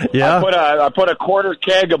better. Yeah? I put a quarter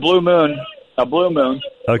keg of Blue Moon.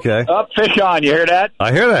 Okay. Up, fish on. You hear that?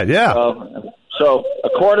 I hear that, yeah. So a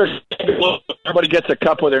quarter keg of Blue Moon, everybody gets a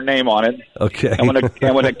cup with their name on it. Okay. And when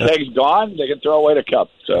the keg's gone, they can throw away the cup,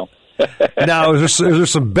 so... Now, is there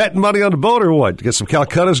some betting money on the boat or what? Get some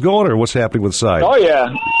Calcuttas going, or what's happening with the side? Oh,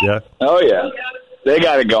 yeah. Yeah? Oh, yeah. They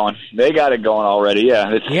got it going. They got it going already,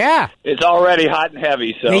 yeah. It's already hot and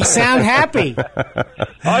heavy. So they sound happy.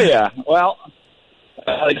 Oh, yeah. Well,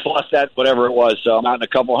 I just lost that, whatever it was, so I'm out in a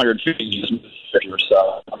couple hundred feet. So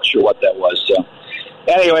I'm not sure what that was. So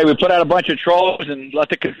anyway, we put out a bunch of trolls and let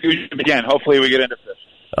the confusion begin. Hopefully we get into fish.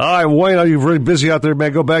 All right, Wayne, you're really busy out there,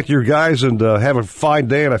 man. Go back to your guys and have a fine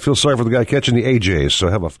day. And I feel sorry for the guy catching the AJs. So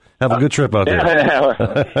have a good trip out there.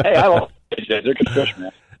 Hey, I love AJs. They're good fish,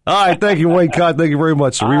 man. All right, thank you, Wayne Kahn. Thank you very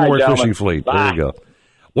much. The Reward Fishing Fleet. Bye. There you go.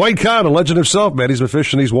 Wayne Kahn, a legend himself, man. He's been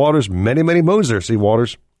fishing these waters many, many moons there. See,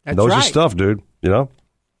 waters. That's knows right. his stuff, dude.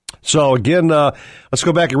 So again, let's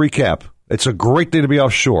go back and recap. It's a great day to be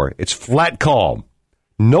offshore. It's flat calm.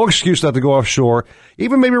 No excuse not to go offshore.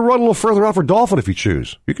 Even maybe run a little further out for dolphin if you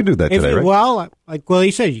choose. You can do that today, right? Well, like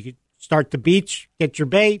Willie said, you could start the beach, get your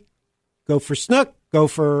bait, go for snook, go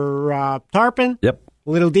for tarpon. Yep.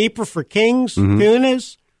 A little deeper for kings,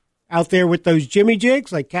 tunas, out there with those jimmy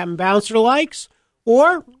jigs like Captain Bouncer likes.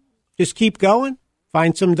 Or just keep going,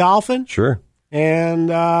 find some dolphin. Sure.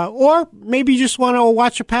 And or maybe you just want to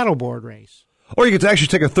watch a paddleboard race. Or you could actually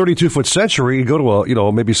take a 32-foot Century and go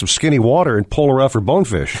to maybe some skinny water and pull around for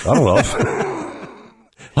bonefish. I don't know.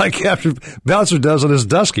 Like Captain Bouncer does on his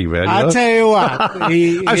Dusky, man. I'll tell you what.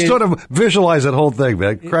 I sort of visualize that whole thing,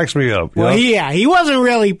 man. It cracks me up. Well, he wasn't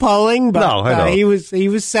really pulling, but no, I know. He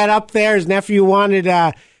was set up there. His nephew wanted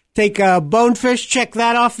to take a bonefish, check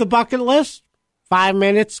that off the bucket list. 5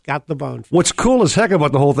 minutes, got the bonefish. What's cool as heck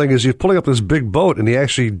about the whole thing is you're pulling up this big boat, and he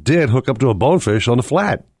actually did hook up to a bonefish on the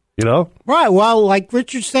flat. You know? Right. Well, like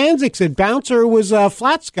Richard Stanzik said, Bouncer was a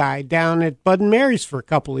flats guy down at Bud and Mary's for a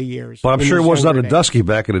couple of years. But I'm sure it was not a Dusky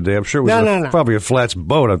back in the day. I'm sure it was probably a flats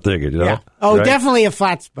boat, I'm thinking. You know? Yeah. Oh, right? Definitely a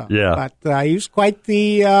flats boat. Yeah. But he was quite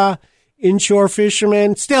the inshore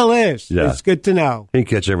fisherman. Still is. Yeah. It's good to know. He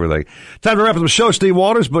can catch everything. Time to wrap up the show, Steve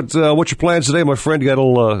Waters. But what's your plans today, my friend? You got a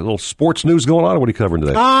little sports news going on? Or what are you covering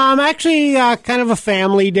today? Actually, kind of a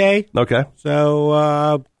family day. Okay.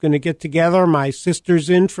 So, going to get together. My sister's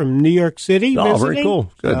in from New York City visiting. Very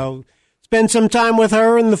cool. Good. So, spend some time with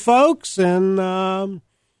her and the folks, and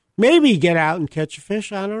maybe get out and catch a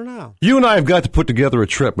fish. I don't know. You and I have got to put together a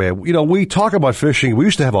trip, man. You know, we talk about fishing. We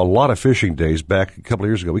used to have a lot of fishing days back a couple of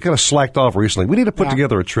years ago. We kind of slacked off recently. We need to put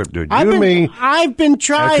together a trip, dude. I've been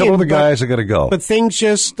trying. And a couple of the guys are going to go. But things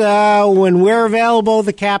just, when we're available,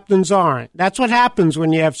 the captains aren't. That's what happens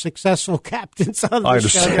when you have successful captains on the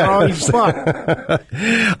show. They're always fun.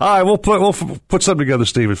 All right, we'll put something together,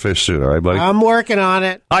 Steve, and fish soon. All right, buddy? I'm working on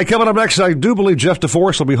it. All right, coming up next, I do believe Jeff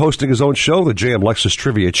DeForest will be hosting his own show, the JM Lexus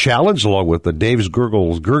Trivia Challenge, along with the Dave's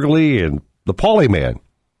Gurgly and the Pauly Man.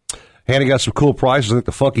 Hanny got some cool prizes. I think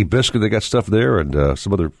the Funky Biscuit, they got stuff there, and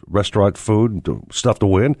some other restaurant food and stuff to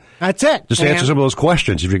win. That's it. Just answer some of those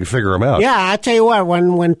questions if you can figure them out. Yeah, I tell you what,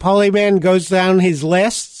 when Pauly Man goes down his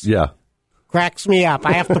lists, cracks me up.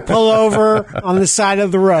 I have to pull over on the side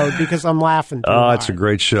of the road because I'm laughing too hard. It's a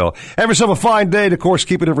great show. Have yourself a fine day. And, of course,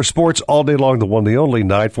 keep it in for sports all day long. The one, the only,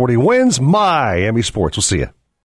 940 wins Miami Sports. We'll see you.